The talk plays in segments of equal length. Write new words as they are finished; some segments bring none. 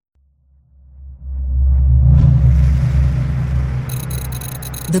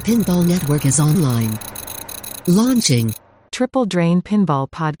The Pinball Network is online. Launching. Triple Drain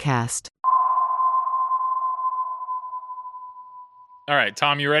Pinball Podcast. All right,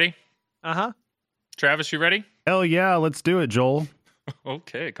 Tom, you ready? Uh-huh. Travis, you ready? Hell yeah, let's do it, Joel.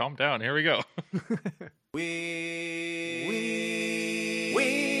 Okay, calm down. Here we go. We're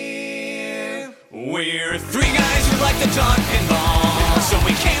three guys who like to talk pinball, so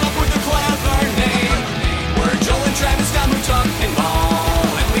we came up with a clever name. We're Joel and Travis Tom who talk pinball,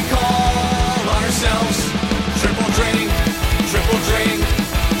 and we call ourselves Triple Drain, Triple Drain,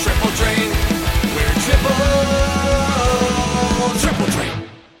 Triple Drain. We're Triple Drain.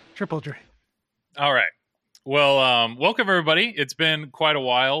 Triple Drain. All right. Well, welcome everybody. It's been quite a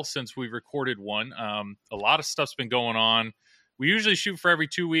while since we've recorded one. A lot of stuff's been going on. We usually shoot for every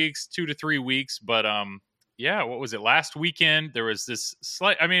 2 weeks, 2 to 3 weeks, but yeah, what was it? Last weekend, there was this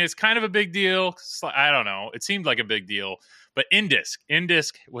slight, I mean, it's kind of a big deal. I don't know. It seemed like a big deal, but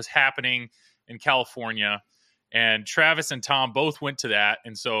Indisc was happening in California, and Travis and Tom both went to that.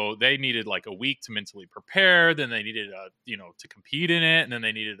 And so they needed like a week to mentally prepare. Then they needed to compete in it. And then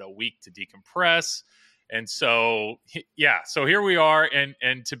they needed a week to decompress. And so, yeah, so here we are.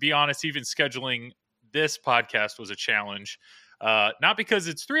 And to be honest, even scheduling this podcast was a challenge. Not because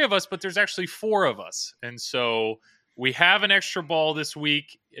it's three of us, but there's actually four of us. And so we have an extra ball this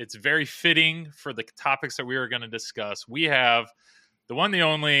week. It's very fitting for the topics that we are going to discuss. We have the one, the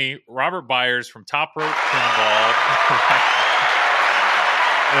only, Robert Byers from Top Rope Pinball.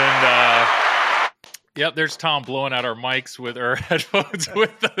 And, yep, there's Tom blowing out our mics with our headphones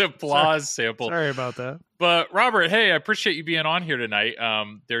with the applause sample. Sorry about that. But Robert, hey, I appreciate you being on here tonight.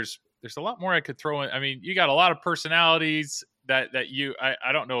 There's a lot more I could throw in. I mean, you got a lot of personalities that you.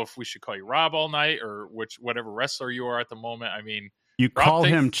 I don't know if we should call you Rob all night or whatever wrestler you are at the moment. I mean, you Rob call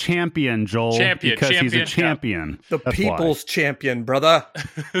him champion, Joel, because he's a champion. The That's people's champion, brother.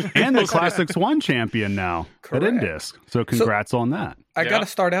 And the Classics 1 champion now Correct. at Indisc. So congrats on that. I got to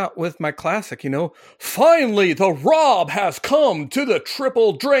start out with my classic, Finally, the Rob has come to the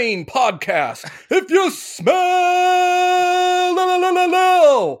Triple Drain podcast. If you smell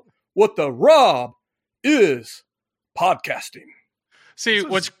what the Rob is podcasting. See,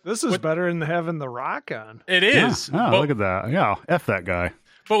 this is better than having The Rock on. It is. Yeah. Look at that. Yeah, F that guy.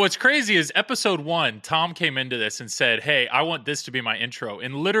 But what's crazy is episode 1, Tom came into this and said, hey, I want this to be my intro,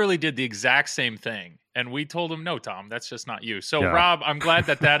 and literally did the exact same thing. And we told him, no, Tom, that's just not you. So, yeah. Rob, I'm glad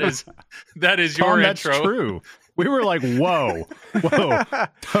that is your Tom, intro. That's true. We were like, whoa.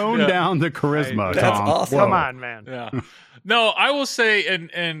 Tone down the charisma, That's Tom. awesome. Come on, man. Yeah. No, I will say,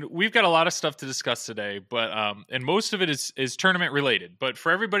 and we've got a lot of stuff to discuss today, but and most of it is tournament related. But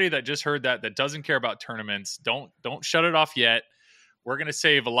for everybody that just heard that doesn't care about tournaments, don't shut it off yet. We're going to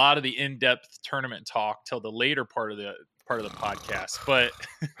save a lot of the in-depth tournament talk till the later part of the podcast. But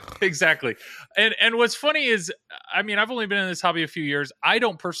exactly. And what's funny is, I mean, I've only been in this hobby a few years. I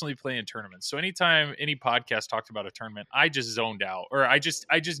don't personally play in tournaments. So anytime any podcast talked about a tournament, I just zoned out, or I just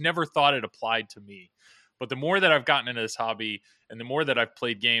never thought it applied to me. But the more that I've gotten into this hobby and the more that I've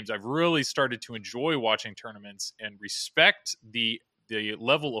played games, I've really started to enjoy watching tournaments and respect the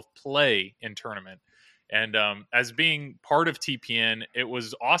level of play in tournament. And as being part of TPN, it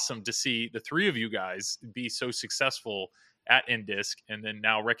was awesome to see the three of you guys be so successful at Indisc, and then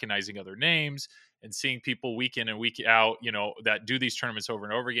now recognizing other names and seeing people week in and week out, that do these tournaments over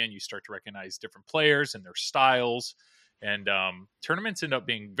and over again. You start to recognize different players and their styles. And tournaments end up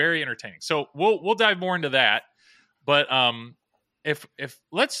being very entertaining. So we'll dive more into that. But if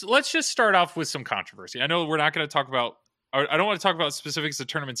let's just start off with some controversy. I know we're not going to talk about. I don't want to talk about specifics of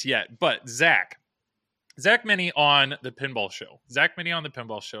tournaments yet. But Zach Minnie on the Pinball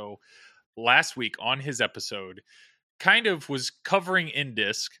Show last week on his episode kind of was covering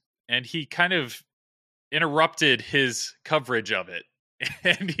Indisc, and he kind of interrupted his coverage of it,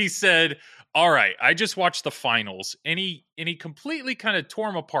 and he said, all right, I just watched the finals, and he completely kind of tore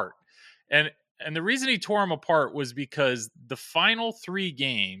them apart. And the reason he tore them apart was because the final 3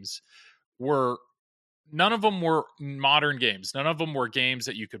 games none of them were modern games. None of them were games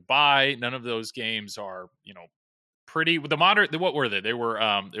that you could buy. None of those games are, pretty. What were they? They were,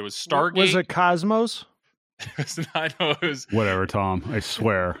 it was Stargate. Was it Cosmos? It was whatever, Tom. I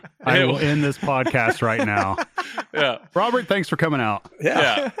swear. I will end this podcast right now. Yeah. Robert, thanks for coming out.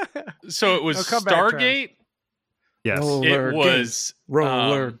 Yeah. So it was Stargate. Yes. Roller it was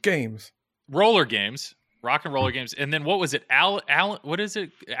Roller Games. Roller Games. Rock and Roller Games. And then what was it? What is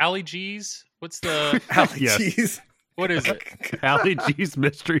it? Allie G's? What's the Alley cheese? What is it? Ali G's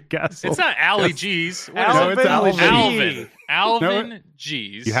Mystery Castle. It's not Ali G's. What is Alvin it? it's Ali G. Alvin. Alvin No,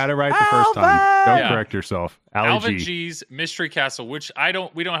 G's. You had it right the first time. Don't Yeah. correct yourself. Ali Alvin G. G's Mystery Castle, which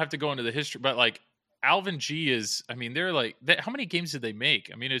we don't have to go into the history, but like Alvin G is, I mean, they're like, how many games did they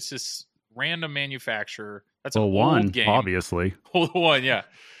make? I mean, it's just random manufacturer. That's an one, old game. obviously. Old one, yeah.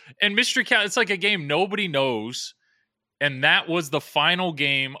 And Mystery Castle, it's like a game nobody knows. And that was the final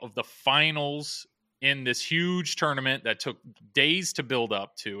game of the finals in this huge tournament that took days to build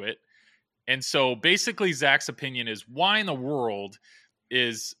up to it. And so basically Zach's opinion is, why in the world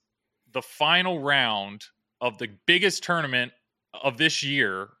is the final round of the biggest tournament of this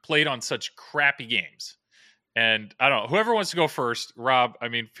year played on such crappy games? And I don't know, whoever wants to go first, Rob, I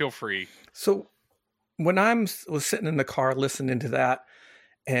mean, feel free. So when was sitting in the car listening to that,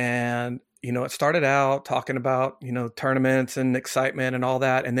 and it started out talking about tournaments and excitement and all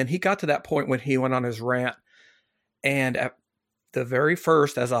that, and then he got to that point when he went on his rant, and at the very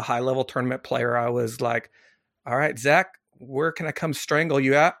first, as a high level tournament player, I was like, all right, Zach, where can I come strangle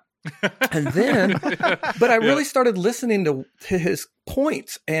you at? And then, but I really started listening to his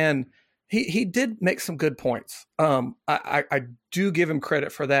points, and he did make some good points. I do give him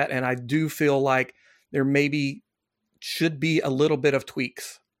credit for that, and I do feel like there maybe should be a little bit of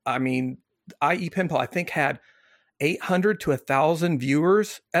tweaks. I mean, IE Pinball, I think, had 800 to 1,000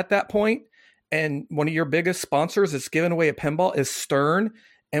 viewers at that point. And one of your biggest sponsors that's giving away a pinball is Stern.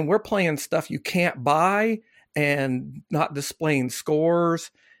 And we're playing stuff you can't buy and not displaying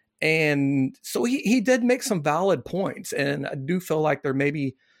scores. And so he did make some valid points. And I do feel like there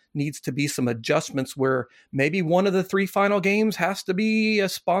maybe needs to be some adjustments where maybe one of the 3 final games has to be a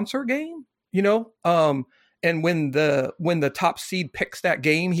sponsor game, and when the top seed picks that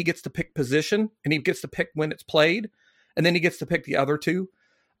game, he gets to pick position, and he gets to pick when it's played, and then he gets to pick the other 2.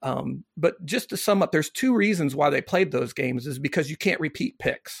 But just to sum up, there's 2 reasons why they played those games, is because you can't repeat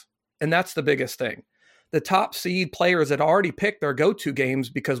picks. And that's the biggest thing. The top seed players had already picked their go-to games,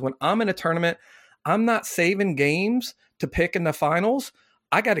 because when I'm in a tournament, I'm not saving games to pick in the finals.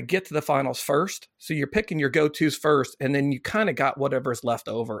 I got to get to the finals first. So you're picking your go-tos first, and then you kind of got whatever's left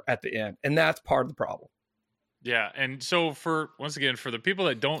over at the end. And that's part of the problem. Yeah. And so for the people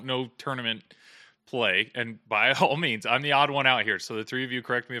that don't know tournament play, and by all means, I'm the odd one out here, so the 3 of you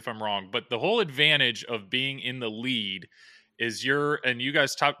correct me if I'm wrong, but the whole advantage of being in the lead is and you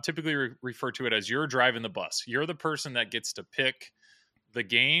guys typically refer to it as you're driving the bus. You're the person that gets to pick the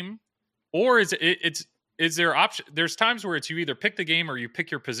game, or is there option? There's times where it's you either pick the game or you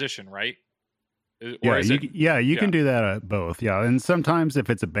pick your position, right? Or You can do that at both. Yeah. And sometimes if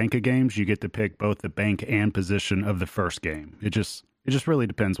it's a bank of games, you get to pick both the bank and position of the first game. It just really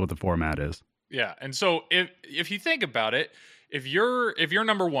depends what the format is. Yeah. And so if you think about it, if you're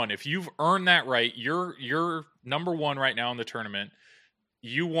number one, if you've earned that right, you're number one right now in the tournament,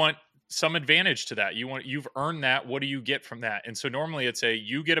 you want some advantage to that. You've earned that. What do you get from that? And so normally it's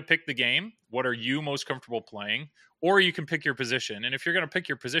you get to pick the game. What are you most comfortable playing? Or you can pick your position. And if you're going to pick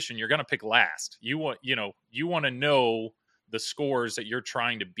your position, you're going to pick last. You want to know the scores that you're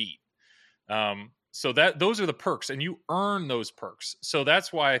trying to beat. So those are the perks, and you earn those perks. So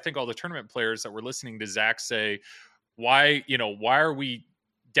that's why I think all the tournament players that were listening to Zach say, why are we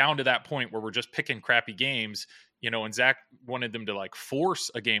down to that point where we're just picking crappy games? And Zach wanted them to like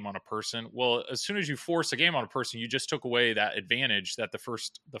force a game on a person. Well, as soon as you force a game on a person, you just took away that advantage that the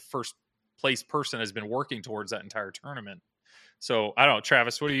first place person has been working towards that entire tournament. So I don't know,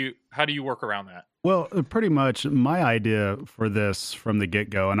 Travis, how do you work around that? Well, pretty much my idea for this from the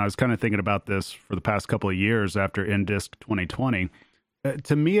get-go, and I was kind of thinking about this for the past couple of years after NDisc 2020,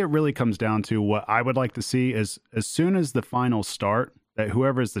 to me, it really comes down to what I would like to see is as soon as the finals start, that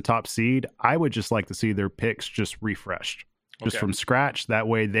whoever is the top seed, I would just like to see their picks just refreshed, just from scratch. That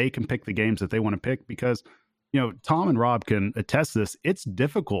way they can pick the games that they want to pick, because, Tom and Rob can attest this. It's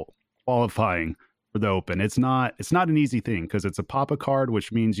difficult qualifying for the Open. It's not an easy thing, because it's a pop-a card,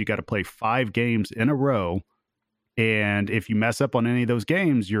 which means you got to play 5 games in a row. And if you mess up on any of those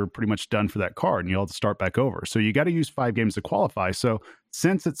games, you're pretty much done for that card, and you'll have to start back over. So you got to use 5 games to qualify. So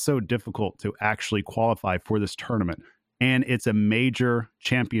since it's so difficult to actually qualify for this tournament, and it's a major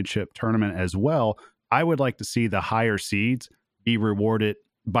championship tournament as well, I would like to see the higher seeds be rewarded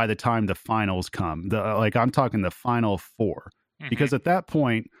by the time the finals come. I'm talking the final 4, because at that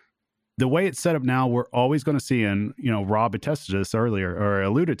point, the way it's set up now, we're always going to see, and Rob attested to this earlier or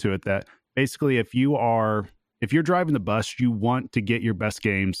alluded to it, that basically if you're driving the bus, you want to get your best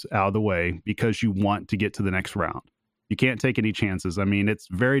games out of the way because you want to get to the next round. You can't take any chances. I mean, it's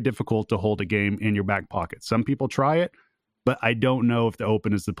very difficult to hold a game in your back pocket. Some people try it. but I don't know if the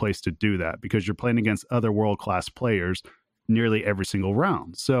Open is the place to do that because you're playing against other world-class players nearly every single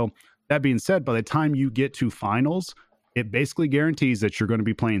round. So that being said, by the time you get to finals, it basically guarantees that you're going to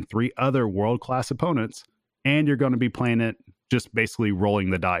be playing 3 other world-class opponents, and you're going to be playing it just basically rolling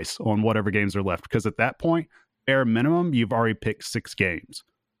the dice on whatever games are left. Because at that point, bare minimum, you've already picked 6 games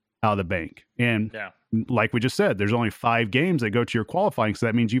out of the bank. And like we just said, there's only 5 games that go to your qualifying. So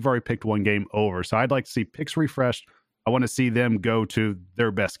that means you've already picked 1 game over. So I'd like to see picks refreshed. I want to see them go to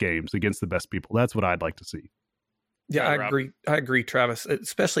their best games against the best people. That's what I'd like to see. Yeah, I agree. I agree, Travis,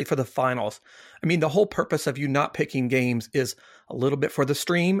 especially for the finals. I mean, the whole purpose of you not picking games is a little bit for the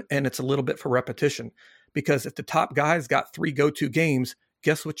stream and it's a little bit for repetition. Because if the top guys got 3 go-to games,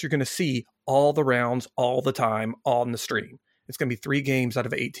 guess what you're going to see all the rounds, all the time, on the stream. It's going to be 3 games out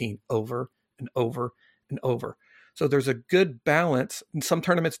of 18 over and over and over. So there's a good balance. And some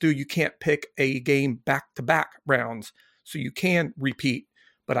tournaments you can't pick a game back-to-back rounds. So you can repeat.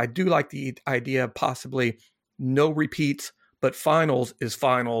 But I do like the idea of possibly no repeats, but finals is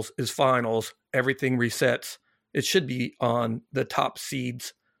finals is finals. Everything resets. It should be on the top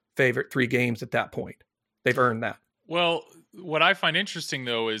seeds' favorite 3 games at that point. They've earned that. Well, what I find interesting,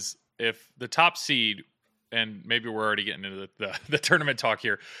 though, is if the top seed, and maybe we're already getting into the tournament talk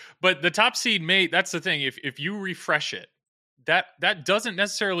here, but the top seed that's the thing. If you refresh it, that doesn't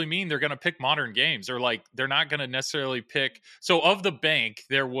necessarily mean they're going to pick modern games, or like they're not going to necessarily pick. So of the bank,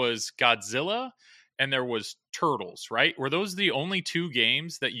 there was Godzilla and there was Turtles, right? Were those the only 2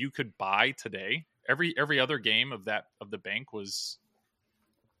 games that you could buy today? Every other game of the bank was...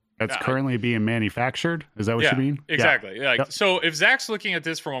 That's currently being manufactured? Is that what you mean? Exactly. Yeah. Like, so if Zach's looking at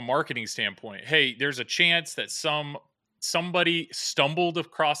this from a marketing standpoint, hey, there's a chance that somebody stumbled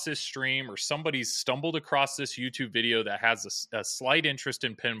across this stream or somebody's stumbled across this YouTube video that has a slight interest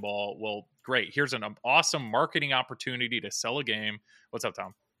in pinball. Well, great. Here's an awesome marketing opportunity to sell a game. What's up,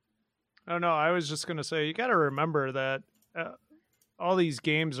 Tom? Oh, no, I was just going to say, you got to remember that all these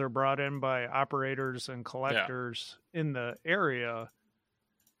games are brought in by operators and collectors in the area.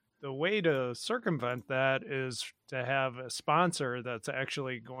 The way to circumvent that is to have a sponsor that's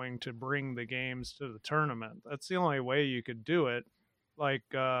actually going to bring the games to the tournament. That's the only way you could do it. Like,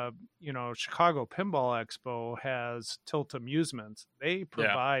 Chicago Pinball Expo has Tilt Amusements. They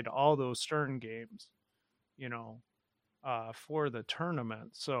provide all those Stern games, for the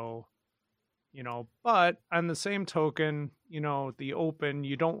tournament. So, but on the same token, the Open,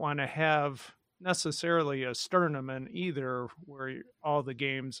 you don't want to have necessarily a tournament either where all the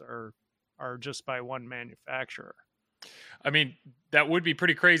games are just by one manufacturer. I mean, that would be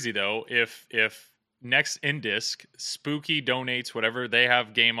pretty crazy though if next Indisc, Spooky donates whatever they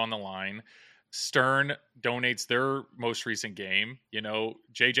have game on the line, Stern donates their most recent game,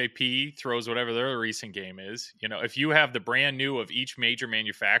 JJP throws whatever their recent game is. If you have the brand new of each major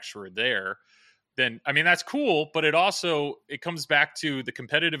manufacturer there, then, I mean, that's cool, but it comes back to the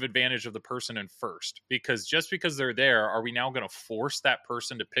competitive advantage of the person in first, because just because they're there, are we now going to force that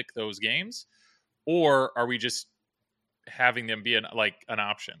person to pick those games, or are we just having them be an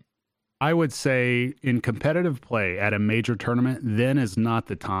option? I would say in competitive play at a major tournament, then is not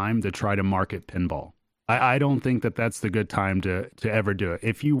the time to try to market pinball. I don't think that that's the good time to ever do it.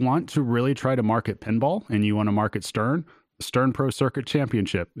 If you want to really try to market pinball and you want to market Stern, Stern Pro Circuit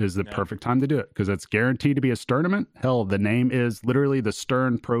Championship is the perfect time to do it because it's guaranteed to be a tournament. Hell, the name is literally the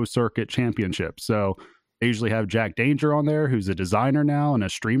Stern Pro Circuit Championship. So they usually have Jack Danger on there, who's a designer now and a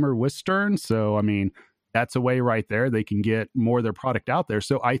streamer with Stern. So, I mean, that's a way right there. They can get more of their product out there.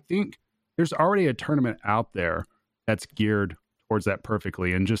 So I think there's already a tournament out there that's geared towards that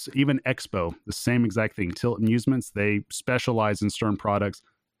perfectly. And just even Expo, the same exact thing. Tilt Amusements, they specialize in Stern products.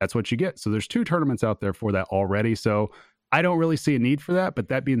 That's what you get. So there's 2 tournaments out there for that already. So I don't really see a need for that. But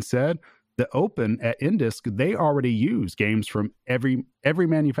that being said, the Open at Indisc, they already use games from every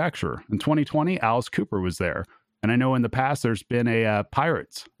manufacturer. In 2020, Alice Cooper was there. And I know in the past, there's been a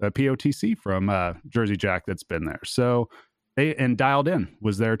Pirates, a POTC from Jersey Jack that's been there. So and Dialed In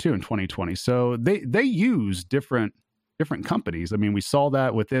was there too in 2020. So they use different companies. I mean, we saw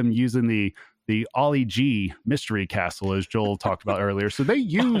that with them using the Ollie G Mystery Castle, as Joel talked about earlier. So they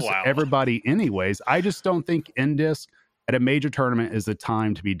use everybody anyways. I just don't think Indisc at a major tournament is the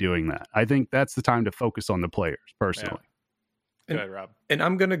time to be doing that. I think that's the time to focus on the players, personally. Yeah. Go ahead, Rob. And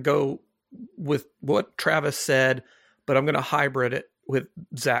I'm going to go with what Travis said, but I'm going to hybrid it with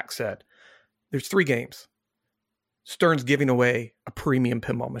Zach said. There's 3 games. Stern's giving away a premium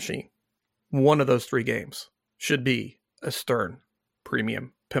pinball machine. One of those 3 games should be a Stern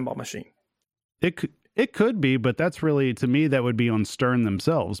premium pinball machine. It could be, but that's really, to me, that would be on Stern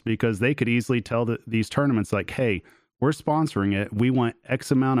themselves, because they could easily tell these tournaments like, hey, we're sponsoring it. We want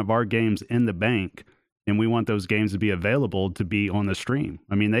X amount of our games in the bank, and we want those games to be available to be on the stream.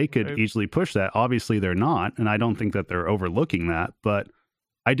 I mean, they could easily push that. Obviously, they're not, and I don't think that they're overlooking that. But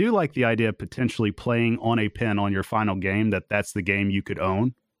I do like the idea of potentially playing on a pin on your final game, that's the game you could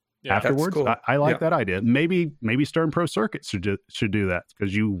own afterwards. Cool. I like that idea. Maybe Stern Pro Circuit should do that,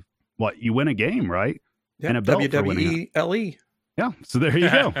 because you win a game, right? Yeah, and a belt for winning it. WWE. Yeah, so there you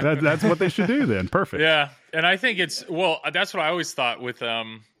go. That's what they should do then. Perfect. Yeah, and I think that's what I always thought with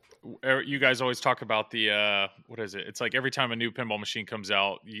you guys always talk about the what is it? It's like every time a new pinball machine comes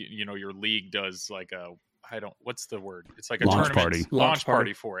out, you know, your league does like what's the word? It's like a launch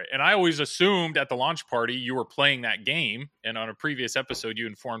party for it. And I always assumed at the launch party you were playing that game. And on a previous episode, you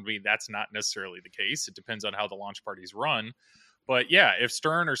informed me that's not necessarily the case. It depends on how the launch parties run. But yeah, if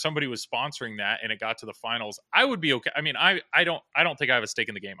Stern or somebody was sponsoring that and it got to the finals, I would be okay. I mean, I don't think I have a stake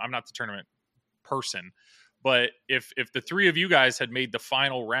in the game. I'm not the tournament person. But if the three of you guys had made the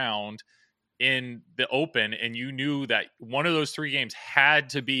final round in the open and you knew that one of those three games had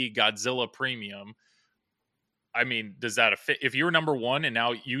to be Godzilla Premium, I mean, does that offend? If you're number one and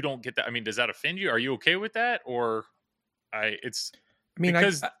now you don't get that, I mean, does that offend you? Are you okay with that? Or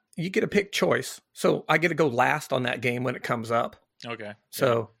you get a pick choice. So I get to go last on that game when it comes up. Okay.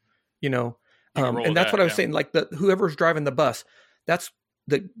 So, you know, and that's what I was saying. Like whoever's driving the bus, let's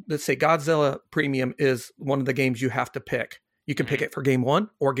say Godzilla Premium is one of the games you have to pick. You can pick it for game 1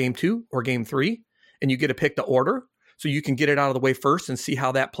 or game 2 or game 3, and you get to pick the order. So you can get it out of the way first and see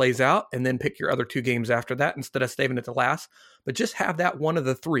how that plays out, and then pick your other 2 games after that instead of saving it to last. But just have that one of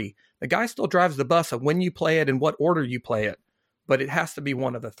the 3. The guy still drives the bus of when you play it and what order you play it, but it has to be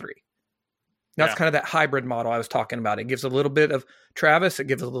one of the 3. That's kind of that hybrid model I was talking about. It gives a little bit of Travis. It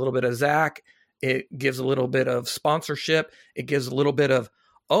gives a little bit of Zach. It gives a little bit of sponsorship. It gives a little bit of,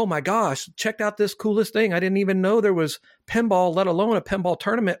 oh my gosh, check out this coolest thing. I didn't even know there was pinball, let alone a pinball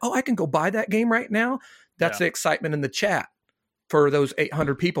tournament. Oh, I can go buy that game right now. That's the excitement in the chat for those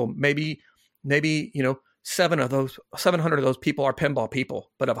 800 people. Maybe, 700 of those people are pinball people,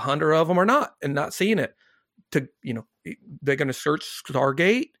 but 100 of them are not and not seeing it. They're going to search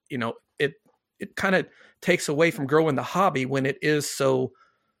Stargate. It kind of takes away from growing the hobby when it is so.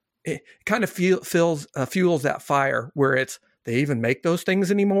 It kind of fuels that fire where they even make those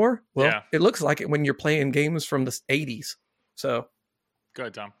things anymore. Well, it looks like it when you're playing games from the 80s. So, go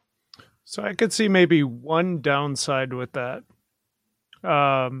ahead, Tom. So I could see maybe one downside with that.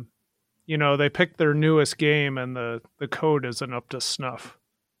 They picked their newest game and the code isn't up to snuff.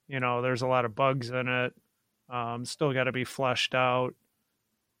 There's a lot of bugs in it. Still got to be fleshed out.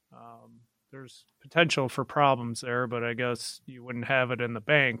 There's potential for problems there, but I guess you wouldn't have it in the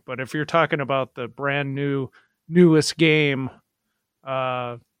bank. But if you're talking about the brand newest game,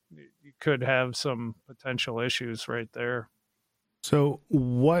 you could have some potential issues right there. So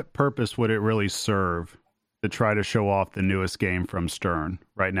what purpose would it really serve to try to show off the newest game from Stern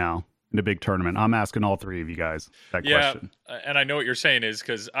right now in a big tournament? I'm asking all three of you guys that question. And I know what you're saying is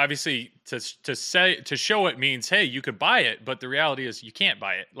because obviously to show it means, hey, you could buy it, but the reality is you can't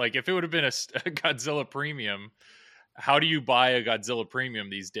buy it. Like if it would have been a Godzilla Premium, how do you buy a Godzilla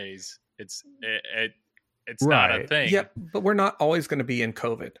Premium these days? It's not a thing. Yeah, but we're not always going to be in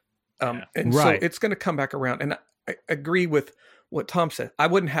COVID. So it's going to come back around. And I agree with what Tom said. I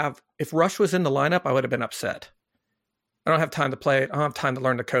wouldn't have, if Rush was in the lineup, I would have been upset. I don't have time to play it. I don't have time to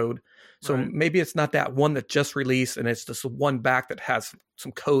learn the code. So maybe it's not that one that just released and it's just one back that has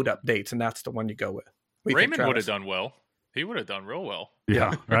some code updates and that's the one you go with. Raymond would have done well. He would have done real well.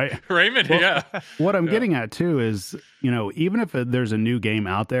 Yeah, right? Raymond, What I'm getting at too is, even if there's a new game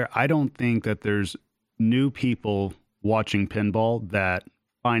out there, I don't think that there's new people watching pinball that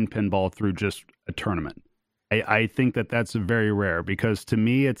find pinball through just a tournament. I think that's very rare because to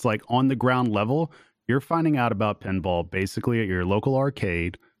me, it's like on the ground level, you're finding out about pinball basically at your local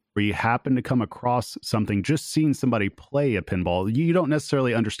arcade where you happen to come across something, just seeing somebody play a pinball. You don't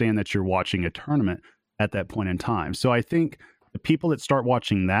necessarily understand that you're watching a tournament at that point in time. So I think the people that start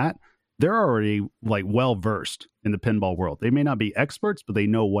watching that, they're already like well-versed in the pinball world. They may not be experts, but they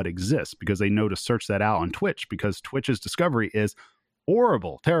know what exists because they know to search that out on Twitch because Twitch's discovery is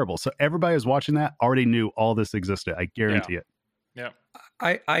horrible, terrible. So everybody who's watching that already knew all this existed. I guarantee it. Yeah.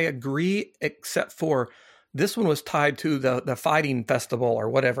 I agree, except for this one was tied to the fighting festival or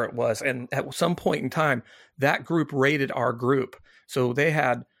whatever it was. And at some point in time, that group rated our group. So they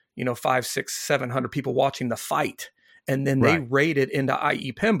had, 500, 600, 700 people watching the fight. And then they rated into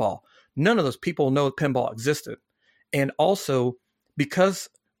IE Pinball. None of those people know pinball existed. And also, because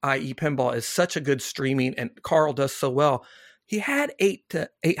IE Pinball is such a good streaming and Carl does so well, he had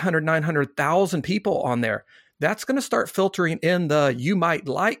 900,000 people on there. that's going to start filtering in the you might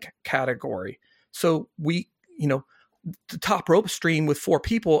like category. So we, the top rope stream with 4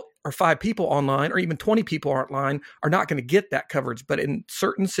 people or 5 people online, or even 20 people online, are not going to get that coverage. But in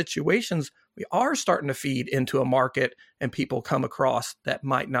certain situations, we are starting to feed into a market, and people come across that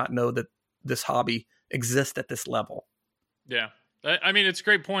might not know that this hobby exists at this level. Yeah. I mean, it's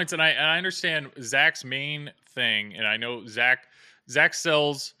great points. And I understand Zach's main thing. And I know Zach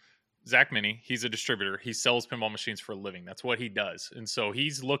sells Zach Mini. He's a distributor. He sells pinball machines for a living. That's what he does. And so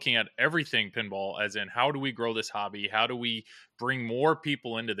he's looking at everything pinball, as in, how do we grow this hobby? How do we bring more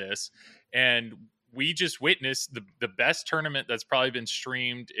people into this? And we just witnessed the best tournament that's probably been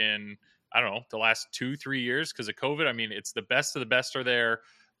streamed in, I don't know, the last 2-3 years because of COVID. I mean, it's the best of the best are there.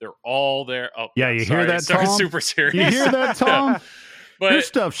 They're all there. Oh, yeah, you hear that, Tom? Super serious. You hear that, Tom? Yeah. But, your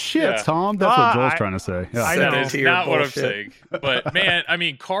stuff shit, Tom. That's what Joel's trying to say. Yeah. I know. That is not what I'm saying. But, man, I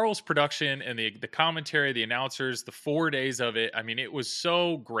mean, Carl's production and the commentary, the announcers, the 4 days of it, I mean, it was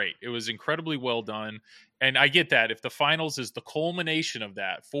so great. It was incredibly well done. And I get that. If the finals is the culmination of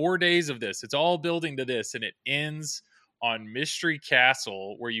that, 4 days of this, it's all building to this, and it ends on Mystery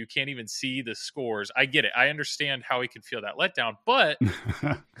Castle where you can't even see the scores. I get it. I understand how he could feel that letdown. But,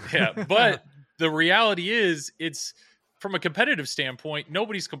 but the reality is, it's, from a competitive standpoint,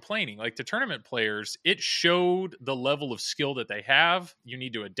 nobody's complaining. Like the tournament players, it showed the level of skill that they have. You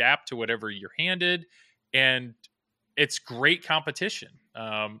need to adapt to whatever you're handed, and it's great competition.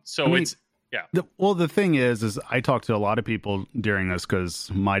 It's the thing is I talked to a lot of people during this because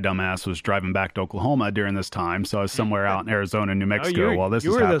my dumbass was driving back to Oklahoma during this time, so I was somewhere out in Arizona, New Mexico while this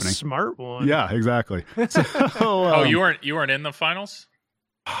is happening. You were the smart one. Yeah, exactly. So, you weren't in the finals?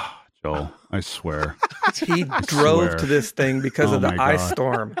 Joel, I swear. He drove to this thing because of the ice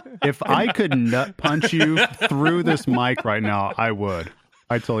storm. If I could nut punch you through this mic right now, I would.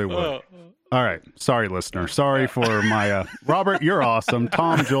 I totally would. All right. Sorry, listener. Sorry for my... Robert, you're awesome.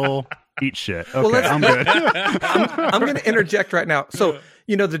 Tom, Joel, eat shit. Okay, I'm good. I'm going to interject right now. So,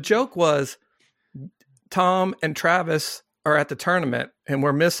 the joke was Tom and Travis are at the tournament, and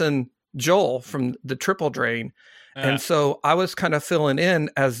we're missing Joel from the Triple Drain. And so I was kind of filling in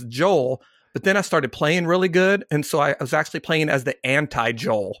as Joel, but then I started playing really good. And so I was actually playing as the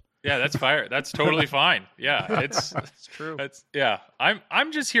anti-Joel. Yeah, that's fire. That's totally fine. Yeah, it's true.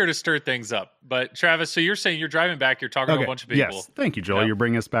 I'm just here to stir things up. But Travis, so you're saying you're driving back, you're talking to a bunch of people. Yes, thank you, Joel. You're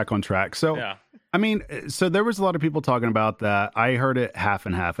bringing us back on track. So, I mean, so there was a lot of people talking about that. I heard it half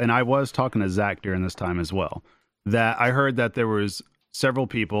and half. And I was talking to Zach during this time as well, that I heard that there was several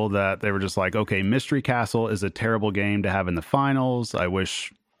people that they were just like, okay, Mystery Castle is a terrible game to have in the finals. I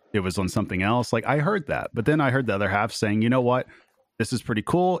wish it was on something else. Like I heard that, but then I heard the other half saying, you know what, this is pretty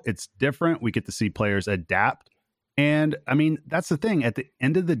cool. It's different. We get to see players adapt. And I mean, that's the thing. At the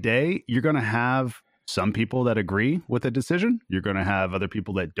end of the day, you're going to have some people that agree with a decision. You're going to have other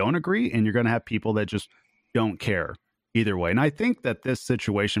people that don't agree, and you're going to have people that just don't care either way. And I think that this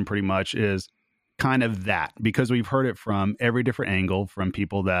situation pretty much is kind of that, because we've heard it from every different angle, from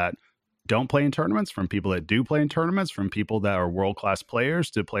people that don't play in tournaments, from people that do play in tournaments, from people that are world-class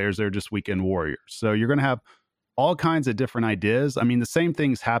players to players that are just weekend warriors. So you're going to have all kinds of different ideas. I mean, the same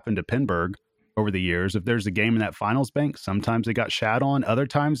things happened to Pinburg over the years. If there's a game in that finals bank, sometimes it got shat on. Other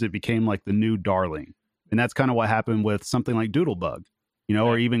times it became like the new darling. And that's kind of what happened with something like Doodlebug,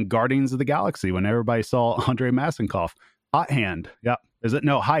 or even Guardians of the Galaxy when everybody saw Andre Massenkoff. Hot Hand. Yeah. Is it?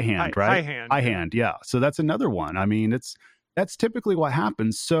 No, High Hand, right? High Hand. High Hand. Yeah. So that's another one. I mean, that's typically what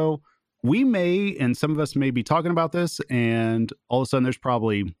happens. So we may, and some of us may be talking about this, and all of a sudden there's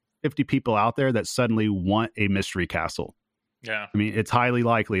probably 50 people out there that suddenly want a Mystery Castle. Yeah. I mean, it's highly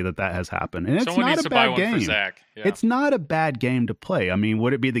likely that has happened. And it's Someone not needs a to buy bad one game. for Zach. Yeah. It's not a bad game to play. I mean,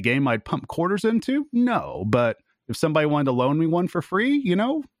 would it be the game I'd pump quarters into? No. But if somebody wanted to loan me one for free,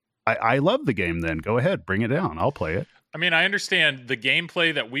 I love the game then. Go ahead, bring it down. I'll play it. I mean, I understand the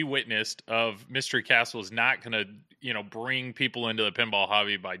gameplay that we witnessed of Mystery Castle is not going to, bring people into the pinball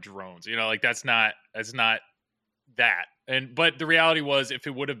hobby by drones. That's not that. But the reality was, if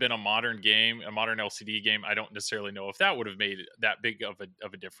it would have been a modern game, a modern LCD game, I don't necessarily know if that would have made that big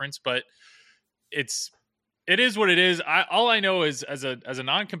of a difference. But it is what it is. All I know is, as a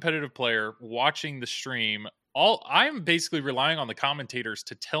non-competitive player watching the stream, I'm basically relying on the commentators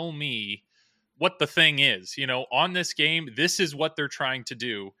to tell me what the thing is, on this game. This is what they're trying to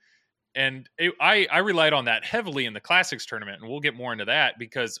do. And I relied on that heavily in the Classics tournament, and we'll get more into that,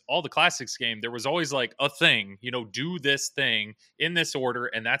 because all the Classics game, there was always like a thing, do this thing in this order,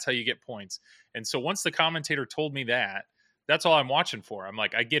 and that's how you get points. And so once the commentator told me that that's all I'm watching for. I'm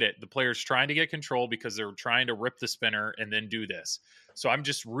like, I get it. The player's trying to get control because they're trying to rip the spinner and then do this. So I'm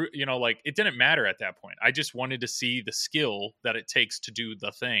just, like, it didn't matter at that point. I just wanted to see the skill that it takes to do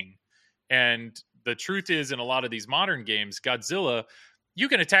the thing. And the truth is, in a lot of these modern games, Godzilla, you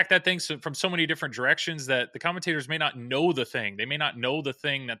can attack that thing from so many different directions that the commentators may not know the thing. They may not know the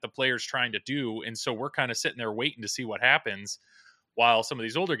thing that the player's trying to do. And so we're kind of sitting there waiting to see what happens, while some of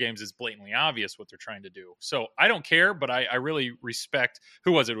these older games is blatantly obvious what they're trying to do. So I don't care, but I really respect,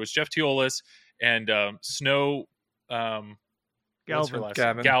 who was it? It was Jeff Teolis and Snow, Galvin,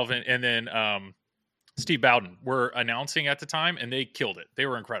 and then Steve Bowden were announcing at the time, and they killed it. They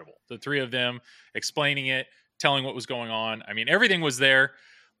were incredible. The three of them explaining it, telling what was going on. I mean, everything was there,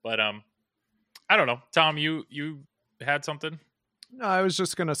 but I don't know. Tom, you had something? No, I was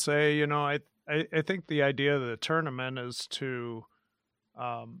just going to say, I think the idea of the tournament is to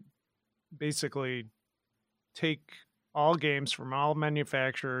basically take all games from all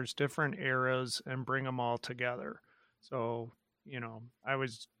manufacturers, different eras, and bring them all together. So, I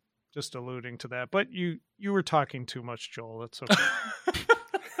was just alluding to that, but you were talking too much, Joel. That's okay.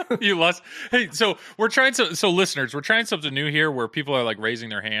 You lost. Hey, so we're trying listeners, we're trying something new here where people are like raising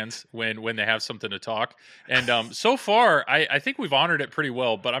their hands when they have something to talk. And so far, I think we've honored it pretty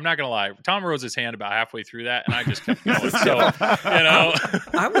well, but I'm not going to lie. Tom rose his hand about halfway through that, and I just kept going. So,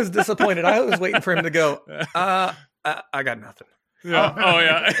 I was disappointed. I was waiting for him to go, I got nothing. Yeah. Oh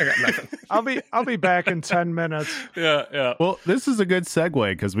yeah. I got nothing. I'll be back in 10 minutes. Yeah. Well, this is a good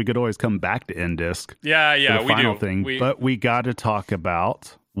segue because we could always come back to N-Disc. Yeah. For the final do. thing, but we got to talk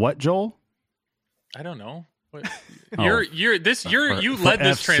about what, Joel? I don't know. What, Oh. you led this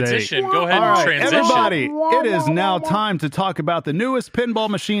F's transition. sake. Go ahead All and right, transition. everybody, it is now time to talk about the newest pinball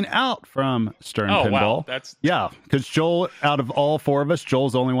machine out from Stern Oh Pinball. wow, because Joel, out of all four of us,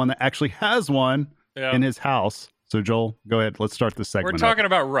 Joel's the only one that actually has one in his house. So Joel, go ahead. Let's start this segment. We're talking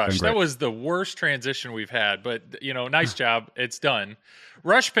about Rush. That was the worst transition we've had, but nice job. It's done.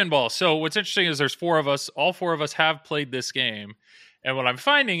 Rush Pinball. So what's interesting is there's four of us. All four of us have played this game. And what I'm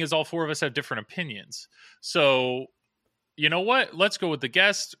finding is all four of us have different opinions. So you know what? Let's go with the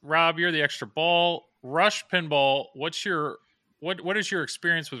guest. Rob, you're the extra ball. Rush Pinball. What is your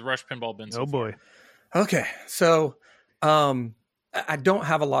experience with Rush Pinball been so far? Boy. Okay. So I don't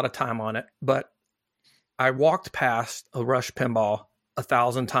have a lot of time on it, but I walked past a Rush Pinball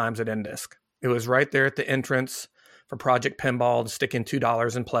 1,000 times at N-Disc. It was right there at the entrance for Project Pinball to stick in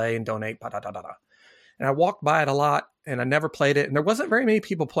 $2 and play and donate. And I walked by it a lot, and I never played it. And there wasn't very many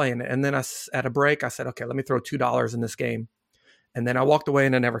people playing it. And then at a break, I said, okay, let me throw $2 in this game. And then I walked away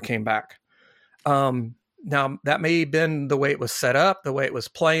and I never came back. Now, that may have been the way it was set up, the way it was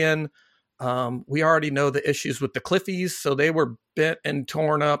playing. We already know the issues with the Cliffies. So they were bent and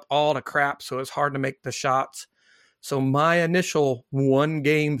torn up all to crap. So it's hard to make the shots. So my initial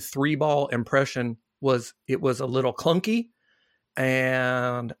 1-game 3-ball impression was it was a little clunky.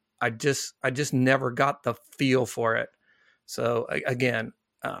 And I just never got the feel for it. So again,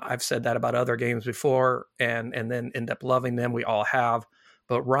 I've said that about other games before and then end up loving them. We all have,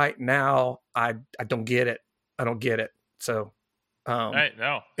 but right now I don't get it. I don't get it. So, Right,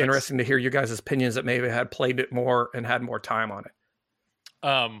 no, interesting to hear you guys' opinions that maybe had played it more and had more time on it.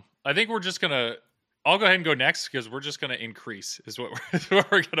 I think I'll go ahead and go next because we're just going to increase is what we're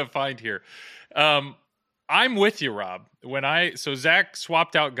going to find here. I'm with you, Rob. So Zach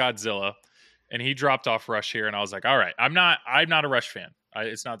swapped out Godzilla and he dropped off Rush here. And I was like, all right, I'm not a Rush fan.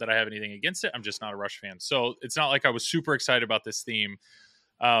 It's not that I have anything against it. I'm just not a Rush fan. So it's not like I was super excited about this theme.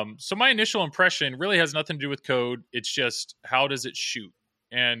 So my initial impression really has nothing to do with code. It's just, how does it shoot?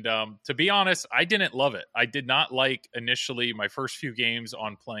 And to be honest, I didn't love it. I did not like initially my first few games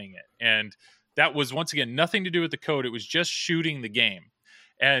on playing it. And that was, once again, nothing to do with the code. It was just shooting the game.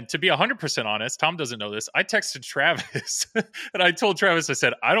 And to be 100% honest, Tom doesn't know this. I texted Travis and I told Travis, I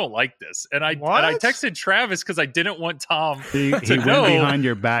said, I don't like this. And I texted Travis because I didn't want Tom He to went know. behind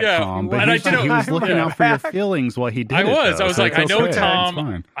your back, Tom. But he was looking out for your feelings while he did it. I was like, I know okay.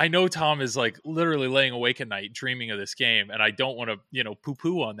 Tom. I know Tom is like literally laying awake at night dreaming of this game, and I don't want to,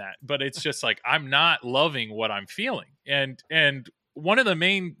 poo-poo on that. But it's just like I'm not loving what I'm feeling, and one of the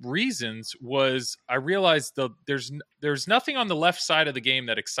main reasons was I realized there's nothing on the left side of the game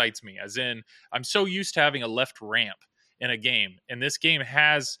that excites me. As in, I'm so used to having a left ramp in a game, and this game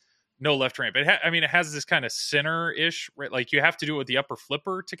has no left ramp. It has this kind of center-ish, right? Like you have to do it with the upper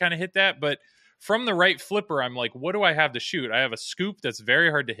flipper to kind of hit that. But from the right flipper, I'm like, what do I have to shoot? I have a scoop that's very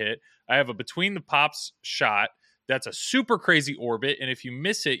hard to hit. I have a between the pops shot that's a super crazy orbit, and if you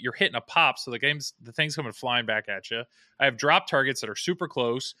miss it, you're hitting a pop, so the thing's coming flying back at you. I have drop targets that are super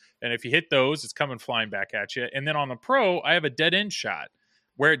close, and if you hit those, it's coming flying back at you. And then on the Pro, I have a dead end shot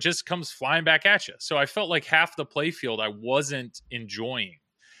where it just comes flying back at you. So I felt like half the play field I wasn't enjoying.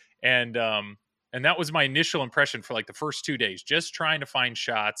 And that was my initial impression for like the first 2 days, just trying to find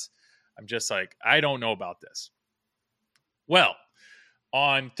shots. I'm just like, I don't know about this. Well,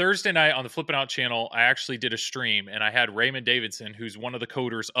 on Thursday night on the Flippin' Out channel, I actually did a stream, and I had Raymond Davidson, who's one of the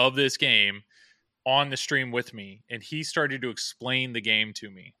coders of this game, on the stream with me, and he started to explain the game to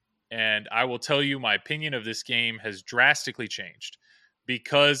me. And I will tell you, my opinion of this game has drastically changed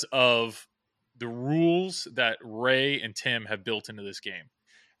because of the rules that Ray and Tim have built into this game.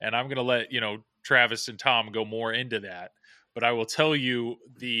 And I'm going to let, Travis and Tom go more into that. But I will tell you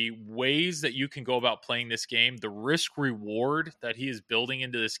the ways that you can go about playing this game, the risk reward that he is building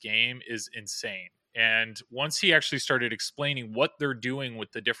into this game is insane. And once he actually started explaining what they're doing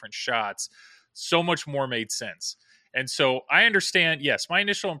with the different shots, so much more made sense. And so I understand, yes, my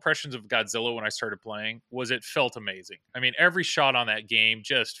initial impressions of Godzilla when I started playing was it felt amazing. I mean, every shot on that game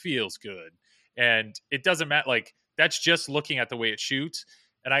just feels good. And it doesn't matter, like, that's just looking at the way it shoots.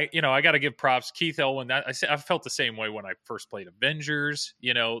 And I got to give props, Keith Elwin. I felt the same way when I first played Avengers.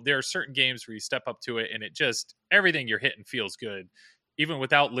 There are certain games where you step up to it and it just, everything you're hitting feels good, even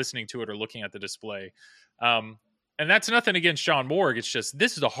without listening to it or looking at the display. And that's nothing against Sean Morg. It's just,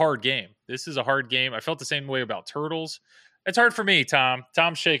 this is a hard game. This is a hard game. I felt the same way about Turtles. It's hard for me, Tom.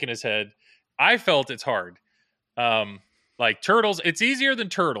 Tom's shaking his head. I felt it's hard. Like Turtles, it's easier than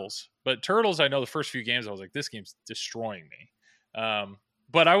Turtles. But Turtles, I know the first few games, I was like, this game's destroying me.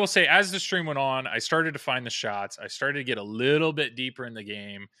 But I will say, as the stream went on, I started to find the shots. I started to get a little bit deeper in the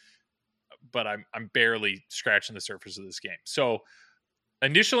game. But I'm barely scratching the surface of this game. So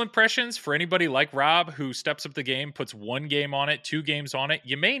initial impressions for anybody like Rob who steps up the game, puts 1 game on it, 2 games on it,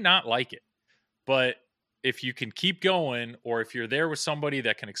 you may not like it. But if you can keep going, or if you're there with somebody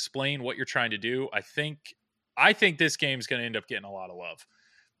that can explain what you're trying to do, I think this game's going to end up getting a lot of love.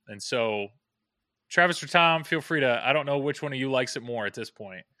 And so, Travis or Tom, feel free to, I don't know which one of you likes it more at this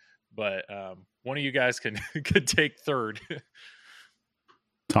point, but one of you guys could take third.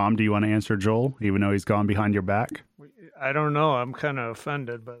 Tom, do you want to answer Joel, even though he's gone behind your back? I don't know. I'm kind of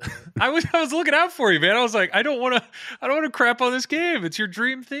offended, but I was looking out for you, man. I was like, I don't want to crap on this game. It's your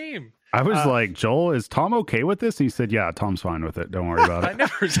dream theme. I was like, Joel, is Tom okay with this? And he said, yeah, Tom's fine with it. Don't worry about it. I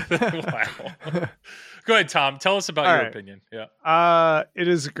never said that. Wow. Go ahead, Tom. Tell us about your opinion. Yeah. It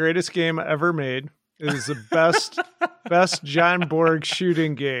is the greatest game ever made. It is the best John Borg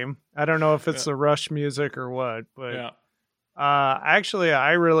shooting game. I don't know if it's the Rush music or what, but actually,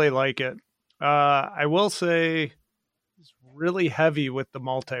 I really like it. I will say it's really heavy with the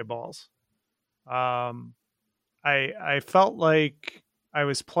multi-balls. I felt like I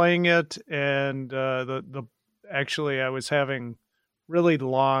was playing it, and actually I was having really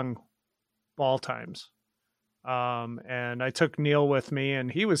long ball times. And I took Neil with me,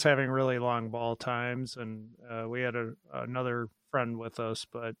 and he was having really long ball times, and we had another friend with us,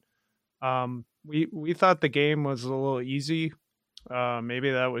 but we thought the game was a little easy.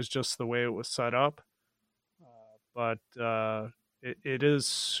 Maybe that was just the way it was set up, but it is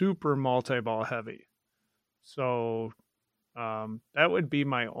super multi-ball heavy. So that would be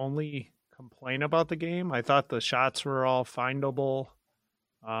my only complaint about the game. I thought the shots were all findable.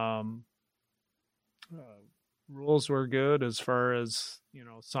 Rules were good as far as,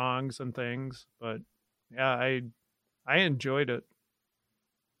 songs and things, but yeah, I enjoyed it.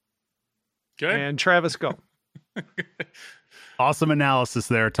 Good. And Travis, go. Awesome analysis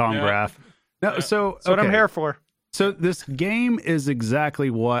there, Tom Graff. No, so that's what I'm here for. So this game is exactly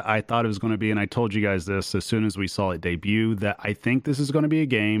what I thought it was going to be, and I told you guys this as soon as we saw it debut, that I think this is going to be a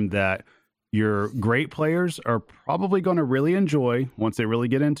game that your great players are probably going to really enjoy once they really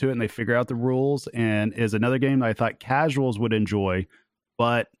get into it and they figure out the rules, and is another game that I thought casuals would enjoy,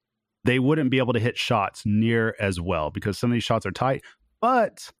 but they wouldn't be able to hit shots near as well because some of these shots are tight,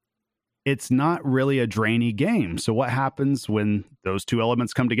 but it's not really a drainy game. So what happens when those two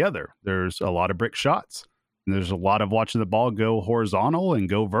elements come together? There's a lot of brick shots. And there's a lot of watching the ball go horizontal and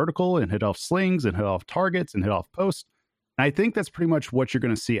go vertical and hit off slings and hit off targets and hit off posts. And I think that's pretty much what you're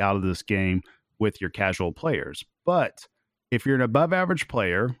going to see out of this game with your casual players. But if you're an above average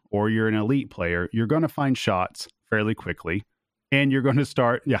player or you're an elite player, you're going to find shots fairly quickly. And you're going to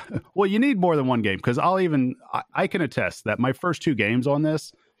start, well, you need more than one game, because I can attest that my first 2 games on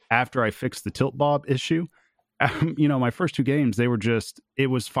this, after I fixed the tilt bob issue, my first 2 games, it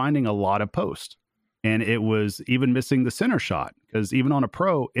was finding a lot of post. And it was even missing the center shot, because even on a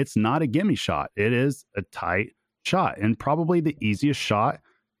pro, it's not a gimme shot. It is a tight shot. And probably the easiest shot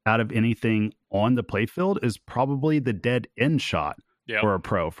out of anything on the playfield is probably the dead end shot for a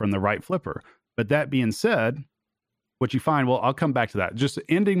pro from the right flipper. But that being said, what you find, well, I'll come back to that. Just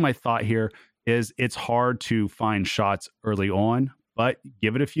ending my thought here is it's hard to find shots early on, but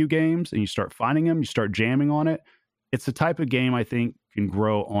give it a few games and you start finding them, you start jamming on it. It's the type of game I think can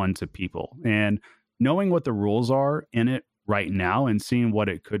grow onto people. And knowing what the rules are in it right now and seeing what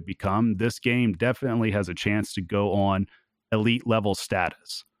it could become, this game definitely has a chance to go on elite level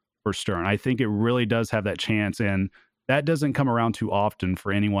status for Stern. I think it really does have that chance, and that doesn't come around too often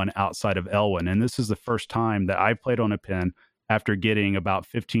for anyone outside of Elwyn. And this is the first time that I've played on a pin after getting about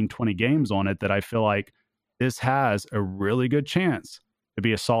 15, 20 games on it that I feel like this has a really good chance to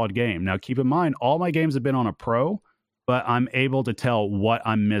be a solid game. Now, keep in mind, all my games have been on a pro, but I'm able to tell what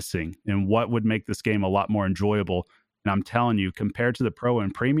I'm missing and what would make this game a lot more enjoyable. And I'm telling you, compared to the pro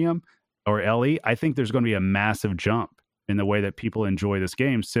and premium or LE, I think there's going to be a massive jump in the way that people enjoy this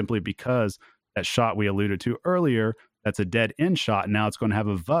game, simply because that shot we alluded to earlier, that's a dead end shot. Now it's going to have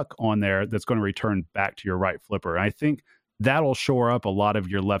a VUC on there that's going to return back to your right flipper. And I think that'll shore up a lot of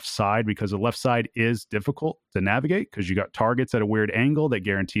your left side, because the left side is difficult to navigate because you got targets at a weird angle that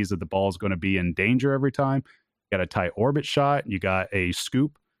guarantees that the ball is going to be in danger every time. You got a tight orbit shot. You got a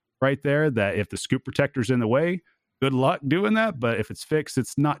scoop right there that if the scoop protector's in the way, good luck doing that. But if it's fixed,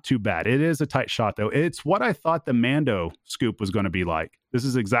 it's not too bad. It is a tight shot, though. It's what I thought the Mando scoop was going to be like. This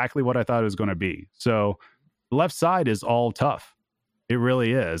is exactly what I thought it was going to be. So the left side is all tough. It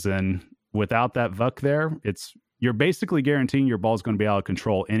really is. And without that VUC there, you're basically guaranteeing your ball's going to be out of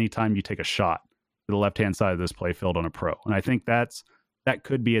control anytime you take a shot to the left-hand side of this playfield on a pro. And I think that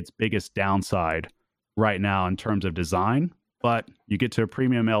could be its biggest downside right now in terms of design. But you get to a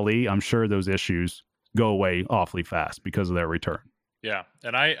premium LE, I'm sure those issues go away awfully fast because of their return. Yeah.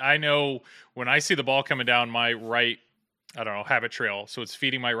 And I know when I see the ball coming down my right, habit trail, so it's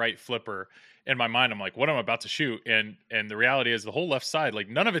feeding my right flipper, in my mind, I'm like, what am I about to shoot? And the reality is the whole left side, like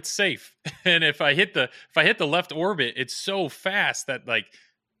none of it's safe. And if I hit the left orbit, it's so fast that like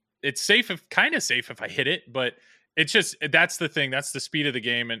it's kind of safe if I hit it, but it's just, that's the thing. That's the speed of the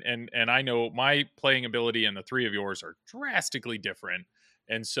game. And I know my playing ability and the three of yours are drastically different.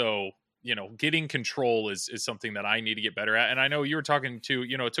 And so, getting control is something that I need to get better at. And I know you were talking to,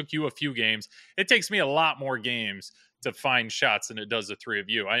 it took you a few games. It takes me a lot more games to find shots than it does the three of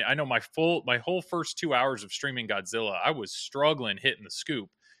you. I know my whole first 2 hours of streaming Godzilla, I was struggling hitting the scoop.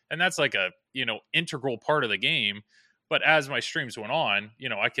 And that's like a, integral part of the game. But as my streams went on,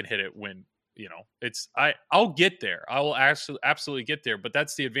 I can hit it when, I'll get there. I will absolutely get there. But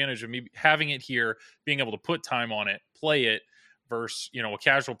that's the advantage of me having it here, being able to put time on it, play it, versus, a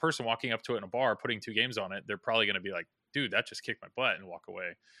casual person walking up to it in a bar, putting 2 games on it. They're probably going to be like, dude, that just kicked my butt, and walk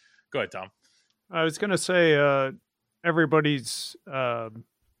away. Go ahead, Tom. I was going to say, everybody's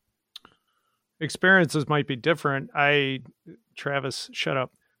experiences might be different. Travis, shut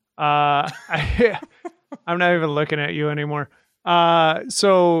up. I'm not even looking at you anymore.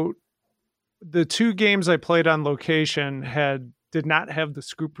 So the 2 games I played on location did not have the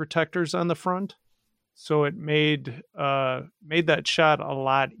scoop protectors on the front. So it made that shot a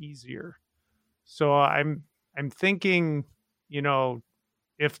lot easier. So I'm thinking,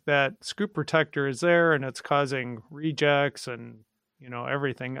 if that scoop protector is there and it's causing rejects and,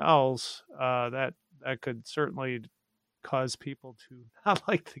 everything else, that could certainly cause people to not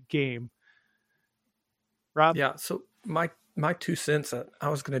like the game. Rob? Yeah. So my 2 cents, I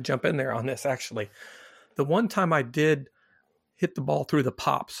was going to jump in there on this, actually. The one time I did hit the ball through the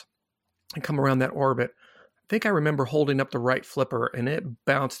pops and come around that orbit, I think I remember holding up the right flipper and it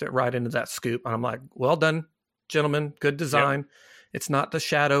bounced it right into that scoop. And I'm like, well done, gentlemen. Good design. Yep. It's not the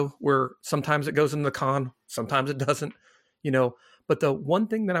shadow where sometimes it goes in the con, sometimes it doesn't, But the one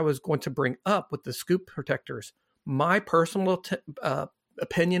thing that I was going to bring up with the scoop protectors, my personal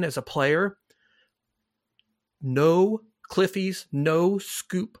opinion as a player, no Cliffies, no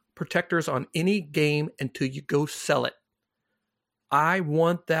scoop protectors on any game until you go sell it. I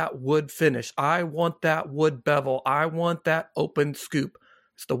want that wood finish. I want that wood bevel. I want that open scoop.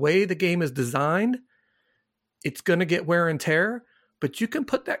 It's the way the game is designed. It's going to get wear and tear, but you can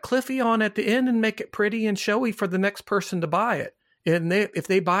put that Cliffy on at the end and make it pretty and showy for the next person to buy it. And if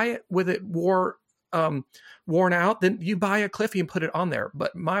they buy it with it worn out, then you buy a Cliffy and put it on there.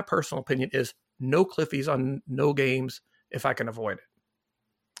 But my personal opinion is no Cliffies on no games if I can avoid it.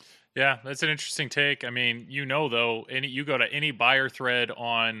 Yeah, that's an interesting take. I mean, though, you go to any buyer thread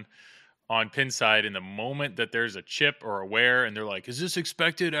on Pinside, and the moment that there's a chip or a wear, and they're like, is this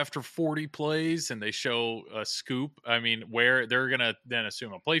expected after 40 plays? And they show a scoop. I mean, where they're going to then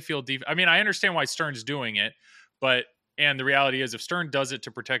assume a playfield defense. I mean, I understand why Stern's doing it, And the reality is, if Stern does it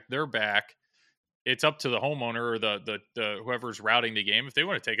to protect their back, it's up to the homeowner or the whoever's routing the game. If they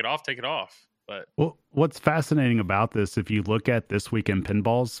want to take it off, take it off. But well, what's fascinating about this, if you look at this weekend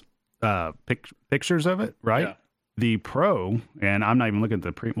Pinball's pictures of it, right? Yeah. The Pro, and I'm not even looking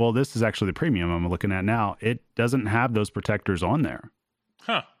at the this is actually the premium I'm looking at now. It doesn't have those protectors on there.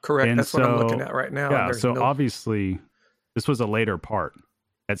 Huh. Correct. And That's what I'm looking at right now. Yeah. So obviously, this was a later part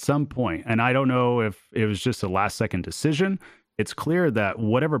at some point, and I don't know if it was just a last second decision. It's clear that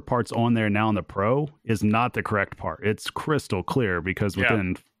whatever part's on there now in the Pro is not the correct part. It's crystal clear because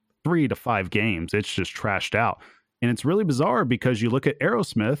within 3 to 5 games, it's just trashed out. And it's really bizarre because you look at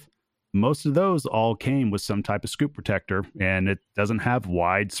Aerosmith, most of those all came with some type of scoop protector, and it doesn't have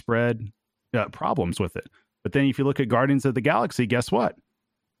widespread problems with it. But then if you look at Guardians of the Galaxy, guess what?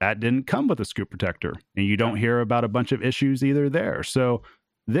 That didn't come with a scoop protector, and you don't hear about a bunch of issues either there. So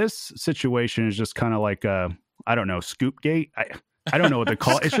this situation is just kind of like I don't know, Scoopgate. I don't know what to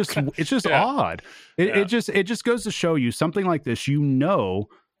call it. It's just odd. It just goes to show you something like this. You know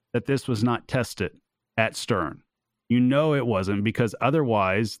that this was not tested at Stern. You know it wasn't, because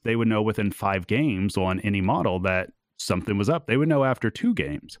otherwise they would know within 5 games on any model that something was up. They would know after 2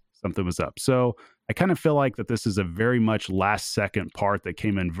 games something was up. So I kind of feel like that this is a very much last second part that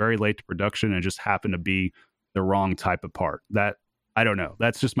came in very late to production and just happened to be the wrong type of part. That, I don't know.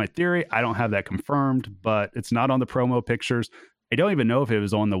 That's just my theory. I don't have that confirmed, but it's not on the promo pictures. I don't even know if it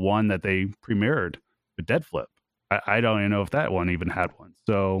was on the one that they premiered with Dead Flip. I don't even know if that one even had one.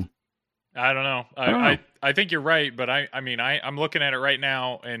 So I don't know. I think you're right, but I'm looking at it right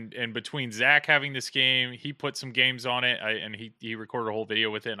now, and between Zach having this game, he put some games on it, and he recorded a whole video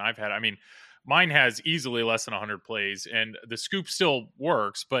with it, and mine has easily less than 100 plays, and the scoop still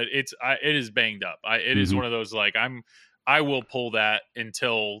works, but it is banged up. It is one of those, like, I will pull that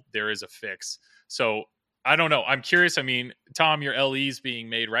until there is a fix. So I don't know. I'm curious. I mean, Tom, your LE's being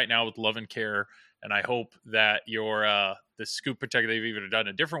made right now with love and care, and I hope that your the scoop protector, they've either done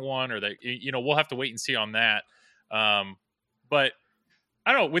a different one, or that, we'll have to wait and see on that. But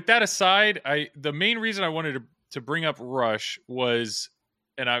I don't know. With that aside, the main reason I wanted to bring up Rush was,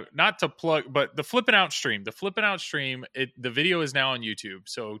 and not to plug, but the Flippin' Out stream. The Flippin' Out stream, the video is now on YouTube,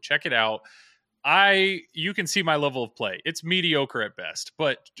 so check it out. You can see my level of play. It's mediocre at best,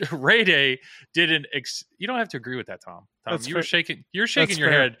 but Ray Day did you don't have to agree with that, Tom. You're shaking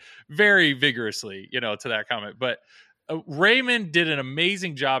your head very vigorously, to that comment. But Raymond did an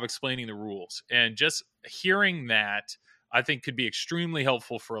amazing job explaining the rules, and just hearing that, I think, could be extremely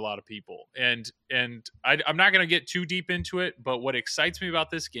helpful for a lot of people. And I'm not going to get too deep into it, but what excites me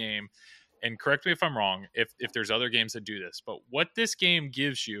about this game, and correct me if I'm wrong, if there's other games that do this, but what this game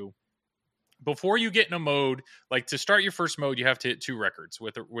gives you, before you get in a mode, like to start your first mode, you have to hit 2 records,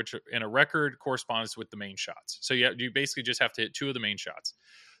 which in a record corresponds with the main shots. So you basically just have to hit 2 of the main shots.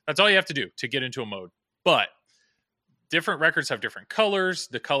 That's all you have to do to get into a mode. But different records have different colors.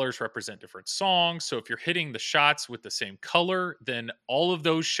 The colors represent different songs. So if you're hitting the shots with the same color, then all of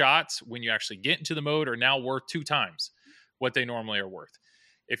those shots, when you actually get into the mode, are now worth 2 times what they normally are worth.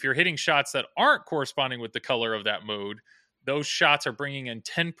 If you're hitting shots that aren't corresponding with the color of that mode, those shots are bringing in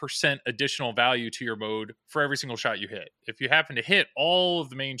 10% additional value to your mode for every single shot you hit. If you happen to hit all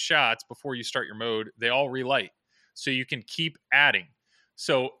of the main shots before you start your mode, they all relight. So you can keep adding.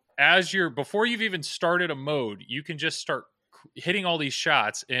 So before you've even started a mode, you can just start hitting all these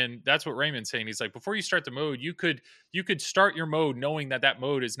shots. And that's what Raymond's saying. He's like, before you start the mode, you could start your mode knowing that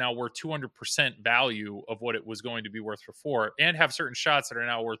mode is now worth 200% value of what it was going to be worth before, and have certain shots that are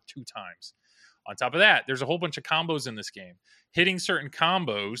now worth 2 times. On top of that, there's a whole bunch of combos in this game. Hitting certain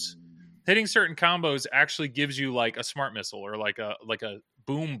combos actually gives you like a smart missile, or like a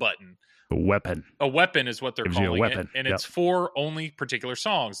boom button. A weapon. A weapon is what they're gives calling you a weapon. it. And it's for only particular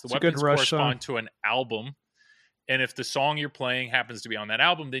songs. The It's weapons correspond to an album. And if the song you're playing happens to be on that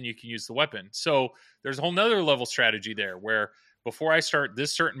album, then you can use the weapon. So there's a whole nother level strategy there, where before I start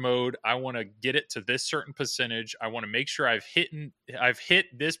this certain mode, I want to get it to this certain percentage. I want to make sure I've hit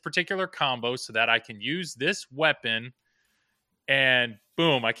this particular combo so that I can use this weapon, and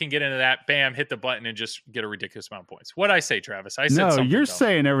boom, I can get into that, bam, hit the button and just get a ridiculous amount of points. What'd I say, Travis? I said something. No, you're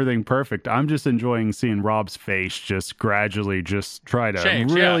saying everything perfect. I'm just enjoying seeing Rob's face just gradually just try to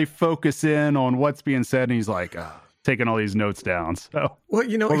really focus in on what's being said, and he's like, taking all these notes down. So, well,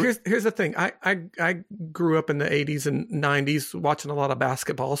 here's the thing. I grew up in the 80s and 90s watching a lot of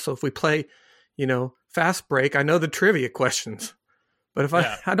basketball. So if we play, fast break, I know the trivia questions. But if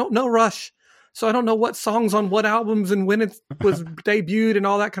I don't know Rush, so I don't know what songs on what albums and when it was debuted and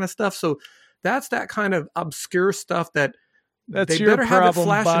all that kind of stuff. So that's that kind of obscure stuff that That's they your better have it problem,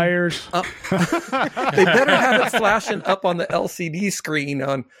 flashing Byers. up. They better have it flashing up on the LCD screen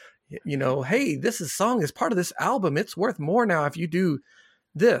on, hey, song is part of this album. It's worth more now if you do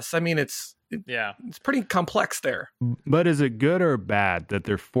this. I mean, it's pretty complex there. But is it good or bad that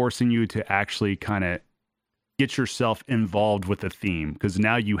they're forcing you to actually kind of get yourself involved with the theme? Because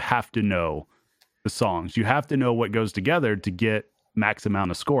now you have to know the songs. You have to know what goes together to get max amount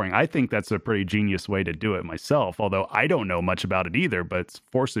of scoring. I think that's a pretty genius way to do it myself, although I don't know much about it either, but it's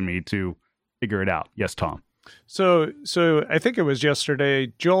forcing me to figure it out. Yes, Tom. So I think it was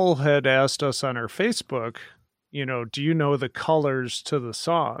yesterday, Joel had asked us on our Facebook, do you know the colors to the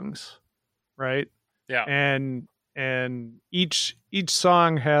songs? Right? Yeah. And each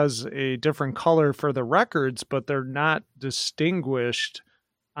song has a different color for the records, but they're not distinguished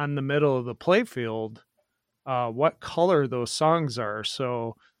on the middle of the playfield what color those songs are.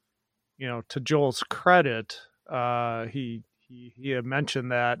 So, to Joel's credit, he had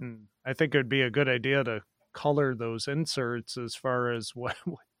mentioned that, and I think it would be a good idea to color those inserts as far as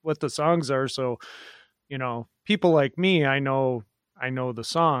what the songs are. So, people like me, I know the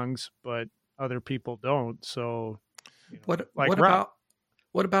songs, but other people don't. So what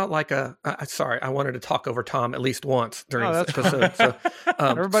about like sorry, I wanted to talk over Tom at least once during this episode. So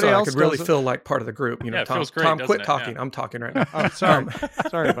everybody else I could really feel like part of the group. It Tom, feels great, Tom, quit it? talking. Yeah. I'm talking right now. Oh, sorry.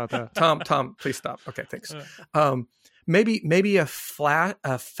 Sorry about that. Tom, please stop. Okay, thanks. Maybe a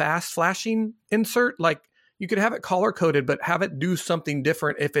fast flashing insert, like you could have it color coded, but have it do something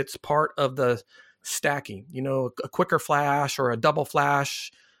different if it's part of the stacking. A quicker flash or a double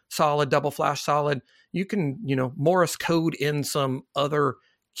flash solid, double flash solid. You can, Morse code in some other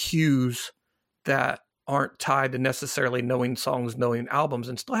cues that aren't tied to necessarily knowing songs, knowing albums,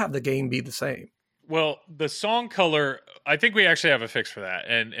 and still have the game be the same. Well, the song color, I think we actually have a fix for that.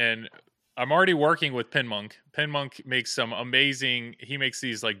 And I'm already working with PinMonk. PinMonk makes some amazing, he makes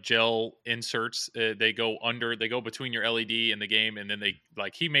these like gel inserts. They go between your LED and the game. And then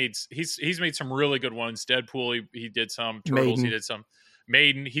he's made some really good ones. Deadpool, he did some. Turtles, Maiden. he did some.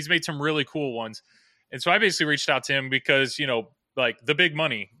 Maiden, he's made some really cool ones. And so I basically reached out to him because, like the big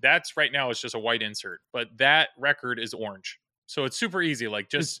money, that's right now is just a white insert, but that record is orange. So it's super easy. Like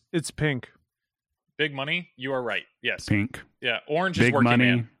just it's pink. Big money. You are right. Yes. Pink. Yeah. Orange Big is working money.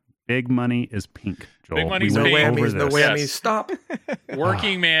 man. Big money is pink. Joel. Big money's We pink. went over No this. whammies. Yes. Stop.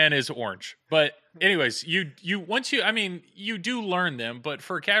 Working man is orange. But anyways, you do learn them, but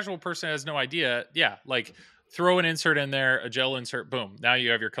for a casual person that has no idea, like throw an insert in there, a gel insert, boom. Now you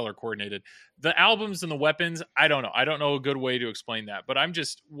have your color coordinated. The albums and the weapons, I don't know. I don't know a good way to explain that, but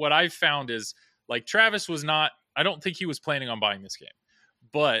what I've found is like Travis I don't think he was planning on buying this game,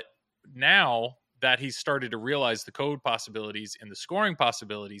 but now that he's started to realize the code possibilities and the scoring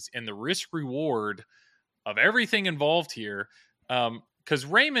possibilities and the risk reward of everything involved here. Because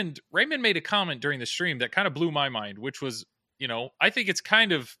Raymond made a comment during the stream that kind of blew my mind, which was, I think it's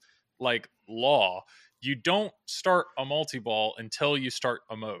kind of like law. You don't start a multi-ball until you start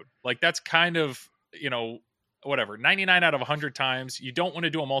a mode. Like that's kind of, whatever, 99 out of 100 times, you don't want to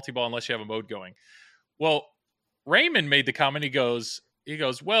do a multi-ball unless you have a mode going. Well, Raymond made the comment, he goes,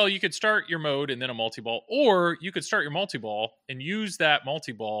 well, you could start your mode and then a multi-ball, or you could start your multi-ball and use that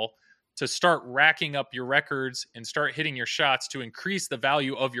multi-ball to start racking up your records and start hitting your shots to increase the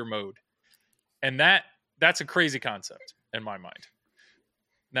value of your mode. And that's a crazy concept in my mind.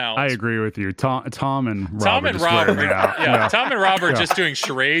 Now, I agree with you. Tom and Rob. Tom and Rob are Yeah. just doing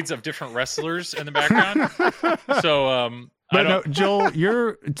charades of different wrestlers in the background. So, but no, Joel,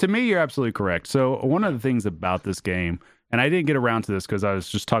 you're absolutely correct. So one of the things about this game, and I didn't get around to this because I was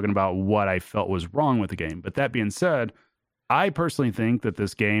just talking about what I felt was wrong with the game. But that being said, I personally think that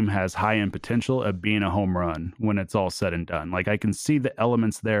this game has high-end potential of being a home run when it's all said and done. Like I can see the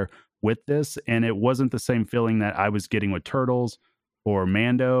elements there with this, and it wasn't the same feeling that I was getting with Turtles or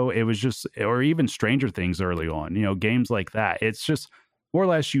Mando. It was just, or even Stranger Things early on, games like that. It's just more or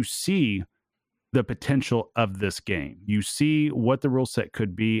less you see the potential of this game. You see what the rule set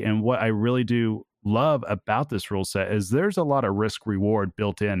could be. And what I really do love about this rule set is there's a lot of risk reward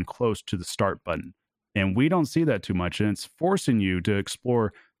built in close to the start button. And we don't see that too much. And it's forcing you to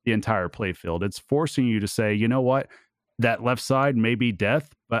explore the entire playfield. It's forcing you to say, you know what? That left side may be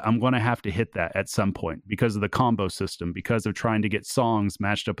death, but I'm going to have to hit that at some point because of the combo system, because of trying to get songs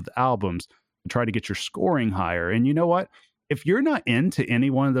matched up with albums, and try to get your scoring higher. And you know what? If you're not into any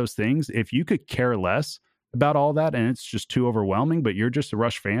one of those things, if you could care less about all that and it's just too overwhelming, but you're just a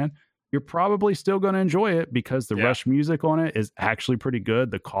Rush fan, you're probably still going to enjoy it because the Rush music on it is actually pretty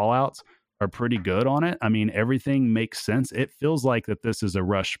good. The call outs are pretty good on it. I mean, everything makes sense. It feels like that this is a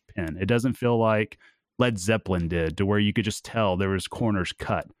Rush pin. It doesn't feel like Led Zeppelin did, to where you could just tell there was corners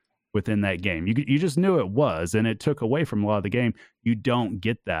cut within that game. You just knew it was, and it took away from a lot of the game. You don't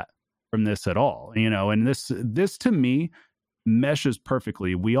get that from this at all, and this to me meshes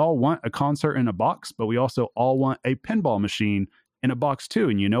perfectly. We all want a concert in a box, but we also all want a pinball machine in a box too.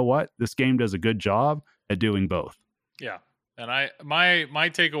 And you know what? This game does a good job at doing both. Yeah. And my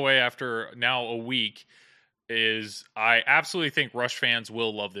takeaway after now a week is I absolutely think Rush fans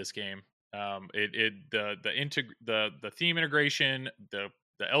will love this game. The theme integration, the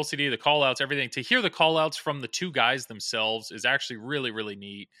LCD, the call outs, everything. To hear the call outs from the two guys themselves is actually really, really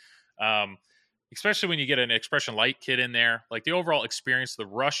neat. Especially when you get an Expression Light kit in there. Like the overall experience, the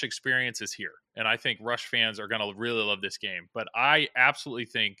Rush experience is here. And I think Rush fans are going to really love this game. But I absolutely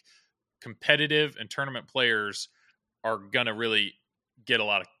think competitive and tournament players are going to really get a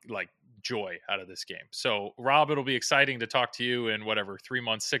lot of joy out of this game. So Rob, it'll be exciting to talk to you in 3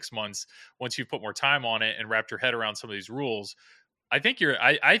 months, 6 months, once you put more time on it and wrapped your head around some of these rules. I don't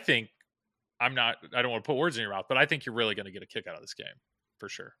want to put words in your mouth, but I think you're really going to get a kick out of this game for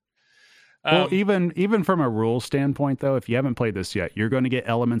sure. Well, even from a rule standpoint, though, if you haven't played this yet, you're going to get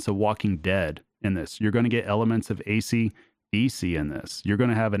elements of Walking Dead in this. You're going to get elements of AC/DC in this. You're going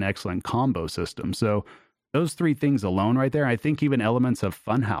to have an excellent combo system. So those three things alone right there, I think even elements of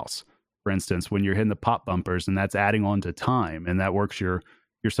Funhouse, for instance, when you're hitting the pop bumpers, and that's adding on to time, and that works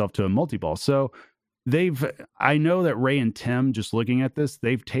yourself to a multi-ball. So I know that Ray and Tim, just looking at this,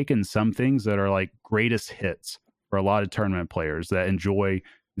 they've taken some things that are like greatest hits for a lot of tournament players that enjoy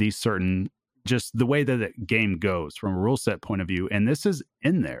these certain, just the way that the game goes from a rule set point of view. And this is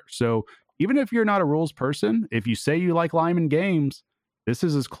in there. So even if you're not a rules person, if you say you like Lyman games, this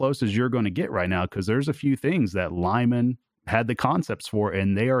is as close as you're going to get right now, because there's a few things that Lyman had the concepts for,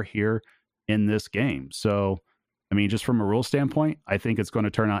 and they are here in this game. So, I mean, just from a rule standpoint, I think it's going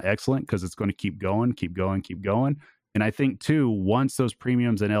to turn out excellent, because it's going to keep going. And I think too, once those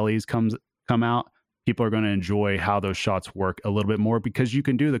premiums and LEs come out, people are going to enjoy how those shots work a little bit more, because you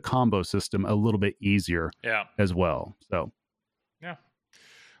can do the combo system a little bit easier as well. So, yeah.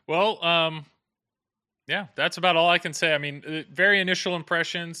 Well, yeah, that's about all I can say. I mean, very initial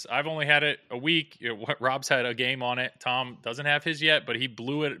impressions. I've only had it a week. Rob's had a game on it. Tom doesn't have his yet, but he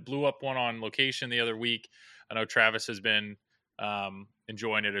blew up one on location the other week. I know Travis has been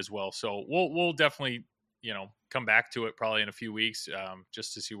enjoying it as well. So we'll definitely, come back to it probably in a few weeks,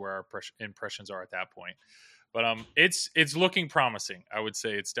 just to see where our impressions are at that point. But it's looking promising. I would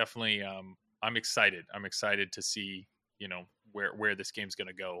say it's definitely. I'm excited. I'm excited to see where this game's going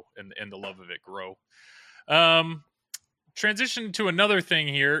to go and the love of it grow. Transition to another thing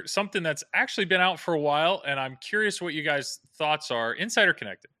here, something that's actually been out for a while, and I'm curious what you guys' thoughts are. Insider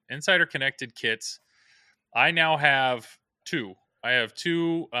Connected kits. I now have two. I have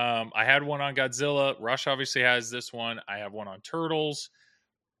two. I had one on Godzilla. Rush obviously has this one. I have one on Turtles.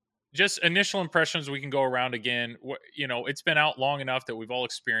 Just initial impressions. We can go around again. It's been out long enough that we've all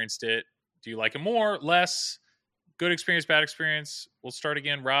experienced it. Do you like it more, less? Good experience, bad experience? We'll start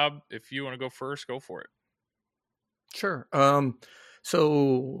again. Rob, if you want to go first, go for it. Sure.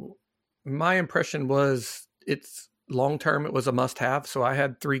 So my impression was it's long-term. It was a must-have. So I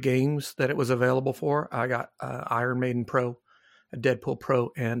had 3 games that it was available for. I got Iron Maiden Pro, a Deadpool Pro,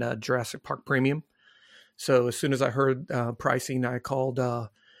 and a Jurassic Park Premium. So as soon as I heard pricing, I called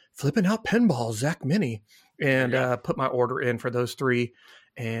Flipping Out Pinball, Zach Mini, and put my order in for those 3,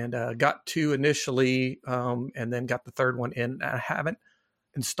 and got 2 initially, and then got the 3rd one in. I haven't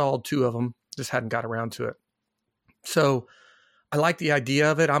installed 2 of them, just hadn't got around to it. So I like the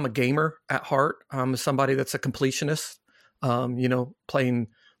idea of it. I'm a gamer at heart. I'm somebody that's a completionist, playing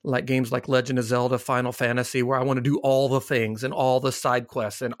like games like Legend of Zelda, Final Fantasy, where I want to do all the things and all the side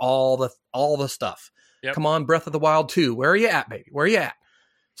quests and all the stuff. Yep. Come on, Breath of the Wild 2. Where are you at, baby? Where are you at?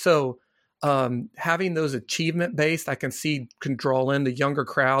 So having those achievement based, I can draw in the younger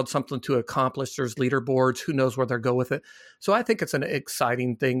crowd, something to accomplish. There's leaderboards. Who knows where they'll go with it. So I think it's an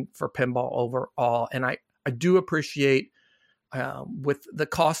exciting thing for pinball overall. And I do appreciate with the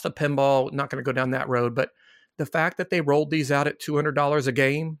cost of pinball, not going to go down that road, but the fact that they rolled these out at $200 a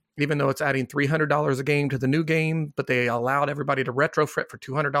game, even though it's adding $300 a game to the new game, but they allowed everybody to retrofit for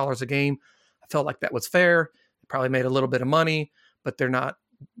 $200 a game. I felt like that was fair. They probably made a little bit of money, but they're not,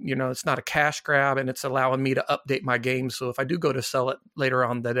 it's not a cash grab, and it's allowing me to update my game. So if I do go to sell it later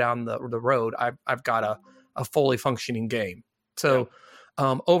on down the road, I've got a fully functioning game. So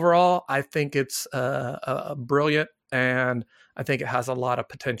overall, I think it's a brilliant, and I think it has a lot of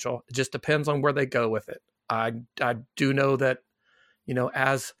potential. It just depends on where they go with it. I do know that,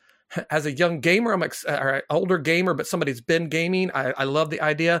 as as a young gamer, or an older gamer, but somebody's been gaming, I love the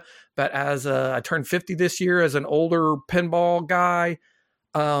idea. But as I turned 50 this year, as an older pinball guy,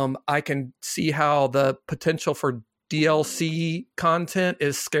 I can see how the potential for DLC content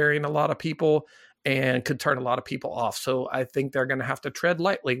is scaring a lot of people and could turn a lot of people off. So I think they're going to have to tread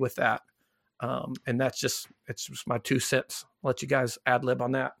lightly with that. And it's just my 2 cents. I'll let you guys ad lib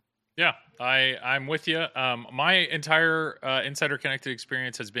on that. Yeah, I'm with you. My entire Insider Connected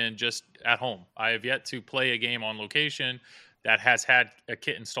experience has been just at home. I have yet to play a game on location that has had a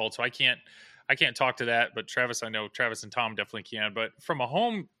kit installed, so I can't talk to that. But Travis, I know Travis and Tom definitely can. But from a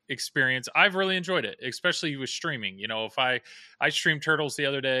home experience, I've really enjoyed it, especially with streaming. You know, if I streamed Turtles the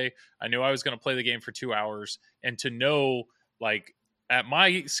other day, I knew I was going to play the game for 2 hours, and to know, like, at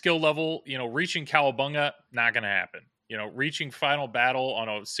my skill level, you know, reaching Cowabunga, not going to happen. You know, reaching Final Battle on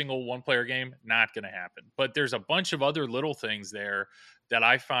a single one-player game, not going to happen. But there's a bunch of other little things there that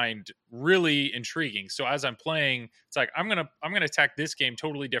I find really intriguing. So as I'm playing, it's like I'm gonna attack this game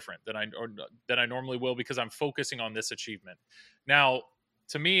totally different than I normally will, because I'm focusing on this achievement. Now,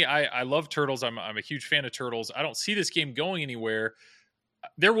 to me, I love Turtles. I'm a huge fan of Turtles. I don't see this game going anywhere.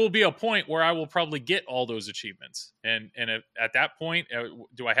 There will be a point where I will probably get all those achievements, and at that point,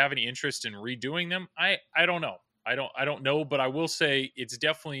 do I have any interest in redoing them? I don't know. I don't know, but I will say it's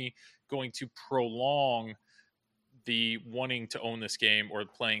definitely going to prolong the wanting to own this game or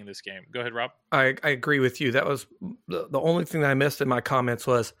playing this game. Go ahead, Rob. I agree with you. That was the only thing that I missed in my comments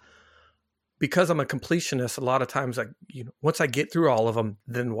was, because I'm a completionist, a lot of times, once I get through all of them,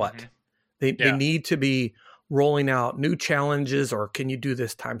 then what? Mm-hmm. They need to be rolling out new challenges, or can you do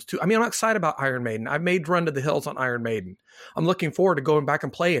this times 2? I mean, I'm excited about Iron Maiden. I've made Run to the Hills on Iron Maiden. I'm looking forward to going back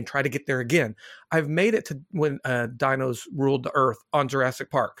and play and try to get there again. I've made it to when dinos ruled the earth on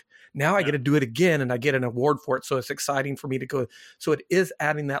Jurassic Park. Now I get to do it again, and I get an award for it. So it's exciting for me to go. So it is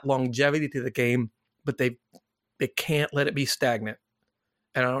adding that longevity to the game, but they can't let it be stagnant.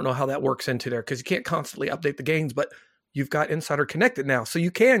 And I don't know how that works into there, because you can't constantly update the games, but you've got Insider Connected now. So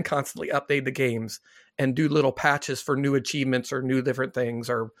you can constantly update the games and do little patches for new achievements or new different things,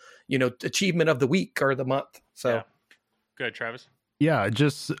 or, you know, achievement of the week or the month. So yeah. Good, Travis. Yeah,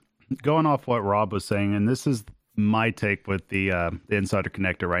 just going off what Rob was saying, and this is my take with the Insider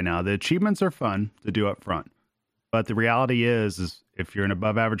Connector right now. The achievements are fun to do up front, but the reality is if you're an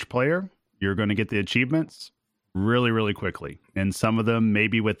above average player, you're going to get the achievements really, really quickly. And some of them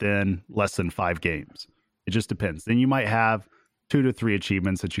maybe within less than 5 games. It just depends. Then you might have 2 to 3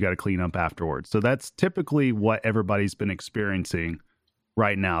 achievements that you got to clean up afterwards. So that's typically what everybody's been experiencing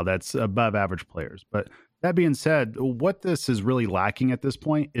right now. That's above average players. But that being said, what this is really lacking at this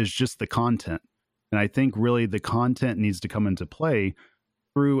point is just the content. And I think really the content needs to come into play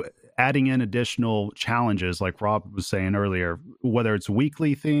through adding in additional challenges, like Rob was saying earlier, whether it's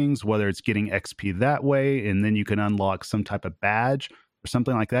weekly things, whether it's getting XP that way, and then you can unlock some type of badge or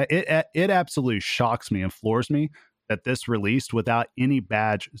something like that. It absolutely shocks me and floors me that this released without any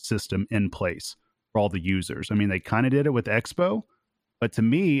badge system in place for all the users. I mean, they kind of did it with Expo, but to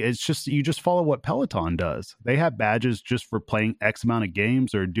me, it's just, you just follow what Peloton does. They have badges just for playing X amount of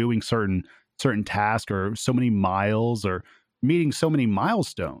games or doing certain tasks or so many miles or meeting so many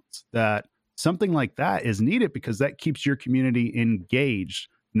milestones, that something like that is needed, because that keeps your community engaged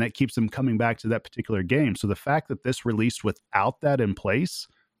and that keeps them coming back to that particular game. So the fact that this released without that in place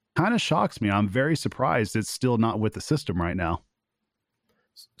kind of shocks me. I'm very surprised it's still not with the system right now.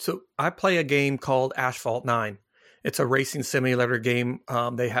 So I play a game called Asphalt 9. It's a racing simulator game.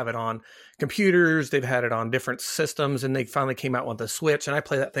 They have it on computers. They've had it on different systems, and they finally came out with the Switch, and I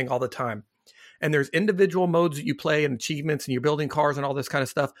play that thing all the time. And there's individual modes that you play and achievements, and you're building cars and all this kind of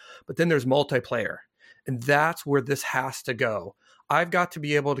stuff. But then there's multiplayer, and that's where this has to go. I've got to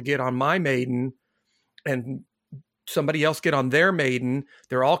be able to get on my Maiden and somebody else get on their Maiden.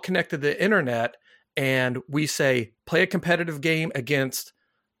 They're all connected to the internet, and we say, play a competitive game against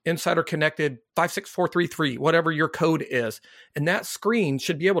Insider Connected 56433, whatever your code is. And that screen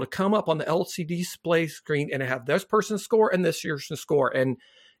should be able to come up on the LCD display screen and have this person's score and this person's score. And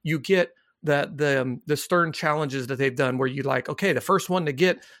you get the stern challenges that they've done where you like, okay, the first one to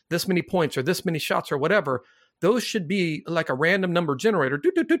get this many points or this many shots or whatever, those should be like a random number generator,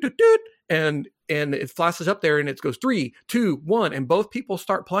 and it flashes up there and it goes 3, 2, 1, and both people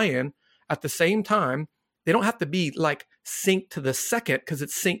start playing at the same time. They don't have to be like synced to the second, because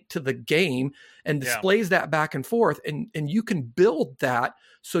it's synced to the game and displays that back and forth. And you can build that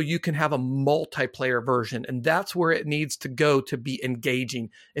so you can have a multiplayer version. And that's where it needs to go to be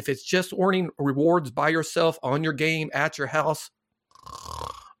engaging. If it's just earning rewards by yourself on your game at your house,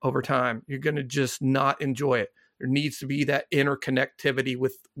 over time, you're going to just not enjoy it. There needs to be that interconnectivity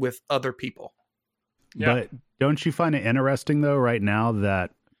with other people. Yeah. But don't you find it interesting, though, right now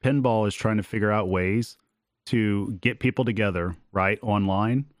that pinball is trying to figure out ways to get people together, right,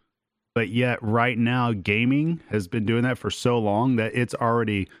 online? But yet right now, gaming has been doing that for so long that it's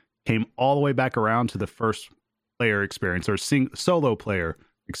already came all the way back around to the first player experience or solo player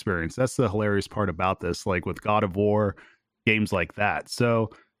experience. That's the hilarious part about this, like with God of War, games like that.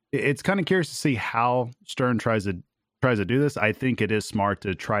 So it's kind of curious to see how Stern tries to do this. I think it is smart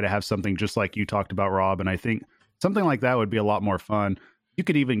to try to have something just like you talked about, Rob. And I think something like that would be a lot more fun. You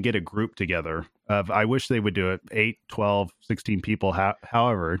could even get a group together of, I wish they would do it 8, 12, 16 people,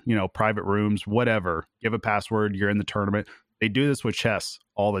 however, private rooms, whatever, give a password, you're in the tournament. They do this with chess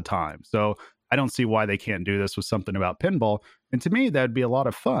all the time. So I don't see why they can't do this with something about pinball. And to me, that'd be a lot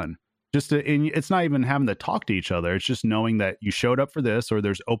of fun. And it's not even having to talk to each other. It's just knowing that you showed up for this, or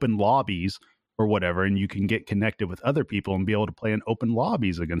there's open lobbies or whatever, and you can get connected with other people and be able to play in open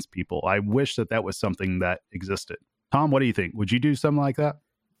lobbies against people. I wish that was something that existed. Tom, what do you think? Would you do something like that?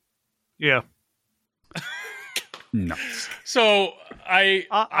 Yeah. No. So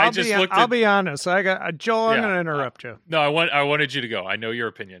I'll be honest. I got Joel. I'm going to interrupt you. No, I wanted you to go. I know your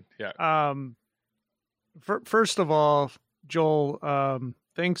opinion. Yeah. First of all, Joel,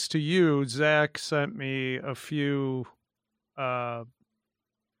 thanks to you, Zach sent me a few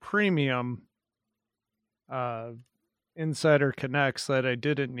premium Insider Connects that I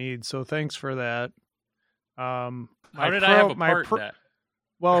didn't need. So thanks for that. How did I have a part in that?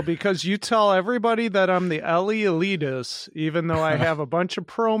 Well, because you tell everybody that I'm the LE elitist, even though I have a bunch of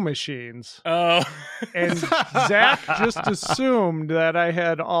pro machines. Oh. And Zach just assumed that I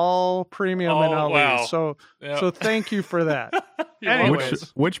had all premium and LE. Wow. So thank you for that. Anyways.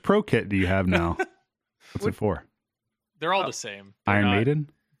 Which pro kit do you have now? What's it for? They're all the same. Iron Maiden?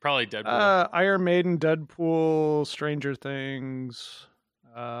 Probably Deadpool. Iron Maiden, Deadpool, Stranger Things.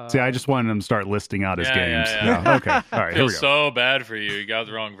 See, I just wanted him to start listing out his games. Yeah. Okay. All right. Feels so bad for you. You got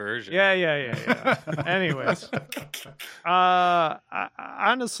the wrong version. Yeah. Anyways,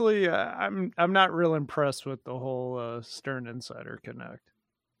 honestly, I'm not real impressed with the whole Stern Insider Connect.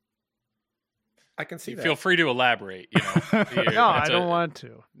 I can see that. Feel free to elaborate. No, I don't want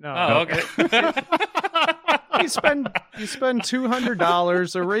to. No. Oh, okay. You spend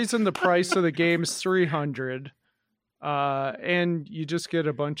 $200. They're raising the price of the games $300. And you just get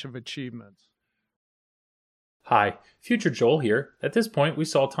a bunch of achievements. Hi, Future Joel here. At this point, we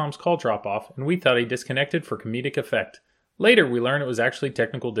saw Tom's call drop off, and we thought he disconnected for comedic effect. Later, we learned it was actually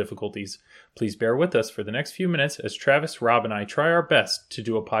technical difficulties. Please bear with us for the next few minutes as Travis, Rob, and I try our best to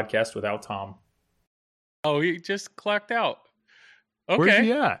do a podcast without Tom. Oh, he just clocked out. Okay. Where's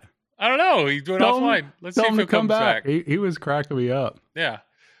he at? I don't know. He went offline. Let's see if he comes back. He was cracking me up. Yeah.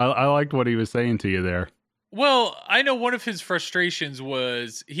 I liked what he was saying to you there. Well, I know one of his frustrations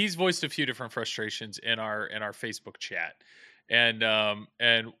was he's voiced a few different frustrations in our Facebook chat, and a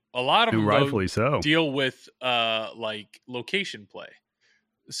lot of them rightfully so deal with like location play.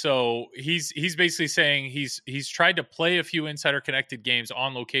 So he's basically saying he's tried to play a few Insider Connected games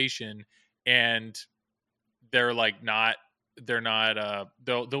on location, and they're like not. They're not.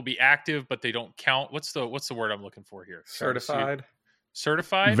 They'll be active, but they don't count. What's the word I'm looking for here? Certified.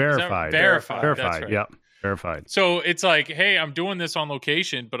 Certified. Verified. Verified. That's right. Yep. Verified. So it's like, hey, I'm doing this on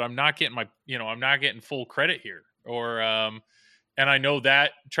location, but I'm not getting I'm not getting full credit here. Or, and I know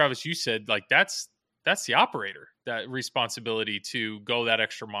that Travis, you said like that's the operator, that responsibility to go that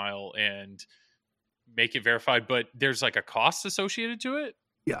extra mile and make it verified. But there's like a cost associated to it.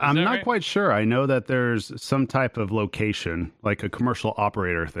 Yeah, I'm not quite sure. I know that there's some type of location, like a commercial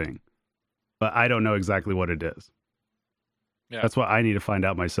operator thing, but I don't know exactly what it is. Yeah. That's what I need to find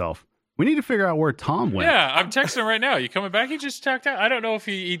out myself. We need to figure out where Tom went. Yeah, I'm texting him right now. You coming back? He just checked out. I don't know if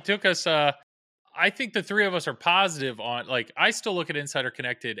he took us. I think the three of us are positive on, like, I still look at Insider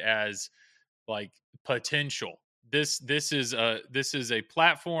Connected as like potential. This is a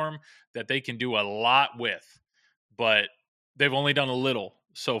platform that they can do a lot with, but they've only done a little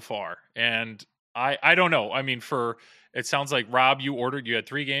so far. And I don't know. I mean, it sounds like Rob, you had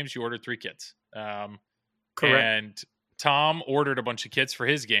 3 games, you ordered 3 kits. Correct. And Tom ordered a bunch of kits for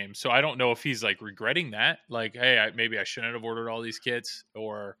his game. So I don't know if he's like regretting that. Like, hey, maybe I shouldn't have ordered all these kits,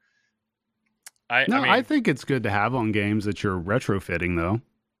 or I think it's good to have on games that you're retrofitting though,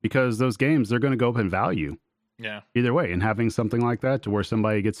 because those games, they're going to go up in value. Yeah. Either way. And having something like that to where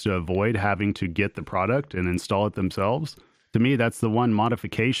somebody gets to avoid having to get the product and install it themselves, to me, that's the one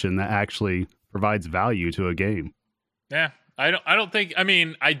modification that actually provides value to a game. Yeah. I don't think, I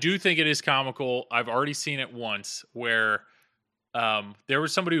mean, I do think it is comical. I've already seen it once where there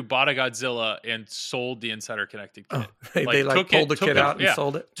was somebody who bought a Godzilla and sold the Insider Connected kit. They pulled the kit out and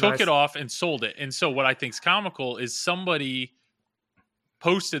sold it. Took it off and sold it. And so what I think's comical is somebody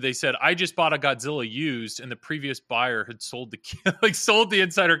posted, they said, I just bought a Godzilla used, and the previous buyer had sold the kit, sold the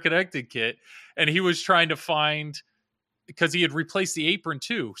Insider Connected kit, and he was trying to find, because he had replaced the apron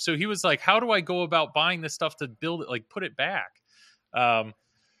too. So he was like, how do I go about buying this stuff to build it, put it back?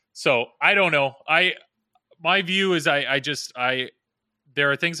 So I don't know. My view is there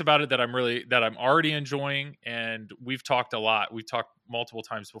are things about it that I'm already enjoying, and we've talked a lot. We've talked multiple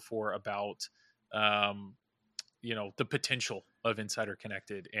times before about, the potential of Insider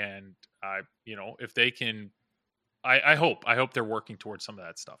Connected, and if they can, I hope they're working towards some of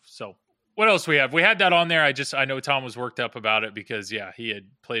that stuff. So what else we have? We had that on there. I know Tom was worked up about it because he had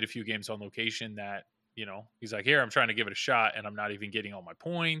played a few games on location that, he's like, here, I'm trying to give it a shot and I'm not even getting all my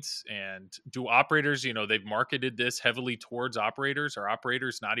points. And do operators, they've marketed this heavily towards operators. Are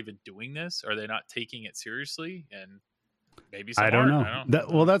operators not even doing this? Are they not taking it seriously? And maybe some I don't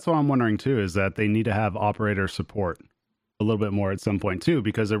know. That's what I'm wondering too, is that they need to have operator support a little bit more at some point too,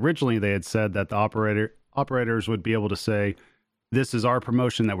 because originally they had said that the operators would be able to say, this is our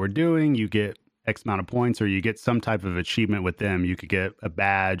promotion that we're doing. You get X amount of points, or you get some type of achievement with them. You could get a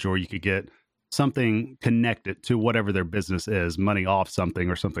badge, or you could get something connected to whatever their business is, money off something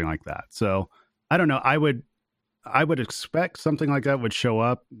or something like that. So I don't know. I would expect something like that would show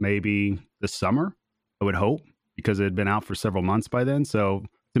up maybe this summer, I would hope, because it had been out for several months by then. So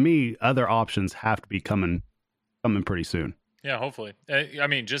to me, other options have to be coming pretty soon. Yeah, hopefully. I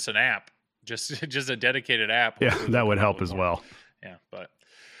mean, just an app, just a dedicated app. Yeah, that would help as well. Yeah, but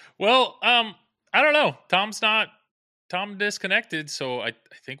I don't know. Tom disconnected, so I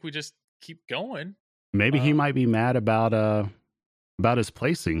think we just keep going. Maybe he might be mad about his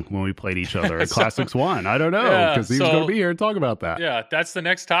placing when we played each other at Classics 1. I don't know, because he's going to be here and talk about that. Yeah, that's the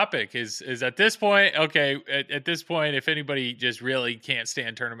next topic is at this point, okay, at this point, if anybody just really can't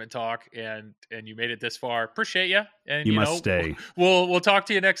stand tournament talk and you made it this far, appreciate you. And you must stay. We'll talk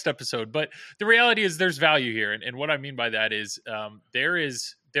to you next episode. But the reality is there's value here. And what I mean by that is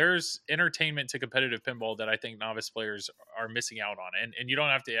there's entertainment to competitive pinball that I think novice players are missing out on. And you don't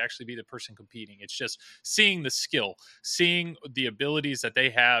have to actually be the person competing. It's just seeing the skill, seeing the abilities that they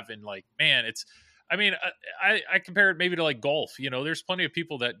have. And I compare it maybe to golf. There's plenty of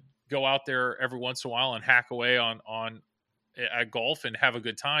people that go out there every once in a while and hack away on at golf and have a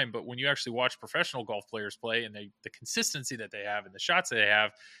good time. But when you actually watch professional golf players play and the consistency that they have and the shots that they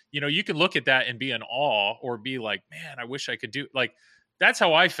have, you can look at that and be in awe or be like, man, I wish I could do that's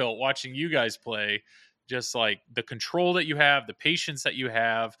how I felt watching you guys play. Just the control that you have, the patience that you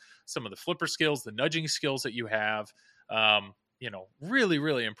have, some of the flipper skills, the nudging skills that you have, really,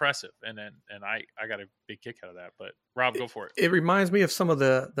 really impressive. And I got a big kick out of that, but Rob, go for it. It reminds me of some of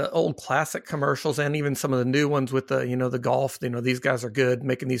the old classic commercials and even some of the new ones with the golf, these guys are good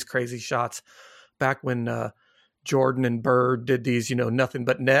making these crazy shots back when Jordan and Bird did these, nothing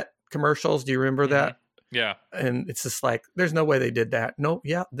but net commercials. Do you remember that? Yeah. And it's just there's no way they did that. No,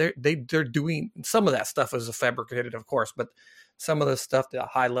 yeah, they're doing some of that stuff is fabricated, of course, but some of the stuff that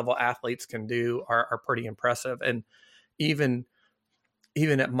high level athletes can do are pretty impressive. And even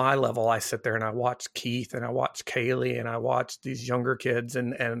at my level, I sit there and I watch Keith and I watch Kaylee and I watch these younger kids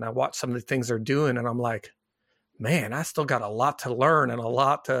and I watch some of the things they're doing. And I'm like, man, I still got a lot to learn and a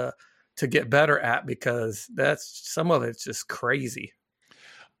lot to get better at, because some of it's just crazy.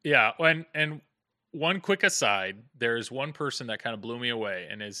 Yeah. And one quick aside, there's one person that kind of blew me away,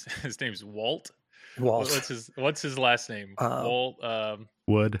 and his name's Walt. What's his last name? Walt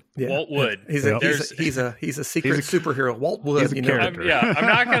Wood. Yeah. Walt Wood. He's a secret superhero. Walt Wood. He's a character. I'm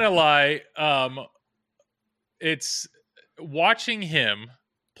not gonna lie. It's watching him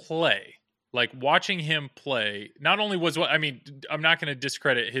play. Watching him play, not only I'm not going to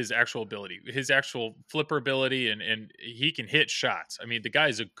discredit his actual ability, his actual flipper ability, and he can hit shots. I mean, the guy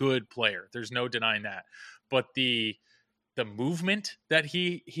is a good player. There's no denying that. But the movement that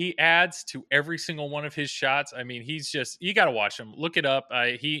he adds to every single one of his shots, I mean, he's just, you got to watch him. Look it up.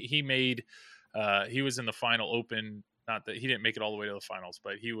 He was in the final Open. Not that he didn't make it all the way to the finals,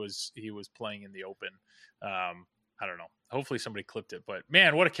 but he was playing in the Open. I don't know. Hopefully somebody clipped it, but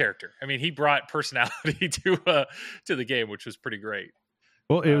man, what a character. I mean, he brought personality to the game, which was pretty great.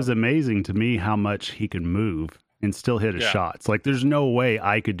 Well, it was amazing to me how much he could move and still hit his shots. There's no way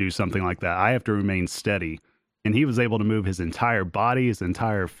I could do something like that. I have to remain steady. And he was able to move his entire body, his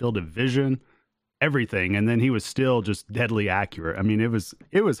entire field of vision, everything. And then he was still just deadly accurate. I mean, it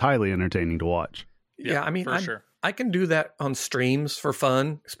was highly entertaining to watch. Yeah, I mean, for sure. I can do that on streams for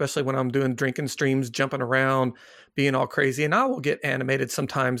fun, especially when I'm doing drinking streams, jumping around, being all crazy. And I will get animated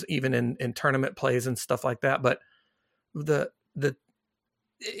sometimes, even in tournament plays and stuff like that. But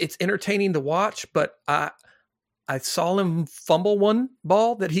it's entertaining to watch. But I saw him fumble one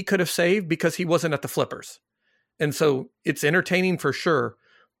ball that he could have saved because he wasn't at the flippers. And so it's entertaining for sure.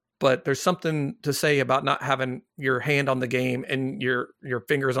 But there's something to say about not having your hand on the game and your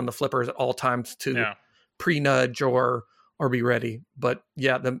fingers on the flippers at all times to pre-nudge or be ready. But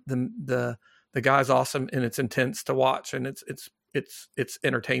yeah, the guy's awesome and it's intense to watch, and it's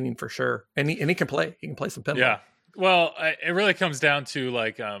entertaining for sure. And he can play. He can play some pinball. Yeah. Well, it really comes down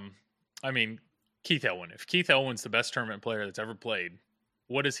to Keith Elwin. If Keith Elwin's the best tournament player that's ever played,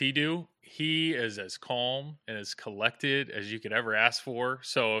 what does he do? He is as calm and as collected as you could ever ask for.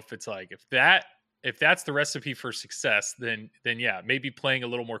 So if it's like, if that's the recipe for success, then yeah, maybe playing a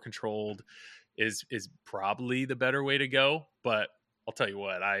little more controlled is probably the better way to go. But I'll tell you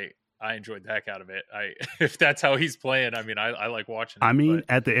what, I enjoyed the heck out of it. If that's how he's playing, I like watching it.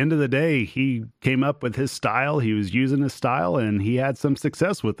 At the end of the day, he came up with his style. He was using his style, and he had some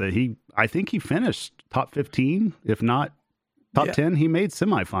success with it. I think he finished top 15, if not top 10. He made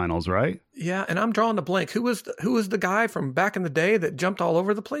semifinals, right? Yeah, and I'm drawing a blank. Who was the guy from back in the day that jumped all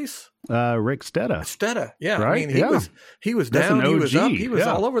over the place? Rick Stetta. Stetta, yeah. Right? He was That's down, an he was OG. up, he was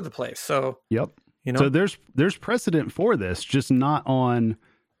all over the place. So yep. So there's precedent for this, just not on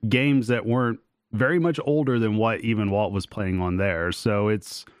games that weren't very much older than what even Walt was playing on there. So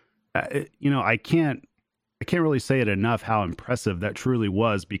it's I can't really say it enough how impressive that truly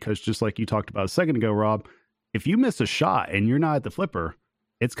was, because just like you talked about a second ago, Rob, if you miss a shot and you're not at the flipper,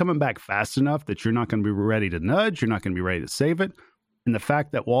 it's coming back fast enough that you're not going to be ready to nudge. You're not going to be ready to save it. And the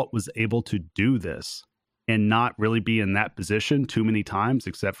fact that Walt was able to do this and not really be in that position too many times,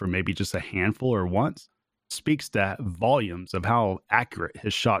 except for maybe just a handful or once, speaks to volumes of how accurate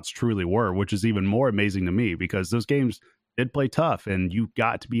his shots truly were, which is even more amazing to me, because those games did play tough and you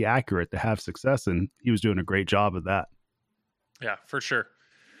got to be accurate to have success. And he was doing a great job of that. Yeah, for sure.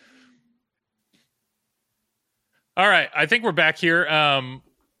 All right, I think we're back here.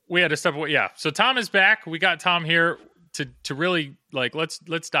 We had to step away. Yeah, so Tom is back. We got Tom here to really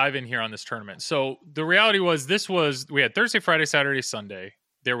let's dive in here on this tournament. So the reality was we had Thursday, Friday, Saturday, Sunday.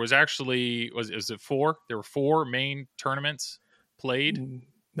 There was actually was it 4? There were 4 main tournaments played.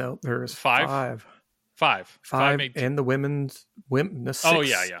 No, there was 5. 5 and the women's the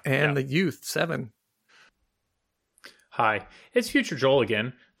 6. And the youth 7. Hi, it's Future Joel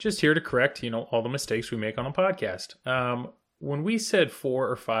again. Just here to correct, all the mistakes we make on a podcast. When we said 4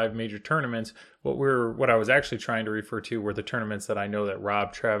 or 5 major tournaments, what I was actually trying to refer to were the tournaments that I know that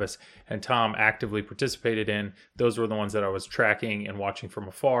Rob, Travis, and Tom actively participated in. Those were the ones that I was tracking and watching from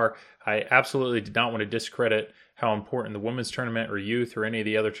afar. I absolutely did not want to discredit how important the women's tournament or youth or any of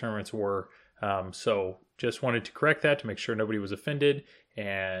the other tournaments were. So just wanted to correct that to make sure nobody was offended.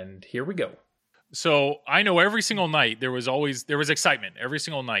 And here we go. So I know every single night there was excitement every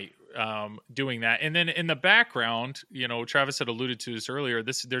single night doing that. And then in the background, Travis had alluded to this earlier,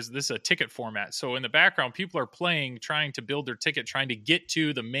 there's a ticket format. So in the background, people are playing, trying to build their ticket, trying to get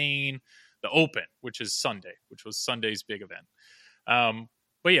to the open, which was Sunday's big event.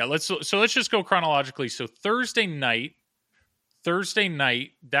 But yeah, let's just go chronologically. So Thursday night,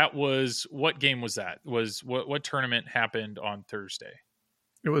 that was, what game was that? What tournament happened on Thursday?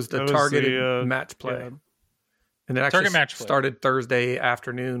 It was the targeted match play. Yeah. And it actually started Thursday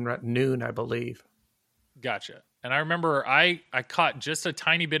afternoon, at noon, I believe. Gotcha. And I remember I caught just a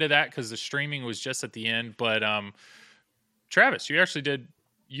tiny bit of that because the streaming was just at the end. But Travis,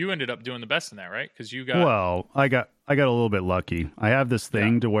 you ended up doing the best in that, right? Because you got... Well, I got a little bit lucky. I have this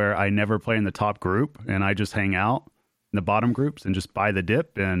thing to where I never play in the top group, and I just hang out in the bottom groups and just buy the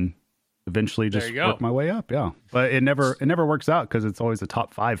dip and eventually just work my way up. Yeah. But it never works out because it's always a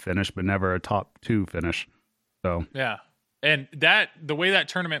top 5 finish, but never a top 2 finish. So yeah. And the way that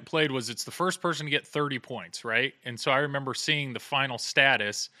tournament played was it's the first person to get 30 points, right? And so I remember seeing the final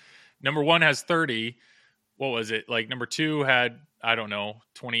status. Number 1 has 30. What was it? Like number 2 had, I don't know,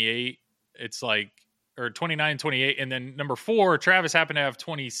 28. It's like, or 29, 28. And then number 4, Travis happened to have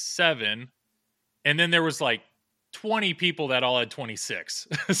 27. And then there was like 20 people that all had 26.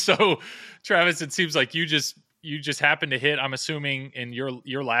 So Travis, it seems like you just happened to hit, I'm assuming in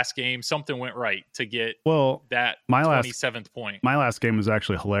your last game, something went right to get that 27th point. My last game was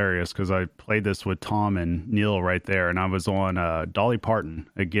actually hilarious because I played this with Tom and Neil right there. And I was on Dolly Parton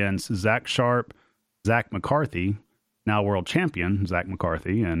against Zach Sharp, Zach McCarthy, now world champion, Zach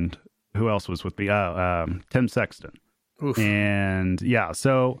McCarthy. And who else was with me? Tim Sexton. Oof. And yeah,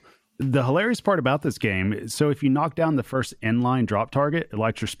 so The hilarious part about this game, so if you knock down the first inline drop target, it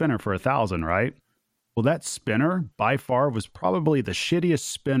lights your spinner for 1,000, right? Well, that spinner by far was probably the shittiest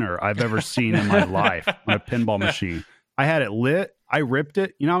spinner I've ever seen in my life on a pinball machine. I had it lit. I ripped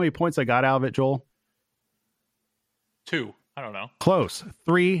it. You know how many points I got out of it, Joel? 2. I don't know. Close.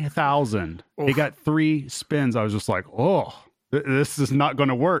 3,000. It got 3 spins. I was just like, oh, this is not going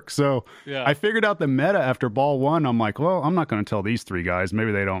to work. So I figured out the meta after ball 1. I'm like, well, I'm not going to tell these 3 guys.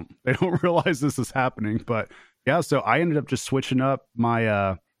 Maybe they don't realize this is happening. But yeah, so I ended up just switching up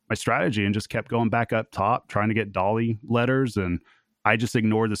my my strategy and just kept going back up top, trying to get dolly letters, and I just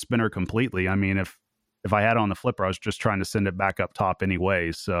ignored the spinner completely. I mean, if I had it on the flipper, I was just trying to send it back up top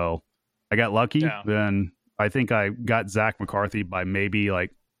anyway. So I got lucky. Then I think I got Zach McCarthy by maybe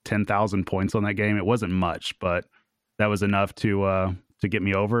like 10,000 points on that game. It wasn't much, but that was enough to get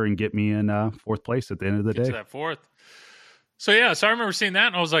me over and get me in 4th place at the end of the day. To that 4th. So I remember seeing that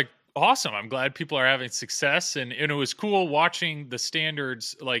and I was like, awesome. I'm glad people are having success. And it was cool watching the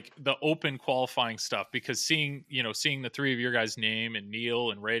standards, like the open qualifying stuff, because seeing the 3 of your guys' name and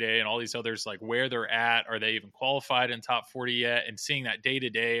Neil and Ray Day and all these others, like where they're at, are they even qualified in top 40 yet? And seeing that day to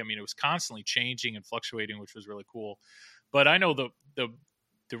day, I mean, it was constantly changing and fluctuating, which was really cool. But I know the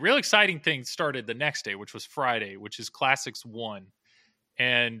real exciting thing started the next day, which was Friday, which is Classics 1.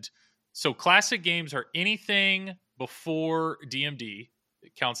 And so classic games are anything before DMD.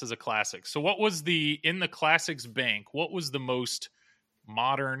 It counts as a classic. So what was in the classics bank, what was the most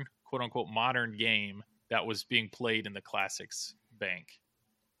modern, quote unquote, modern game that was being played in the classics bank?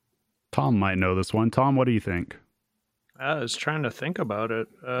 Tom might know this one. Tom, what do you think? I was trying to think about it.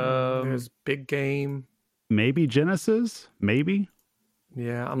 There's Big Game. Maybe Genesis? Maybe?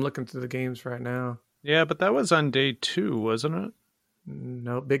 Yeah, I'm looking through the games right now. Yeah, but that was on day 2, wasn't it?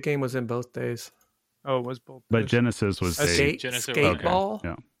 No, Big Game was in both days. Oh, it was both. But Genesis was Skateball. Okay.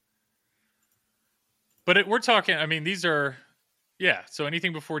 Yeah. But we're talking, I mean, these are, so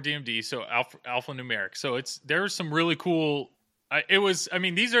anything before DMD, so alphanumeric. So there's some really cool,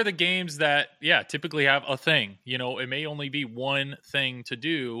 these are the games that, typically have a thing. It may only be one thing to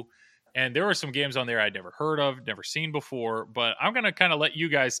do. And there were some games on there I'd never heard of, never seen before. But I'm going to kind of let you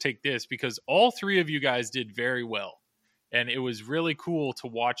guys take this because all 3 of you guys did very well. And it was really cool to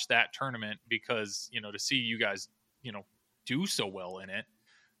watch that tournament because, to see you guys, do so well in it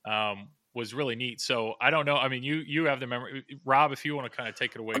was really neat. So I don't know. I mean, you have the memory. Rob, if you want to kind of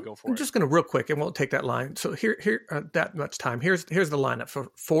take it away, go for it. I'm just going to real quick, and won't take that line. So here that much time. Here's the lineup for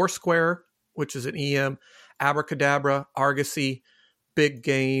Foursquare, which is an EM, Abracadabra, Argosy, Big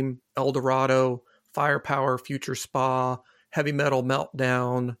Game, Eldorado, Firepower, Future Spa, Heavy Metal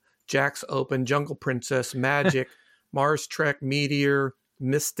Meltdown, Jack's Open, Jungle Princess, Magic, Mars Trek, Meteor,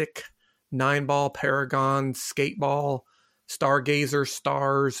 Mystic, 9-Ball, Paragon, Skateball, Stargazer,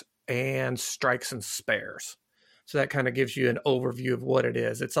 Stars, and Strikes and Spares. So that kind of gives you an overview of what it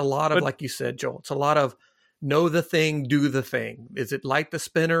is. It's a lot of, like you said, Joel, it's a lot of know the thing, do the thing. Is it light the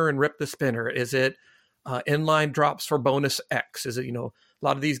spinner and rip the spinner? Is it inline drops for bonus X? Is it, a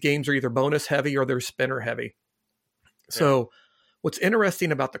lot of these games are either bonus heavy or they're spinner heavy. Yeah. So what's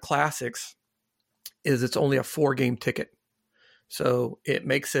interesting about the classics is it's only a 4-game ticket. So it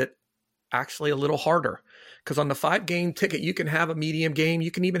makes it actually a little harder because on the 5-game ticket, you can have a medium game. You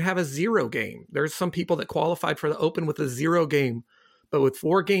can even have a 0 game. There's some people that qualified for the Open with a 0 game, but with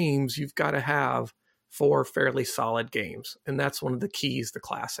 4 games, you've got to have 4 fairly solid games. And that's one of the keys, the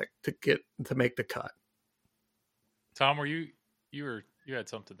classic, to make the cut. Tom, you had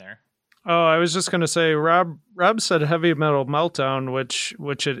something there. Oh, I was just going to say, Rob said Heavy Metal Meltdown, which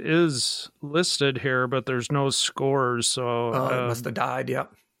it is listed here, but there's no scores. So it must have died.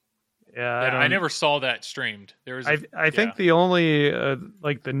 Yep. Yeah, I never saw that streamed. There was. I think the only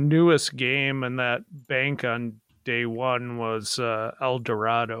the newest game in that bank on day 1 was El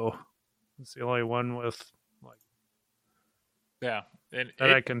Dorado. It's the only one with that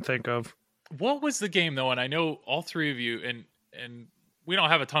I can think of. What was the game though? And I know all 3 of you and we don't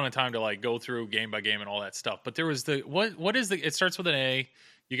have a ton of time to go through game by game and all that stuff, but there was what is it starts with an A.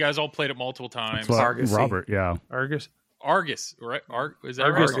 You guys all played it multiple times. Argosy. Robert, yeah. Argus, right? Is that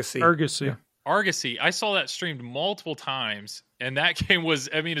Argosy? Argosy. Yeah. Argosy. I saw that streamed multiple times, and that game was,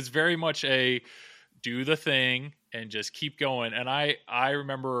 it's very much a do the thing and just keep going. And I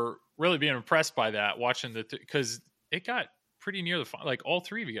remember really being impressed by that, watching because it got pretty near the final. All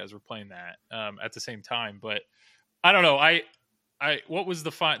 3 of you guys were playing that at the same time. But I don't know. What was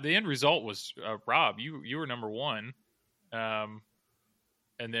the end result was Rob, you were number 1. And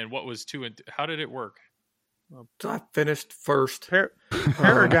then what was 2 and how did it work? So I finished first.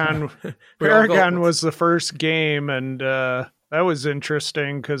 Paragon was the first game, and that was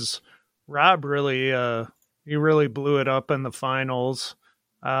interesting because Rob really he really blew it up in the finals.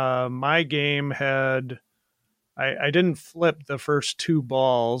 My game had I didn't flip the first 2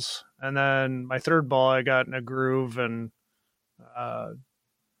 balls, and then my third ball I got in a groove and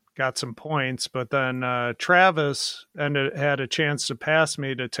got some points. But then Travis had a chance to pass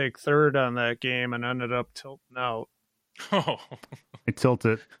me to take third on that game and ended up tilting out. Oh, I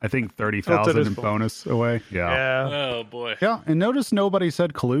tilted, I think 30,000 in bonus away. Yeah. oh boy. Yeah, and notice nobody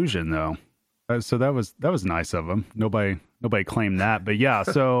said collusion though, so that was nice of them. Nobody claimed that, but yeah.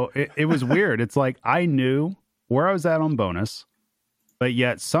 So it was weird. It's like I knew where I was at on bonus, but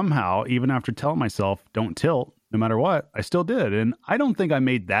yet somehow, even after telling myself don't tilt no matter what, I still did. And I don't think I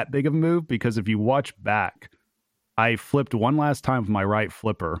made that big of a move because if you watch back, I flipped one last time with my right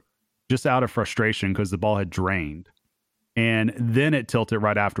flipper just out of frustration because the ball had drained. And then it tilted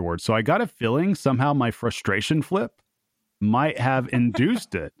right afterwards. So I got a feeling somehow my frustration flip might have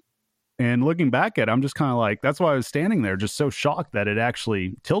induced it. And looking back at it, I'm just kind of like, that's why I was standing there just so shocked that it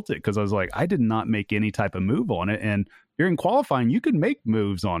actually tilted, because I was like, I did not make any type of move on it. And during qualifying, you could make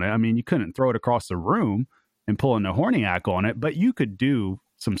moves on it. I mean, you couldn't throw it across the room and pull in a Horniak on it, but you could do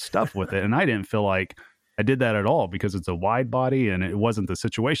some stuff with it. And I didn't feel like I did that at all because it's a wide body and it wasn't the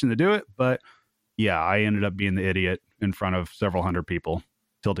situation to do it. But yeah, I ended up being the idiot in front of several hundred people,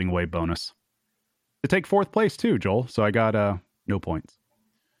 tilting away bonus to take 4th place too, Joel. So I got no points.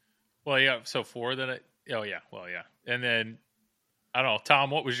 Well, yeah. So 4 that oh yeah. Well, yeah. And then I don't know, Tom,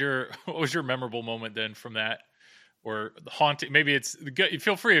 what was your memorable moment then from that? Or the haunting? Maybe it's good.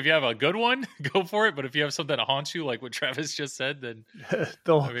 Feel free if you have a good one, go for it. But if you have something that haunts you, like what Travis just said, then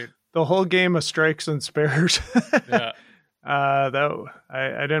the whole game of strikes and spares. Yeah. That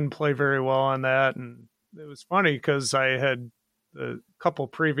I didn't play very well on that, and it was funny because I had the couple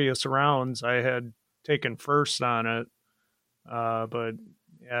previous rounds I had taken first on it, but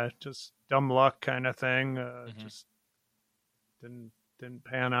yeah, just dumb luck kind of thing. Just didn't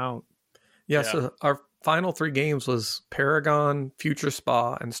pan out. Yeah, so our final 3 games was Paragon, Future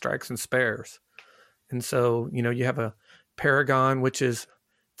Spa, and Strikes and Spares. And so, you have a Paragon, which is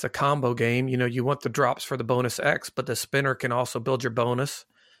it's a combo game. You want the drops for the bonus X, but the spinner can also build your bonus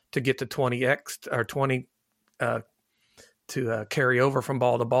to get to 20X or 20 to carry over from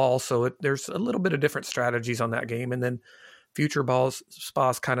ball to ball. So there's a little bit of different strategies on that game. And then Future Spa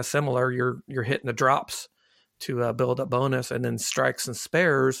is kind of similar. You're hitting the drops to build up bonus, and then Strikes and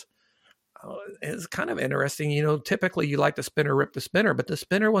Spares is kind of interesting. Typically you like the spinner rip the spinner, but the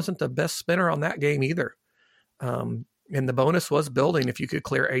spinner wasn't the best spinner on that game either. And the bonus was building if you could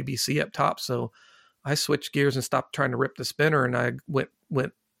clear ABC up top. So I switched gears and stopped trying to rip the spinner, and I went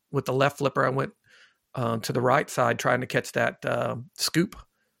with the left flipper. I went to the right side trying to catch that scoop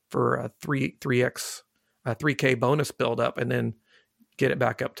for a 3K bonus build up, and then get it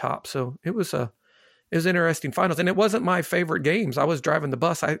back up top. So it was interesting finals, and it wasn't my favorite games. I was driving the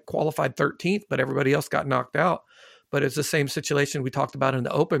bus. I qualified 13th, but everybody else got knocked out. But it's the same situation we talked about in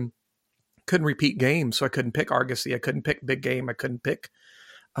the Open. Couldn't repeat games, so I couldn't pick Argosy. I couldn't pick Big Game. I couldn't pick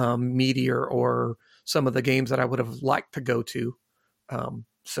Meteor or some of the games that I would have liked to go to.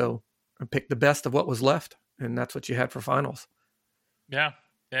 So I picked the best of what was left, and that's what you had for finals. Yeah,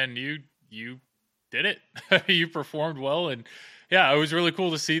 and you did it. You performed well, and yeah, it was really cool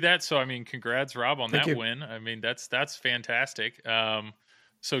to see that. So I mean, congrats, Rob, on that win. I mean, that's fantastic.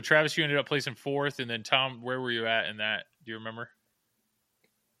 So Travis, you ended up placing 4th, and then Tom, where were you at in that? Do you remember?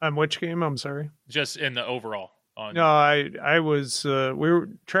 On which game? I'm sorry. Just in the overall. No, I was.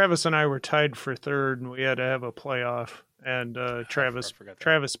 Travis and I were tied for 3rd, and we had to have a playoff. And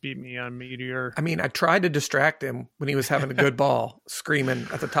Travis beat me on Meteor. I mean, I tried to distract him when he was having a good ball, screaming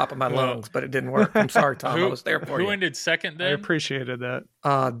at the top of my lungs, but it didn't work. I'm sorry, Tom. I was there for you. Who ended second then? I appreciated that.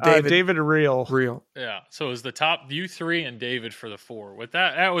 David Real. Yeah. So it was the top, you 3 and David for the 4. With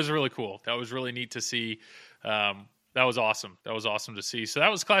that was really cool. That was really neat to see. That was awesome. That was awesome to see. So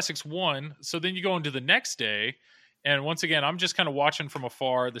that was Classics 1. So then you go into the next day. And once again, I'm just kind of watching from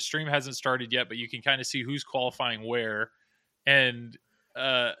afar. The stream hasn't started yet, but you can kind of see who's qualifying where. And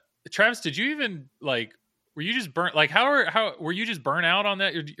Travis, did you even were you just burnt? Like how were you just burnt out on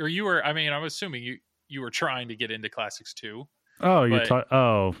that? Or you were, I mean, I'm assuming you were trying to get into Classics 2. Oh, are you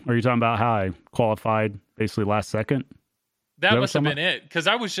talking about how I qualified basically last second? That must have been it, because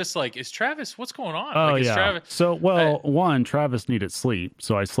I was just like, is Travis, what's going on? Oh, like, yeah. Travis... So, one, Travis needed sleep,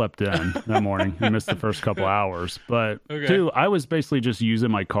 so I slept in that morning. I missed the first couple hours. But, 2, I was basically just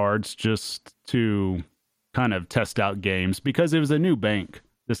using my cards just to kind of test out games, because it was a new bank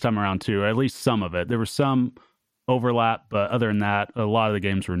this time around, too, at least some of it. There were some overlap, but other than that, a lot of the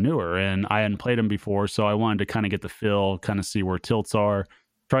games were newer and I hadn't played them before, so I wanted to kind of get the feel, kind of see where tilts are,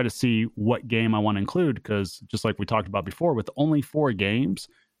 try to see what game I want to include, because just like we talked about before, with only 4 games,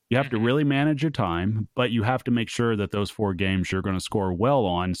 you have to really manage your time, but you have to make sure that those 4 games you're going to score well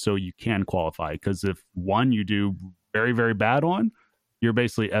on so you can qualify, because if one you do very, very bad on, you're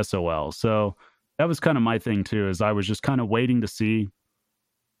basically SOL. So that was kind of my thing too, is I was just kind of waiting to see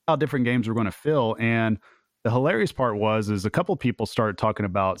how different games were going to feel. And the hilarious part is a couple people started talking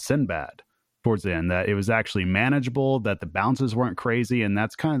about Sinbad towards the end, that it was actually manageable, that the bounces weren't crazy, and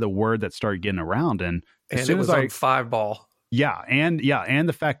that's kind of the word that started getting around. And as soon it was as on 5-ball. And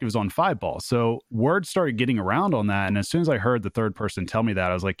the fact it was on 5-ball, so word started getting around on that. And as soon as I heard the third person tell me that,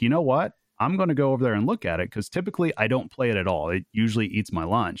 I was like, you know what? I'm going to go over there and look at it, because typically I don't play it at all. It usually eats my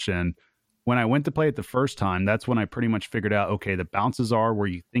lunch. And when I went to play it the first time, that's when I pretty much figured out, okay, the bounces are where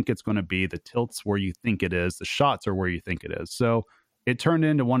you think it's going to be, the tilts where you think it is, the shots are where you think it is. So it turned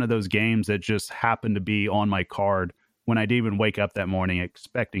into one of those games that just happened to be on my card when I didn't even wake up that morning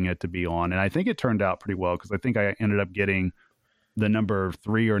expecting it to be on. And I think it turned out pretty well, because I think I ended up getting the number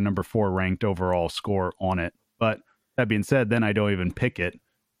 3 or number 4 ranked overall score on it. But that being said, then I don't even pick it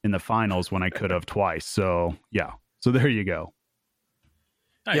in the finals when I could have twice. So yeah, so there you go.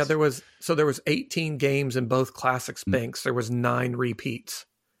 Nice. Yeah, there was 18 games in both Classics banks. There was 9 repeats.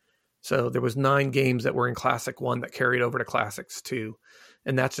 So there was 9 games that were in Classic 1 that carried over to Classics 2.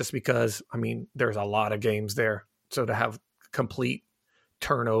 And that's just because, I mean, there's a lot of games there. So to have complete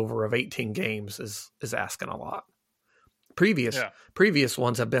turnover of 18 games is asking a lot. Previous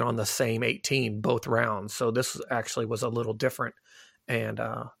ones have been on the same 18 both rounds. So this actually was a little different. And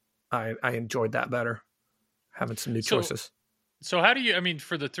I enjoyed that better, having some new choices. So how do you, I mean,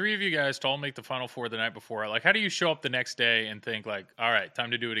 for the 3 of you guys to all make the Final Four the night before, like, how do you show up the next day and think like, all right,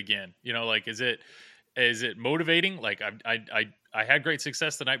 time to do it again? You know, like, is it motivating? Like, I had great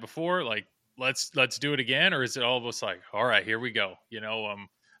success the night before, like, let's do it again? Or is it almost like, all right, here we go? You know, I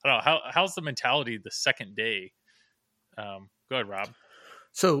don't know. How's the mentality the second day? Go ahead, Rob.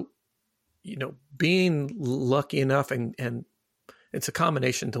 So, you know, being lucky enough and it's a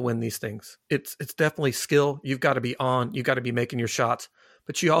combination to win these things. It's definitely skill. You've got to be on. You've got to be making your shots,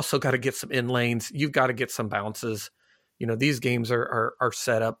 but you also got to get some in lanes. You've got to get some bounces. You know, these games are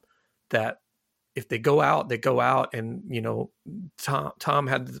set up that if they go out, they go out. And, you know, Tom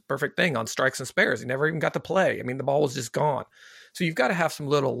had the perfect thing on strikes and spares. He never even got to play. I mean, the ball was just gone. So you've got to have some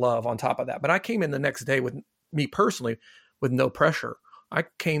little love on top of that. But I came in the next day with me personally with no pressure. I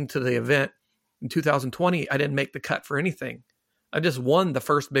came to the event in 2020. I didn't make the cut for anything. I just won the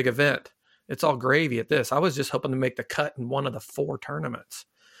first big event. It's all gravy at this. I was just hoping to make the cut in one of the 4 tournaments.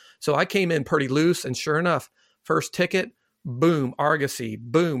 So I came in pretty loose, and sure enough, first ticket, boom, Argosy,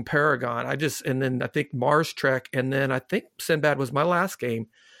 boom, Paragon. And then I think Mars Trek, and then I think Sinbad was my last game.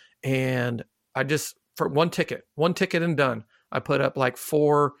 And I just, for one ticket and done. I put up like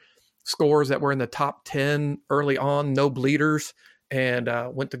 4 scores that were in the top 10 early on, no bleeders, and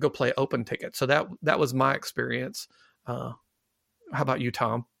went to go play open ticket. So that was my experience. How about you,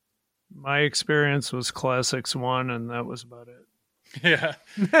 Tom? My experience was Classics 1, and that was about it. Yeah.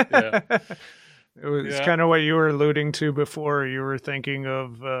 It was kind of what you were alluding to before. You were thinking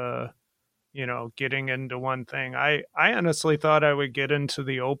of, you know, getting into one thing. I honestly thought I would get into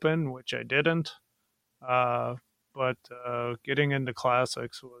the Open, which I didn't. But getting into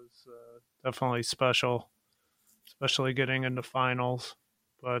Classics was definitely special, especially getting into finals.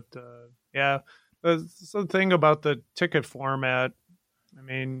 But yeah, the thing about the ticket format, I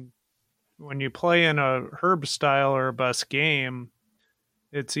mean, when you play in a Herb style or a best game,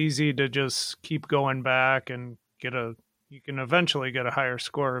 it's easy to just keep going back and you can eventually get a higher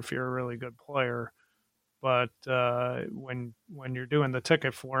score if you're a really good player. But when you're doing the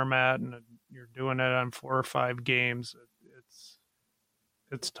ticket format and you're doing it on 4 or 5 games,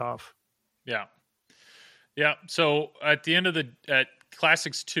 it's tough. Yeah. Yeah. So at the end of at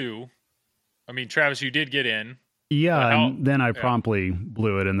Classics 2, I mean, Travis, you did get in. Yeah, and then I promptly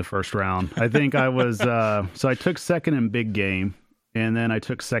blew it in the first round. I think I was so I took second in big game, and then I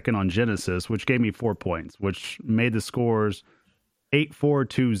took second on Genesis, which gave me 4 points, which made the scores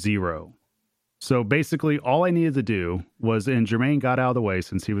 8-4-2-0. So basically, all I needed to do was, and Jermaine got out of the way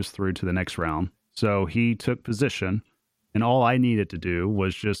since he was through to the next round. So he took position, and all I needed to do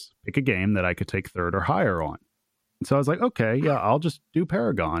was just pick a game that I could take third or higher on. And so I was like, okay, yeah, I'll just do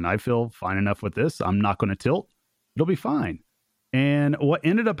Paragon. I feel fine enough with this. I'm not going to tilt. It'll be fine. And what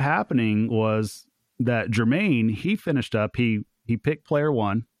ended up happening was that Jermaine, he finished up, he picked player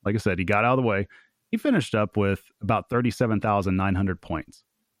 1. Like I said, he got out of the way. He finished up with about 37,900 points.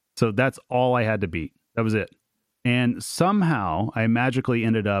 So that's all I had to beat. That was it. And somehow I magically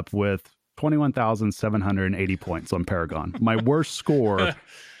ended up with 21,780 points on Paragon. My worst score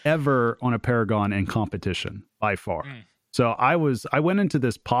ever on a Paragon in competition by far. So I went into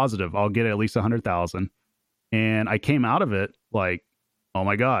this positive, I'll get at least 100,000. And I came out of it like, oh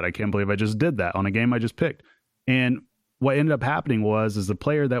my God, I can't believe I just did that on a game I just picked. And what ended up happening is the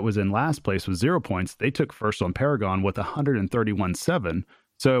player that was in last place with 0 points, they took first on Paragon with 131.7.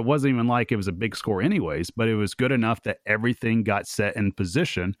 So it wasn't even like it was a big score anyways, but it was good enough that everything got set in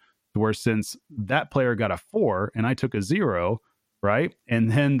position to where since that player got a 4 and I took a 0, right?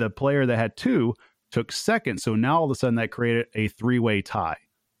 And then the player that had 2 took second. So now all of a sudden that created a 3-way tie.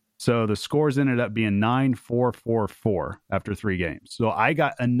 So the scores ended up being 9-4-4-4 after 3 games. So I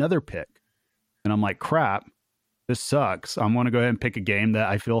got another pick and I'm like, crap, this sucks. I'm going to go ahead and pick a game that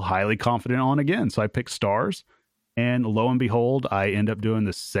I feel highly confident on again. So I picked Stars, and lo and behold, I end up doing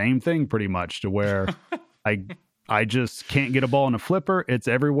the same thing pretty much to where I just can't get a ball in a flipper. It's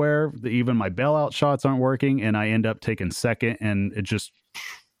everywhere. Even my bailout shots aren't working, and I end up taking second, and it just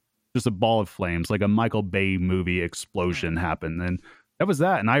a ball of flames, like a Michael Bay movie explosion happened. And that was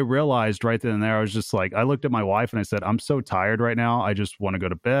that. And I realized right then and there, I was just like, I looked at my wife and I said, I'm so tired right now. I just want to go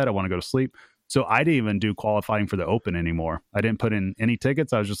to bed. I want to go to sleep. So I didn't even do qualifying for the Open anymore. I didn't put in any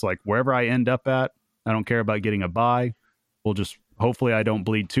tickets. I was just like, wherever I end up at, I don't care about getting a bye. We'll just, hopefully I don't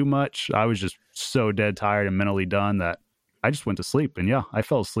bleed too much. I was just so dead tired and mentally done that I just went to sleep. And yeah, I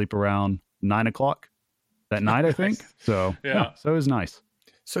fell asleep around 9 o'clock that night, I think. So yeah, so it was nice.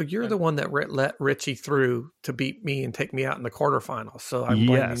 So you're the one that let Richie through to beat me and take me out in the quarterfinals. So I'm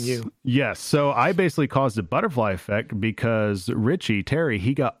blaming you. Yes. So I basically caused a butterfly effect because Terry,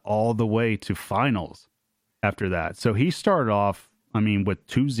 he got all the way to finals after that. So he started off, with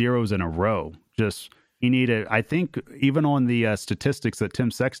 2 zeros in a row. Just, he needed, I think even on the statistics that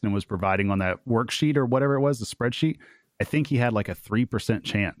Tim Sexton was providing on that worksheet or whatever it was, the spreadsheet, I think he had like a 3%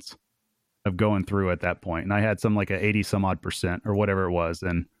 chance of going through at that point. And I had some like a 80 some odd percent or whatever it was.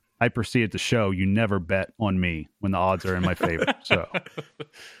 And I proceeded to show you never bet on me when the odds are in my favor.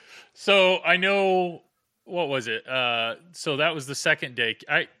 So I know, what was it? So that was the second day.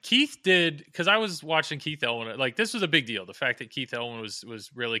 Keith did, because I was watching Keith Elwin. Like, this was a big deal. The fact that Keith Elwin was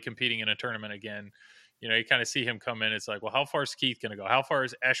really competing in a tournament again. You know, you kind of see him come in. It's like, well, how far is Keith going to go? How far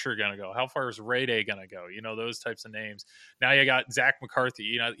is Escher going to go? How far is Ray Day going to go? You know, those types of names. Now you got Zach McCarthy.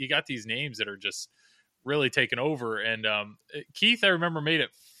 You know, you got these names that are just really taking over. And Keith, I remember, made it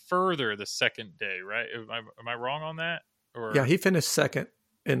further the second day, right? Am I wrong on that? Or yeah, he finished second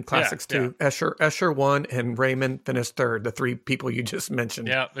in Classics too. Yeah. Escher won, and Raymond finished third. The 3 people you just mentioned.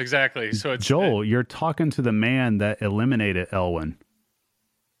 Yeah, exactly. So it's Joel. You're talking to the man that eliminated Elwin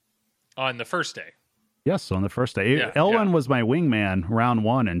on the first day. Yes, on the first day. Elwin was my wingman round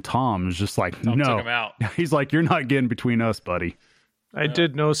 1, and Tom was just like, Tom took him out. He's like, you're not getting between us, buddy. I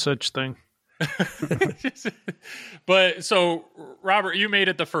did no such thing. But so, Robert, you made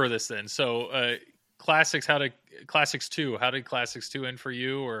it the furthest then. So Classics 2, how did Classics 2 end for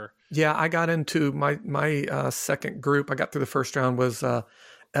you? Or yeah, I got into my second group. I got through the first round was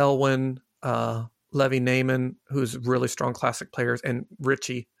Elwin, Levy Naiman, who's really strong classic players, and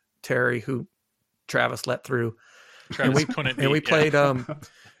Richie Terry, who Travis let through. We played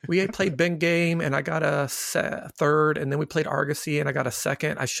we played Ben Game, and I got a third, and then we played Argosy, and I got a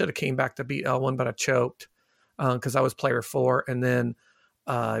second. I should have came back to beat Elwin, but I choked because I was player 4, and then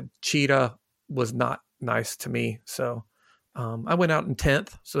Cheetah was not nice to me, so I went out in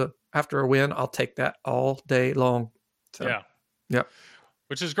 10th. So after a win, I'll take that all day long. So, yeah,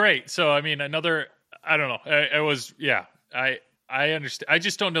 which is great. So I mean, I don't know. I understand. I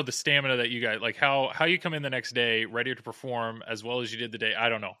just don't know the stamina that you guys, like how you come in the next day ready to perform as well as you did the day. I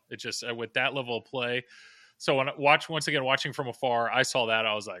don't know. It's just with that level of play. So when watching from afar, I saw that.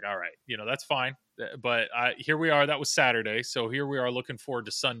 I was like, all right, you know, that's fine. But here we are. That was Saturday. So here we are looking forward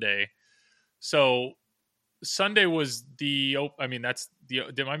to Sunday. So Sunday was am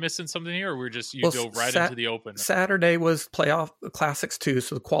I missing something here? Or we're just, go right into the Open? Saturday was playoff Classics 2.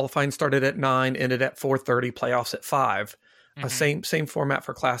 So the qualifying started at 9, ended at 4:30, playoffs at 5. Mm-hmm. Same format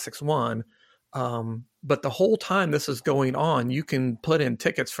for Classics 1. But the whole time this is going on, you can put in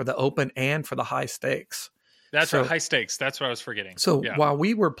tickets for the Open and for the high stakes. That's right, high stakes. That's what I was forgetting. So while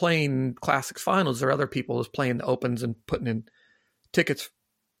we were playing Classics finals, there are other people who was playing the Opens and putting in tickets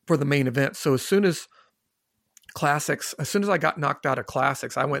for the main event. So as soon as I got knocked out of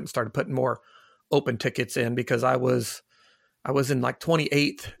Classics, I went and started putting more Open tickets in because I was in like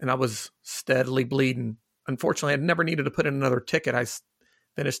 28th and I was steadily bleeding. Unfortunately, I never needed to put in another ticket. I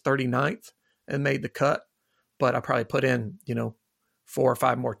finished 39th and made the cut, but I probably put in, 4 or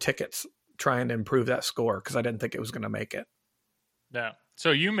 5 more tickets trying to improve that score because I didn't think it was going to make it. Yeah.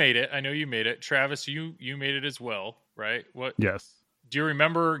 So you made it. I know you made it. Travis, you made it as well, right? What? Yes. Do you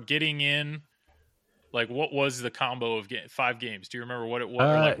remember getting in? Like, what was the combo of 5 games? Do you remember what it was?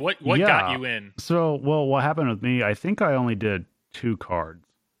 Or like, what got you in? So, well, what happened with me, I think I only did 2 cards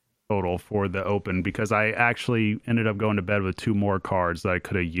total for the open because I actually ended up going to bed with 2 more cards that I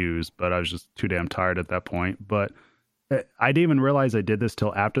could have used, but I was just too damn tired at that point. But I didn't even realize I did this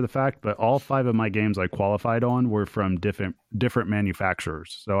till after the fact, but all 5 of my games I qualified on were from different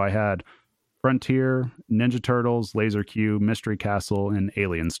manufacturers. So I had Frontier, Ninja Turtles, Laser Cube, Mystery Castle, and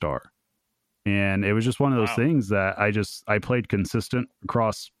Alien Star. And it was just one of those things that I played consistent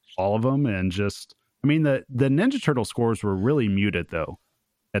across all of them. And just, I mean, the Ninja Turtle scores were really muted though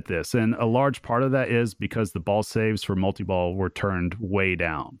at this. And a large part of that is because the ball saves for multi-ball were turned way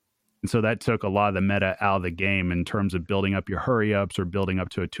down. And so that took a lot of the meta out of the game in terms of building up your hurry ups or building up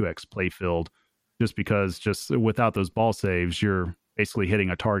to a 2x playfield, just because just without those ball saves, you're basically hitting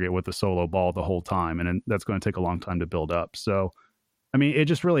a target with a solo ball the whole time. And that's going to take a long time to build up. So, I mean, it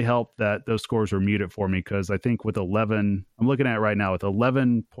just really helped that those scores were muted for me because I think with 11, I'm looking at it right now with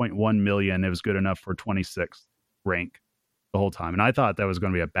 11.1 million, it was good enough for 26th rank the whole time. And I thought that was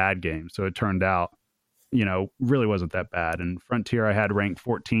going to be a bad game. So it turned out, really wasn't that bad. And Frontier, I had ranked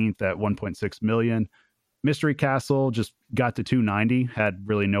 14th at 1.6 million. Mystery Castle just got to 290, had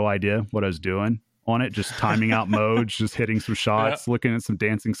really no idea what I was doing on it, just timing out modes, just hitting some shots, looking at some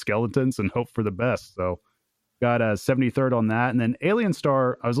dancing skeletons and hope for the best. So got a 73rd on that. And then Alien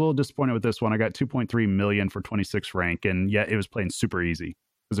Star, I was a little disappointed with this one. I got 2.3 million for 26th rank, and yet it was playing super easy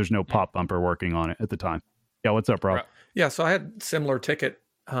because there's no pop bumper working on it at the time. Yeah, what's up, Rob? Yeah, so I had similar ticket.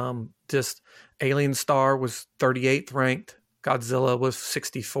 Just Alien Star was 38th ranked, Godzilla was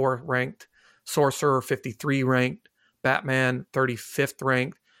 64 ranked, Sorcerer 53 ranked, Batman 35th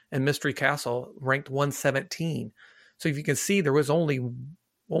ranked, and Mystery Castle ranked 117. So if you can see, there was only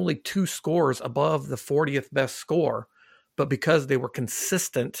 2 scores above the 40th best score, but because they were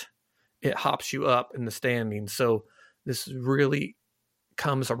consistent, it hops you up in the standings. So this really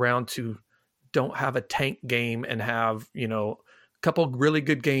comes around to don't have a tank game and have, a couple really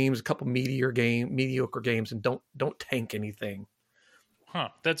good games, a couple mediocre games, and don't tank anything. Huh.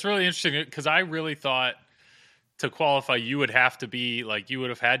 That's really interesting because I really thought to qualify, you would have to be like, you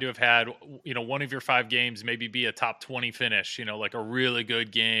would have had to have had, one of your 5 games, maybe be a top 20 finish, like a really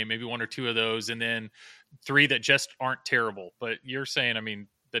good game, maybe 1 or 2 of those, and then 3 that just aren't terrible. But you're saying, I mean,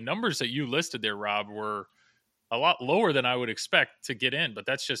 the numbers that you listed there, Rob, were a lot lower than I would expect to get in, but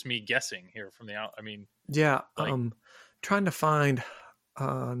that's just me guessing here from the out. I mean, yeah, trying to find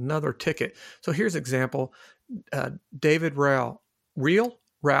another ticket. So here's example, David Real.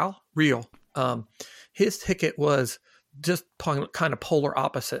 His ticket was just kind of polar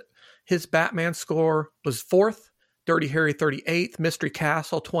opposite. His Batman score was 4th, Dirty Harry 38th, Mystery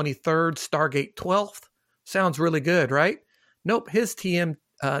Castle 23rd, Stargate 12th. Sounds really good, right? Nope. His Teenage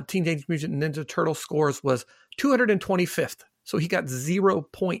Mutant Ninja Turtle scores was 225th. So he got 0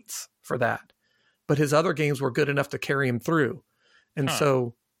 points for that. But his other games were good enough to carry him through. And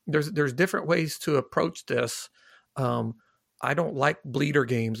so there's different ways to approach this. I don't like bleeder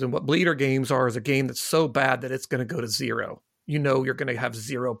games. And what bleeder games are is a game that's so bad that it's going to go to 0. You're going to have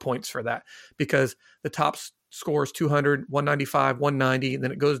 0 points for that because the top score is 200, 195, 190, and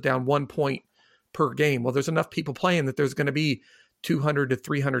then it goes down 1 point per game. Well, there's enough people playing that there's going to be 200 to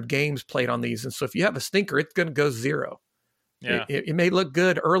 300 games played on these. And so if you have a stinker, it's going to go 0. Yeah. It may look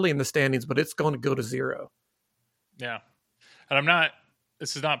good early in the standings, but it's going to go to 0. Yeah. And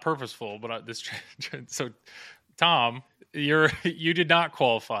this is not purposeful, but so Tom, you did not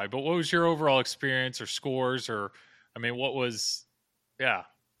qualify, but what was your overall experience or scores or, I mean, what was, yeah.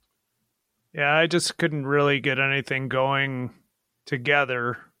 Yeah, I just couldn't really get anything going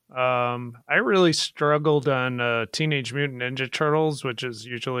together. I really struggled on Teenage Mutant Ninja Turtles, which is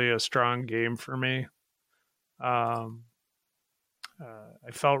usually a strong game for me. I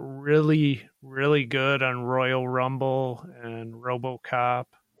felt really, really good on Royal Rumble and RoboCop.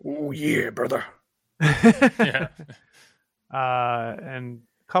 Oh yeah, brother. Yeah. And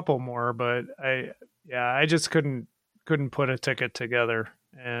a couple more, but I just couldn't put a ticket together,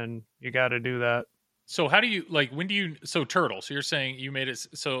 and you got to do that. So how do you Turtles? So you're saying you made it.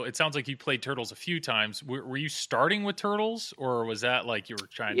 So it sounds like you played Turtles a few times. Were you starting with Turtles, or was that like you were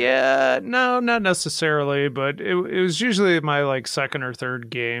trying? Yeah, no, not necessarily, but it was usually my like second or third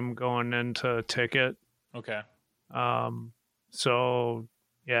game going into ticket. Okay. So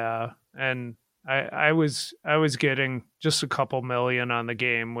yeah, and I was getting just a couple million on the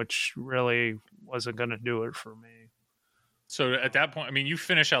game, which really wasn't going to do it for me. So at that point, I mean, you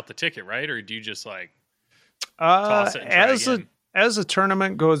finish out the ticket, right? Or do you just like toss it and try again? As the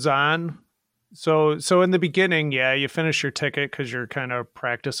tournament goes on, so in the beginning, yeah, you finish your ticket because you're kind of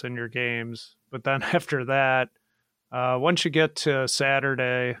practicing your games. But then after that, once you get to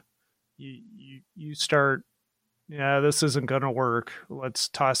Saturday, you start, yeah, this isn't going to work. Let's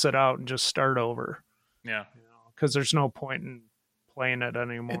toss it out and just start over. Yeah. Because there's no point in playing it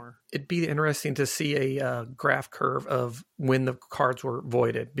anymore. It'd be interesting to see a graph curve of when the cards were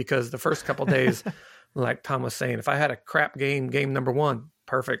voided, because the first couple days, like Tom was saying, if I had a crap game number one,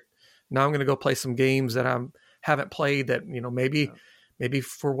 perfect. Now I'm going to go play some games that I haven't played that, maybe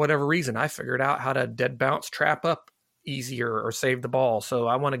for whatever reason, I figured out how to dead bounce trap up easier or save the ball. So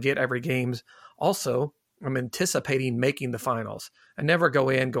I want to get every games. Also, I'm anticipating making the finals. I never go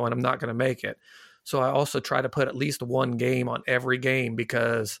in going, I'm not going to make it. So I also try to put at least one game on every game,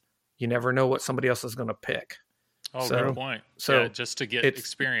 because you never know what somebody else is going to pick. Oh, good point. So just to get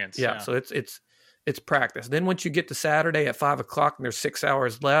experience. Yeah. So it's practice. Then once you get to Saturday at 5:00 and there's 6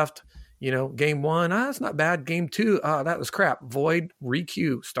 hours left, game one, it's not bad. Game two, that was crap. Void,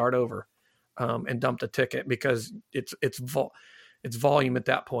 re-queue, start over, and dump the ticket, because it's volume at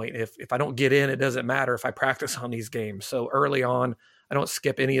that point. If I don't get in, it doesn't matter if I practice on these games. So early on, I don't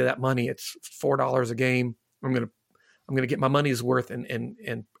skip any of that money. It's $4 a game. I'm gonna get my money's worth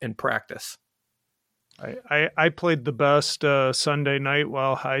in practice. I played the best Sunday night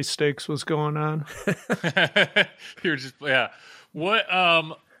while high stakes was going on. You're just What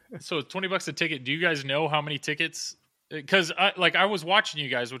so $20 a ticket. Do you guys know how many tickets? Because I was watching you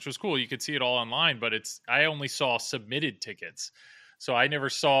guys, which was cool. You could see it all online, but I only saw submitted tickets, so I never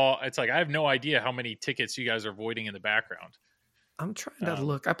saw. It's like I have no idea how many tickets you guys are voiding in the background. I'm trying to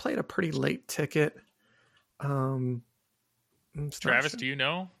look. I played a pretty late ticket. Travis, do you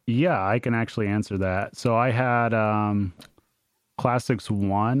know? Yeah, I can actually answer that. So I had Classics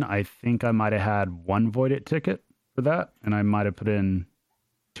 1. I think I might have had one voided ticket for that, and I might have put in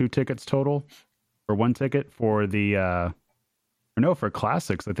 2 tickets total, or 1 ticket for the for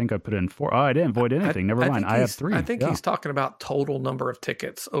Classics. I think I put in 4. Oh, I didn't void anything. Never mind. I have 3. I think he's talking about total number of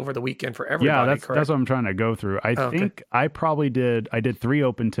tickets over the weekend for everybody. Yeah, that's what I'm trying to go through. I think I probably did. I did 3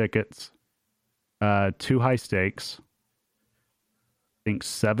 open tickets, 2 high stakes. I think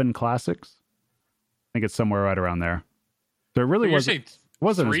 7 Classics. I think it's somewhere right around there. So it really wasn't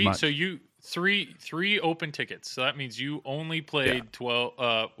as much. So you three open tickets. So that means you only played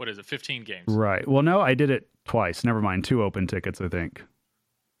 12. 15 games? Right. Well, no, I did it twice. Never mind. 2 open tickets. I think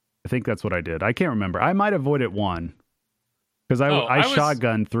that's what I did. I can't remember. I might have voided 1 because I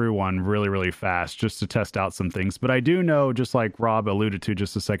shotgunned through one really, really fast just to test out some things. But I do know, just like Rob alluded to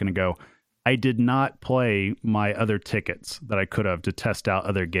just a second ago, I did not play my other tickets that I could have to test out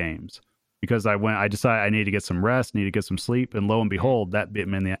other games, because I decided I need to get some rest, need to get some sleep, and lo and behold, that bit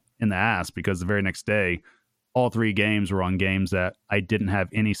me in the ass, because the very next day, all 3 games were on games that I didn't have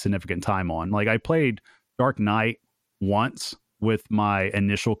any significant time on. Like I played Dark Knight once with my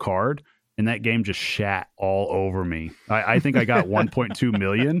initial card, and that game just shat all over me. I think I got 1.2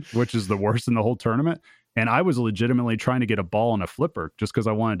 million, which is the worst in the whole tournament, and I was legitimately trying to get a ball on a flipper just because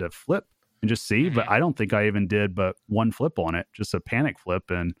I wanted to flip and just see, but I don't think I even did but 1 flip on it, just a panic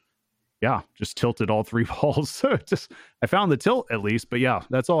flip, and just tilted all 3 balls. So I found the tilt at least, but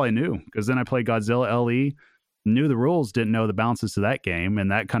that's all I knew, because then I played Godzilla LE, knew the rules, didn't know the bounces to that game,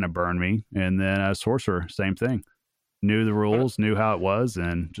 and that kind of burned me. And then Sorcerer, same thing. Knew the rules, knew how it was,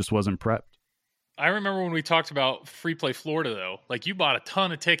 and just wasn't prepped. I remember when we talked about Free Play Florida, though. Like, you bought a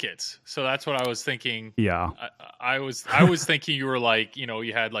ton of tickets, so that's what I was thinking. Yeah, I was thinking you were like,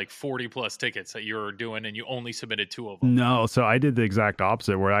 you had like 40 plus tickets that you were doing, and you only submitted 2 of them. No, so I did the exact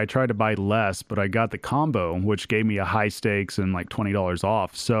opposite, where I tried to buy less, but I got the combo, which gave me a high stakes and like $20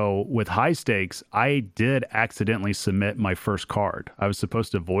 off. So with high stakes, I did accidentally submit my first card. I was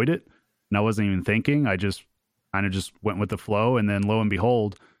supposed to avoid it, and I wasn't even thinking. I just kind of just went with the flow, and then lo and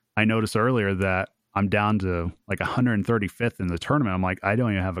behold, I noticed earlier that I'm down to like 135th in the tournament. I'm like, I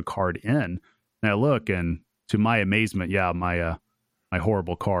don't even have a card in. And I look, and to my amazement, my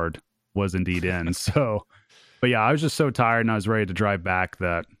horrible card was indeed in. So, but I was just so tired, and I was ready to drive back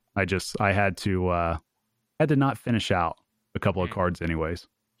that I had to not finish out a couple of cards anyways.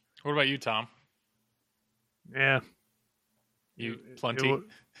 What about you, Tom? Yeah. You plenty?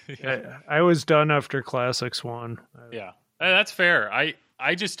 I was done after Classics 1. Yeah, that's fair.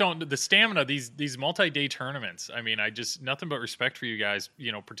 I just don't, the stamina, these multi-day tournaments. I mean, nothing but respect for you guys,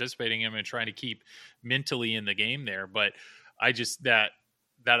 participating in them and trying to keep mentally in the game there. But I just, that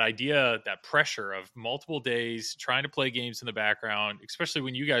idea, that pressure of multiple days, trying to play games in the background, especially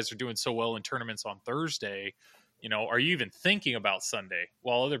when you guys are doing so well in tournaments on Thursday, are you even thinking about Sunday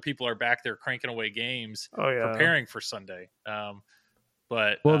while other people are back there cranking away games, preparing for Sunday?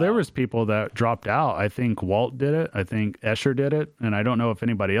 Well, there was people that dropped out. I think Walt did it. I think Escher did it. And I don't know if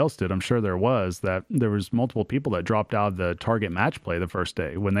anybody else did. I'm sure there was multiple people that dropped out of the target match play the first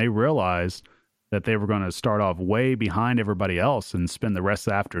day when they realized that they were going to start off way behind everybody else and spend the rest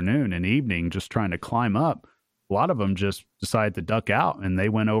of the afternoon and evening just trying to climb up. A lot of them just decided to duck out, and they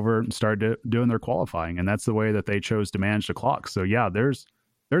went over and started doing their qualifying. And that's the way that they chose to manage the clock. So yeah, there's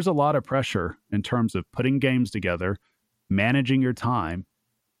a lot of pressure in terms of putting games together, managing your time,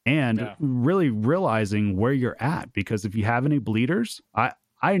 and really realizing where you're at. Because if you have any bleeders,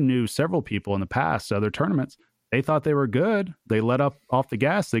 I knew several people in the past, other tournaments, they thought they were good. They let up off the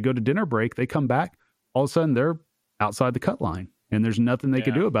gas. They go to dinner break. They come back. All of a sudden, they're outside the cut line. And there's nothing they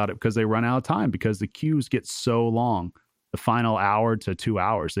can do about it because they run out of time because the queues get so long. The final hour to 2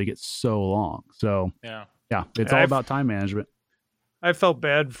 hours, they get so long. So, it's all about time management. I felt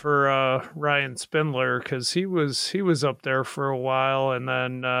bad for Ryan Spindler because he was up there for a while, and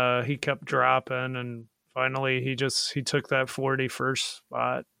then he kept dropping, and finally he took that 41st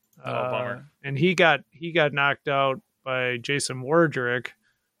spot. Bummer. And he got knocked out by Jason Wardrick,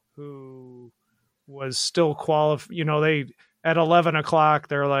 who was still qualified. At 11 o'clock,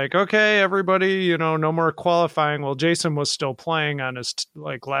 they're like, okay, everybody, no more qualifying. Well, Jason was still playing on his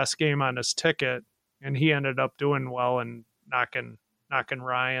last game on his ticket, and he ended up doing well and knocking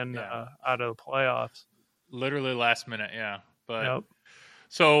Ryan out of the playoffs. Literally last minute, yeah. But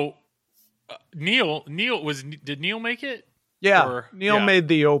so Neil did Neil make it? Yeah, Neil made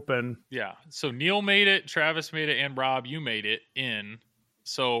the Open. Yeah, so Neil made it, Travis made it, and Rob, you made it in.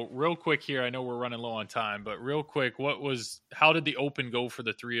 So real quick here, I know we're running low on time, but real quick, how did the Open go for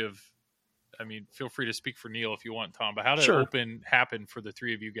the three of, feel free to speak for Neil if you want, Tom, but how did the Open happen for the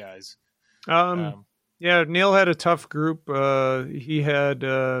three of you guys? Neil had a tough group. He had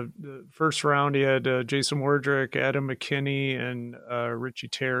the first round, he had Jason Wardrick, Adam McKinney, and Richie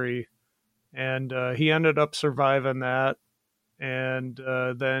Terry. And he ended up surviving that. And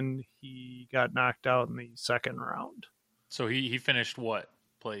then he got knocked out in the second round. So he finished what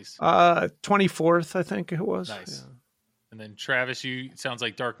place? 24th, I think it was. Nice. Yeah. And then Travis, sounds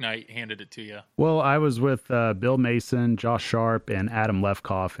like Dark Knight handed it to you. Well, I was with Bill Mason, Josh Sharp, and Adam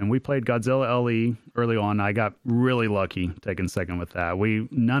Lefkoff, and we played Godzilla LE early on. I got really lucky taking second with that.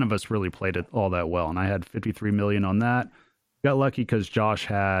 None of us really played it all that well, and I had 53 million on that. Got lucky because Josh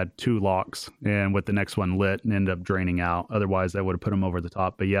had 2 locks, and with the next one lit and ended up draining out. Otherwise, that would have put him over the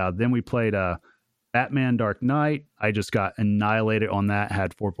top. But yeah, then we played Batman Dark Knight. I just got annihilated on that,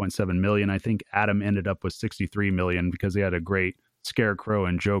 had 4.7 million. I think Adam ended up with 63 million because he had a great Scarecrow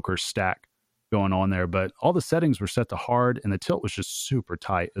and Joker stack going on there. But all the settings were set to hard, and the tilt was just super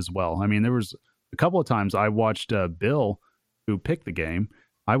tight as well. There was a couple of times I watched Bill, who picked the game,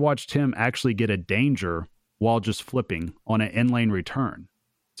 I watched him actually get a danger while just flipping on an in-lane return.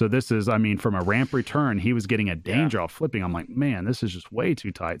 So this is, from a ramp return, he was getting a danger off flipping. I'm like, man, this is just way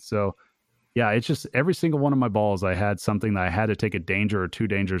too tight. So yeah, it's just every single one of my balls, I had something that I had to take a danger or 2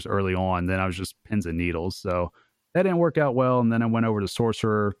 dangers early on. Then I was just pins and needles. So that didn't work out well. And then I went over to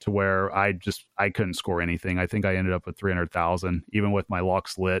Sorcerer to where I couldn't score anything. I think I ended up with 300,000. Even with my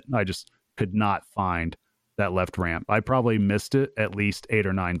locks lit, I just could not find that left ramp. I probably missed it at least 8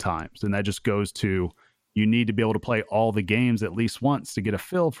 or 9 times. And that just goes to, you need to be able to play all the games at least once to get a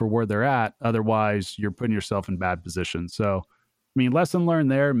feel for where they're at. Otherwise, you're putting yourself in bad position. So, lesson learned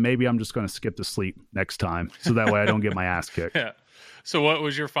there. Maybe I'm just going to skip to sleep next time, so that way I don't get my ass kicked. Yeah. So what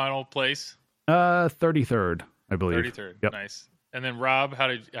was your final place? 33rd, I believe. 33rd. Yep. Nice. And then Rob, how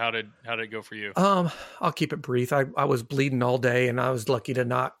did it go for you? I'll keep it brief. I was bleeding all day, and I was lucky to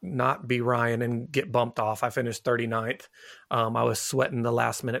not be Ryan and get bumped off. I finished 39th. I was sweating the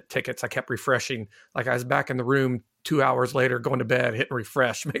last minute tickets. I kept refreshing. Like I was back in the room 2 hours later, going to bed, hitting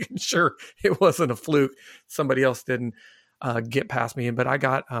refresh, making sure it wasn't a fluke. Somebody else didn't get past me. But I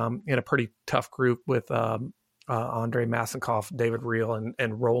got in a pretty tough group with Andre Masenkoff, David Reel,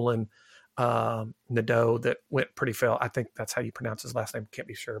 and Roland Nadeau that went pretty fail. I think that's how you pronounce his last name. Can't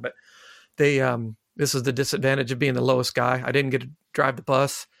be sure, but they this is the disadvantage of being the lowest guy. I didn't get to drive the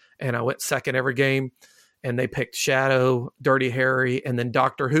bus, and I went second every game. And they picked Shadow, Dirty Harry, and then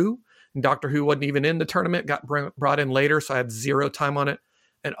Doctor Who. And Doctor Who wasn't even in the tournament, got brought in later, so I had 0 time on it.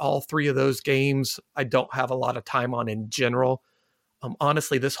 And all 3 of those games, I don't have a lot of time on in general.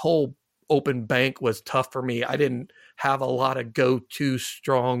 Honestly, this whole open bank was tough for me. I didn't have a lot of go-to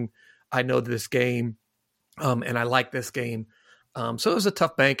strong, I know this game, and I like this game. So it was a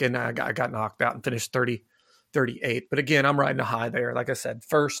tough bank, and I got knocked out and finished 38. But again, I'm riding a high there. Like I said,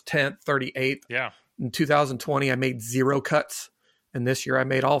 first, 10th, 38th. Yeah. In 2020, I made 0 cuts, and this year I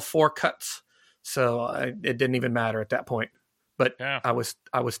made all 4 cuts. So it didn't even matter at that point. But I was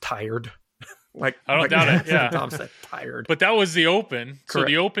tired. I don't doubt it. Yeah, Tom said tired. But that was the Open. Correct. So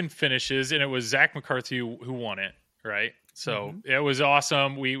the Open finishes, and it was Zach McCarthy who won it, right? So it was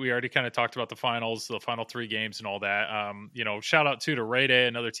awesome. We already kind of talked about the finals, the final 3 games, and all that. Shout out to Ray Day,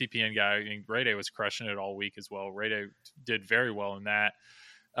 another TPN guy. I mean, Ray Day was crushing it all week as well. Ray Day did very well in that.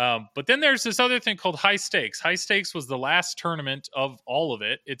 But then there's this other thing called High Stakes. High Stakes was the last tournament of all of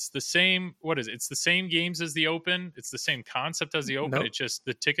it. It's the same. What is it? It's the same games as the Open. It's the same concept as the Open. Nope. It's just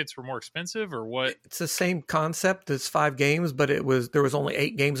the tickets were more expensive, or what? It's the same concept. It's 5 games, but there was only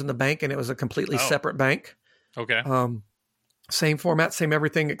 8 games in the bank, and it was a completely separate bank. Okay. Same format, same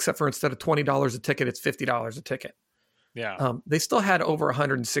everything, except for instead of $20 a ticket, it's $50 a ticket. Yeah. They still had over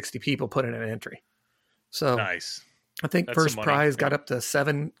 160 people put in an entry. So nice. I think That's first some money. prize got up to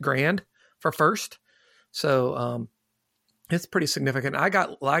 $7,000 for first. So it's pretty significant. I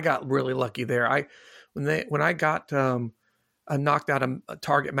got really lucky there. When I got I knocked out a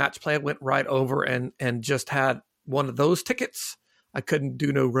target match play, I went right over and just had one of those tickets. I couldn't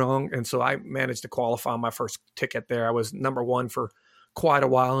do no wrong. And so I managed to qualify my first ticket there. I was number 1 for quite a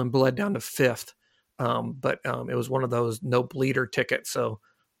while and bled down to 5th. But it was one of those no bleeder tickets. So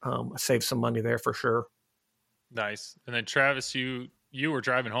I saved some money there for sure. Nice. And then Travis, you were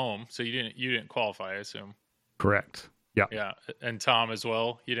driving home, so you didn't qualify, I assume. Correct. Yeah. Yeah. And Tom as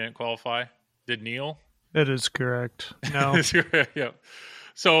well. You didn't qualify. Did Neil? It is correct. No. Yeah.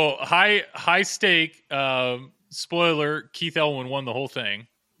 So high stake. Spoiler: Keith Elwin won the whole thing.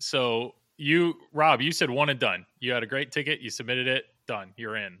 So Rob, you said one and done. You had a great ticket. You submitted it. Done.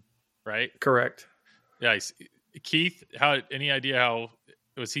 You're in. Right. Correct. Nice. Keith, any idea how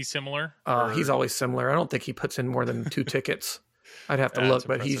was he similar? He's always similar. I don't think he puts in more than 2 tickets. I'd have to look,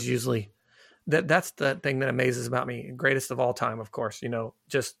 but impressive. he's usually that's the thing that amazes about me. Greatest of all time, of course.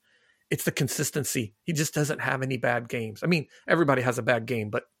 Just it's the consistency. He just doesn't have any bad games. I mean, everybody has a bad game,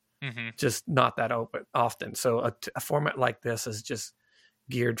 but just not that often. So a format like this is just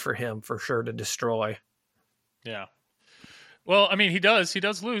geared for him for sure to destroy. Yeah. Well, I mean, he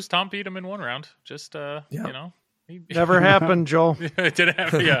does lose. Tom beat him in 1 round. Just Never happened, Joel. It didn't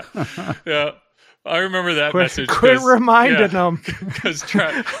happen. Yeah. Yeah. I remember that message. Quit reminding him. Because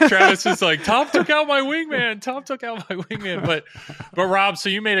Travis was like, Tom took out my wingman. But Rob, so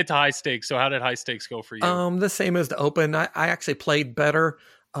you made it to High Stakes. So how did High Stakes go for you? The same as the Open. I actually played better.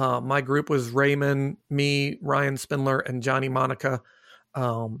 My group was Raymond, me, Ryan Spindler, and Johnny Monica.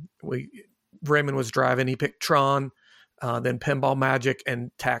 Raymond was driving. He picked Tron, then Pinball Magic,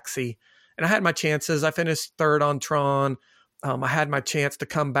 and Taxi. And I had my chances. I finished 3rd on Tron. I had my chance to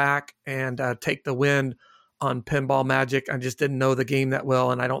come back and take the win on Pinball Magic. I just didn't know the game that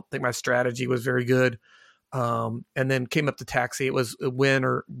well, and I don't think my strategy was very good. And then came up to Taxi. It was a win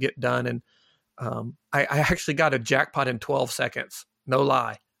or get done. And I actually got a jackpot in 12 seconds. No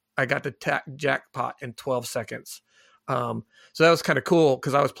lie. I got the jackpot in 12 seconds. So that was kind of cool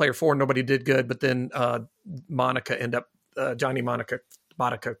because I was player 4. Nobody did good. But then Johnny Monica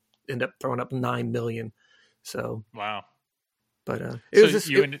ended up throwing up 9 million. So wow. But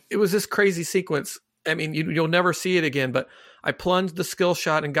it was this crazy sequence. I mean, you'll never see it again. But I plunged the skill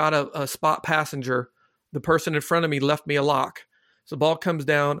shot and got a spot passenger. The person in front of me left me a lock. So the ball comes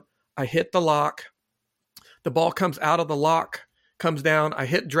down. I hit the lock. The ball comes out of the lock, comes down. I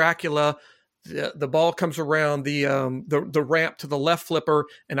hit Dracula. The ball comes around the ramp to the left flipper,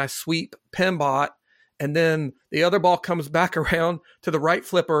 and I sweep Pinbot. And then the other ball comes back around to the right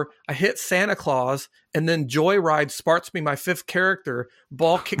flipper. I hit Santa Claus, and then Joyride sparks me my 5th character.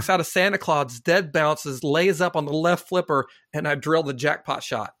 Ball kicks out of Santa Claus, dead bounces, lays up on the left flipper, and I drill the jackpot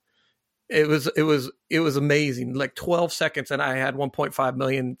shot. It was amazing. Like 12 seconds, and I had 1.5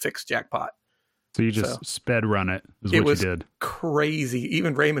 million fixed jackpot. So you just sped run it, is what you did. Crazy.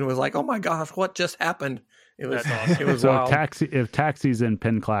 Even Raymond was like, "Oh my gosh, what just happened?" It was awesome. It was so wild. if Taxi's in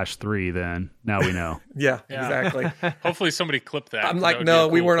Pin Clash 3, then now we know. Yeah, exactly. Hopefully somebody clipped that. I'm like, no,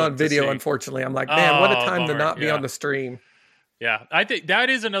 we weren't on video, unfortunately. I'm like, man, what a time to not be on the stream. Yeah, I think that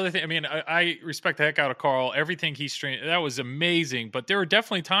is another thing. I mean, I respect the heck out of Carl. Everything he streamed, that was amazing. But there were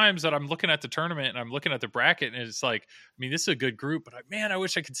definitely times that I'm looking at the tournament and I'm looking at the bracket, and it's like, I mean, this is a good group, but I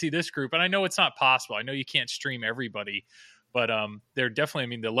wish I could see this group. And I know it's not possible. I know you can't stream everybody. But they're definitely, I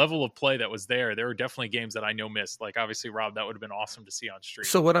mean, the level of play that was there were definitely games that I know missed. Like, obviously, Rob, that would have been awesome to see on stream.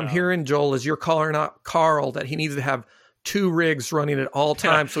 So what I'm hearing, Joel, is you're calling out Carl that he needs to have 2 rigs running at all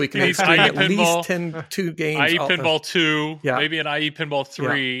times, so we can Needs stream IE at least Pinball, 2 games. IE Pinball 2, Yeah. maybe an IE Pinball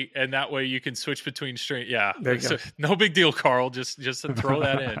 3, and that way you can switch between stream. Yeah, There you go. No big deal, Carl. Just to throw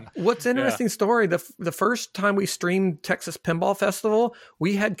that in. What's interesting story, the first time we streamed Texas Pinball Festival,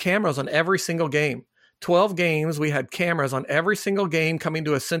 we had cameras on every single game. 12 games, we had cameras on every single game coming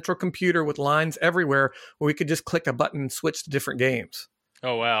to a central computer with lines everywhere where we could just click a button and switch to different games.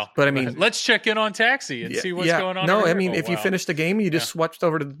 Oh, wow. But I mean, let's check in on Taxi and see what's going on. No, over I here. mean, if you finished a game, you just switched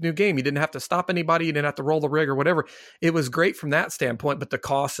over to the new game. You didn't have to stop anybody. You didn't have to roll the rig or whatever. It was great from that standpoint, but the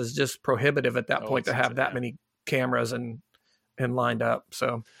cost is just prohibitive at that point to have that many cameras and lined up.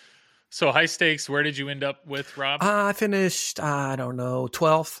 So high stakes, where did you end up with, Rob? I finished, I don't know,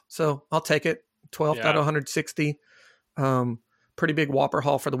 12th. So I'll take it. 12th out of 160. Pretty big Whopper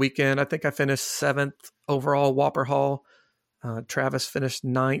haul for the weekend. I think I finished 7th overall Whopper haul. Travis finished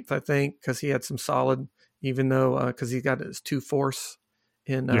 9th, I think, because he had some solid, even though because he got his 2 force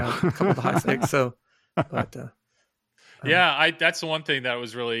in a couple of the high stakes. So, but that's the one thing that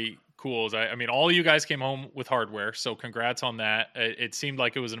was really cool. Is I mean, all of you guys came home with hardware, so congrats on that. It seemed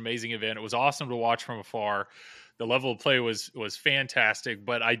like it was an amazing event. It was awesome to watch from afar. The level of play was fantastic,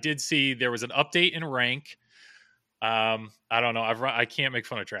 but I did see there was an update in rank. I don't know. I can't make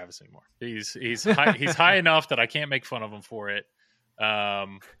fun of Travis anymore. He's high enough that I can't make fun of him for it.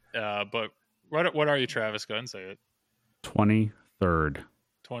 But what are you, Travis? Go ahead and say it. 23rd.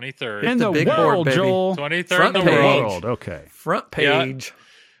 23rd In the big world, board, baby. Joel. 23rd in the page. world. Okay. Front page.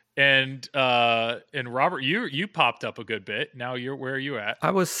 And Robert, you popped up a good bit. Now where are you at?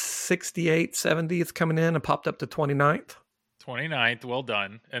 I was 68, 70th coming in and popped up to 29th. 29th. Well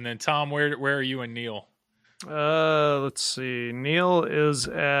done. And then Tom, where are you and Neil? Let's see. Neil is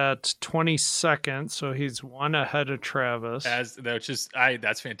at 22nd, so he's 1 ahead of Travis.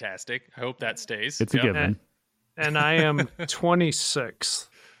 That's fantastic. I hope that stays. It's a given. And I am 26th.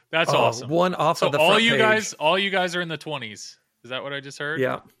 That's awesome. 1 off So of the front page. all you guys are in the 20s. Is that what I just heard?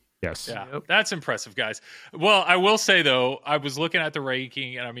 Yeah. Yes. Yeah, that's impressive, guys. Well, I will say, though, I was looking at the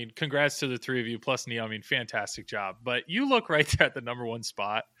ranking, and I mean, congrats to the 3 of you, plus Neil. I mean, fantastic job. But you look right there at the number 1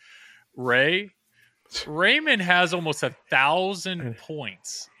 spot. Raymond has almost 1,000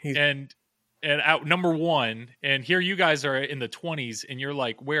 points. And out number 1, and here you guys are in the 20s, and you're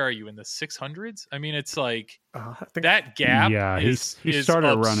like, where are you, in the 600s? I mean, it's like that gap. Yeah, he is started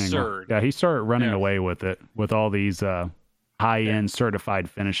absurd. running. Yeah, he started running away with it with all these high-end certified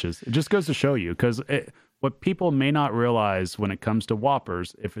finishes. It just goes to show you, because what people may not realize when it comes to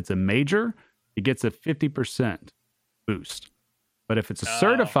Whoppers, if it's a major, it gets a 50% boost. But if it's a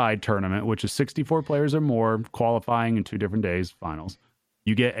certified tournament, which is 64 players or more, qualifying in 2 different days, finals,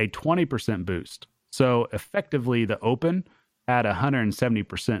 you get a 20% boost. So effectively, the Open had a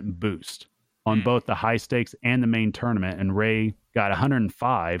 170% boost on both the high stakes and the main tournament, and Ray got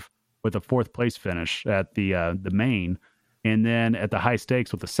 105 with a 4th place finish at the main. And then at the high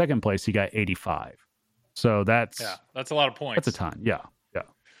stakes with the 2nd place, he got 85. So that's a lot of points. That's a ton. Yeah.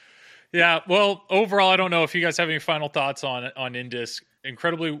 Yeah. Well, overall, I don't know if you guys have any final thoughts on Indisc.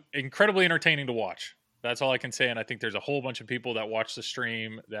 Incredibly entertaining to watch. That's all I can say. And I think there's a whole bunch of people that watch the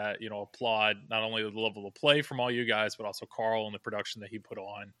stream that, applaud not only the level of play from all you guys, but also Carl and the production that he put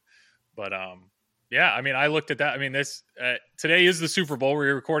on. But, yeah, I mean, I looked at that. I mean, this today is the Super Bowl.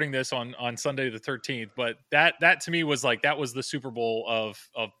 We're recording this on Sunday the 13th, but that to me was like, that was the Super Bowl of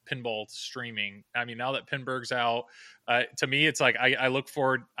pinball streaming. I mean, now that Pinburg's out, to me, it's like I look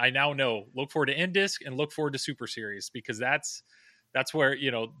forward to Indisc and look forward to Super Series, because that's where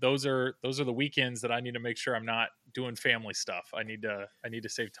those are the weekends that I need to make sure I'm not doing family stuff. I need to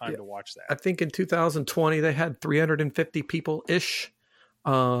save time to watch that. I think in 2020 they had 350 people ish.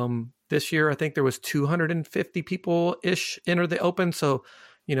 This year, I think there was 250 people ish enter the Open. So,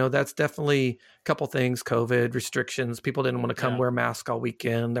 that's definitely a couple things, COVID restrictions. People didn't want to come wear masks all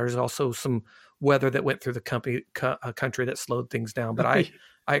weekend. There's also some weather that went through the country that slowed things down. But I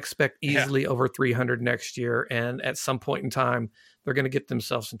expect easily over 300 next year. And at some point in time, they're going to get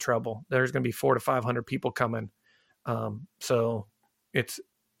themselves in trouble. There's going to be 400 to 500 people coming. So it's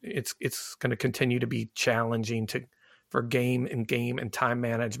going to continue to be challenging for game and time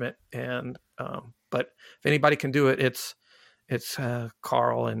management. And but if anybody can do it, it's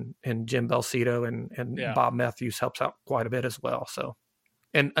Carl and Jim Belcito and Bob Matthews helps out quite a bit as well. So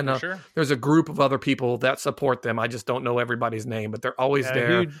and there's a group of other people that support them. I just don't know everybody's name, but they're always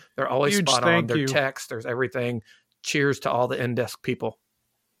there. They're always spot on. Their text, there's everything. Cheers to all the Indesk people.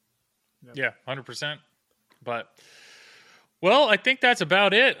 Yeah, 100%. But well, I think that's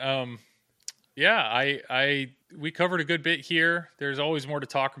about it. We covered a good bit here. There's always more to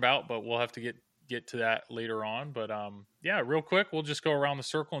talk about, but we'll have to get get to that later on. But yeah, real quick, we'll just go around the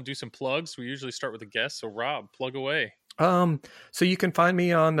circle and do some plugs. We usually start with a guest. So Rob, plug away. So you can find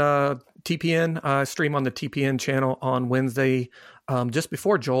me on TPN. I stream on the TPN channel on Wednesday, just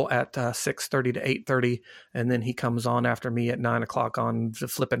before Joel at 6:30 to 8:30, and then he comes on after me at 9 o'clock on the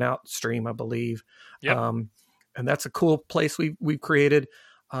Flipping Out stream, I believe. Yep. And that's a cool place we've created.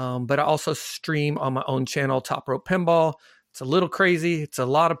 But I also stream on my own channel, Top Rope Pinball. It's a little crazy. It's a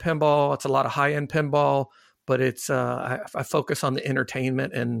lot of pinball. It's a lot of high-end pinball, but it's I focus on the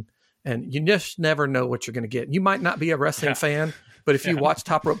entertainment, and you just never know what you're going to get. You might not be a wrestling fan, but if you watch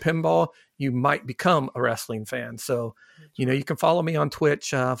Top Rope Pinball, you might become a wrestling fan. So, you can follow me on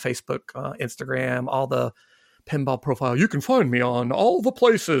Twitch, Facebook, Instagram, all the pinball profile. You can find me on all the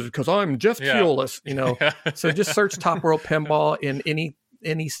places because I'm Jeff Keolis, So just search Top Rope Pinball in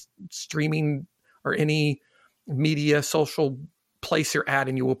any streaming or any media social place you're at,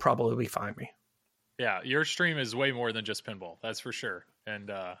 and you will probably find me. Yeah, your stream is way more than just pinball, that's for sure.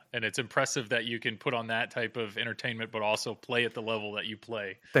 And it's impressive that you can put on that type of entertainment, but also play at the level that you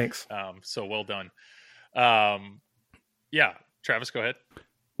play. Thanks. So well done. Yeah, Travis, go ahead.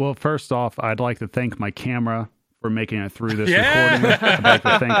 Well, first off, I'd like to thank my camera for making it through this recording. I'd like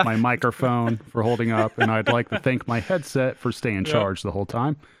to thank my microphone for holding up, and I'd like to thank my headset for staying charged the whole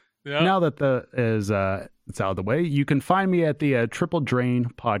time. Yep. Now that it's out of the way, you can find me at the Triple Drain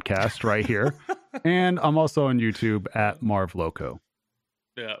podcast right here, and I'm also on YouTube at Marv Loco.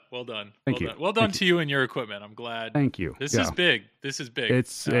 Yeah, well done. Thank you. Well done to you and your equipment. I'm glad. Thank you. This is big.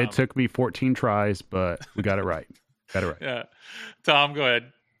 It took me 14 tries, but we got it right. Yeah. Tom, go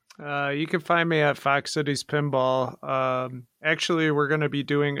ahead. You can find me at Fox Cities Pinball. Actually, we're going to be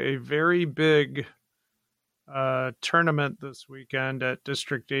doing a very big tournament this weekend at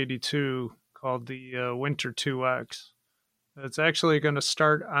District 82 called the Winter 2X. It's actually going to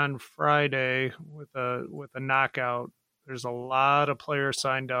start on Friday with a knockout. There's a lot of players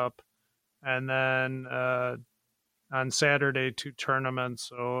signed up, and then on Saturday 2 tournaments.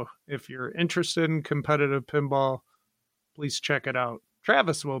 So if you're interested in competitive pinball, please check it out.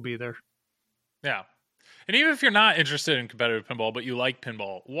 Travis will be there. Yeah. And even if you're not interested in competitive pinball, but you like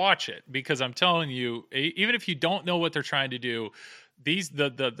pinball, watch it, because I'm telling you, even if you don't know what they're trying to do,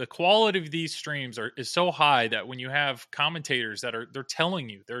 the quality of these streams is so high that when you have commentators that they're telling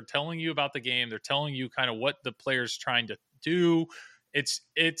you about the game, they're telling you kind of what the player's trying to do. It's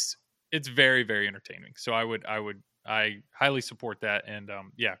very, very entertaining. So I highly support that. And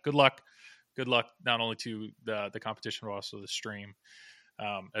good luck not only to the competition but also the stream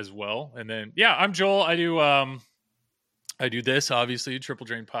as well. And then I'm Joel. I do this, obviously, Triple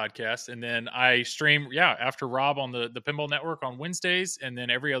Drain podcast, and then I stream after Rob on the Pinball Network on Wednesdays, and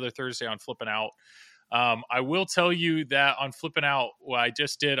then every other Thursday on Flippin' Out. I will tell you that on Flippin' Out, what I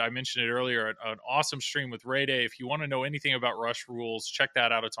just did, I mentioned it earlier, an awesome stream with Ray Day. If you want to know anything about Rush rules, check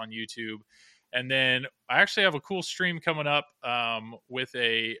that out. It's on YouTube. And then I actually have a cool stream coming up with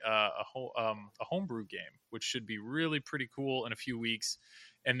a homebrew game, which should be really pretty cool in a few weeks.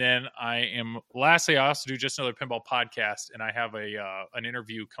 And then lastly, I also do Just Another Pinball podcast, and I have an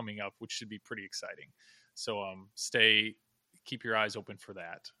interview coming up, which should be pretty exciting. So keep your eyes open for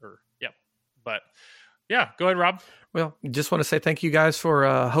that. But go ahead, Rob. Well, just want to say thank you guys for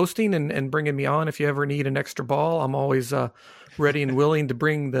hosting and bringing me on. If you ever need an extra ball, I'm always ready and willing to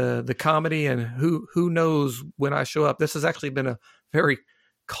bring the comedy, and who knows when I show up. This has actually been a very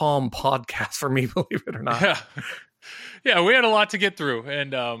calm podcast for me, believe it or not. Yeah, we had a lot to get through,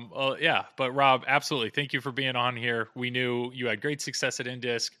 and but Rob, absolutely, thank you for being on here. We knew you had great success at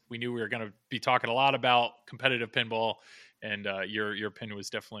Indisc. We knew we were going to be talking a lot about competitive pinball, and your pin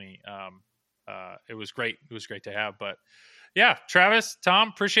was definitely it was great. It was great to have. But Travis, Tom,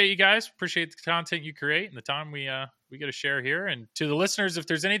 appreciate you guys. Appreciate the content you create and the time we get to share here. And to the listeners, if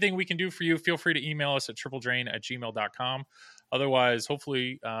there's anything we can do for you, feel free to email us at tripledrain@gmail.com. Otherwise,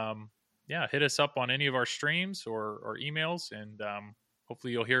 hopefully, hit us up on any of our streams or emails, and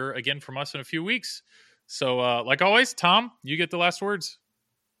hopefully you'll hear again from us in a few weeks. So like always, Tom, you get the last words.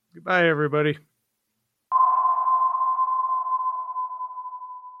 Goodbye, everybody.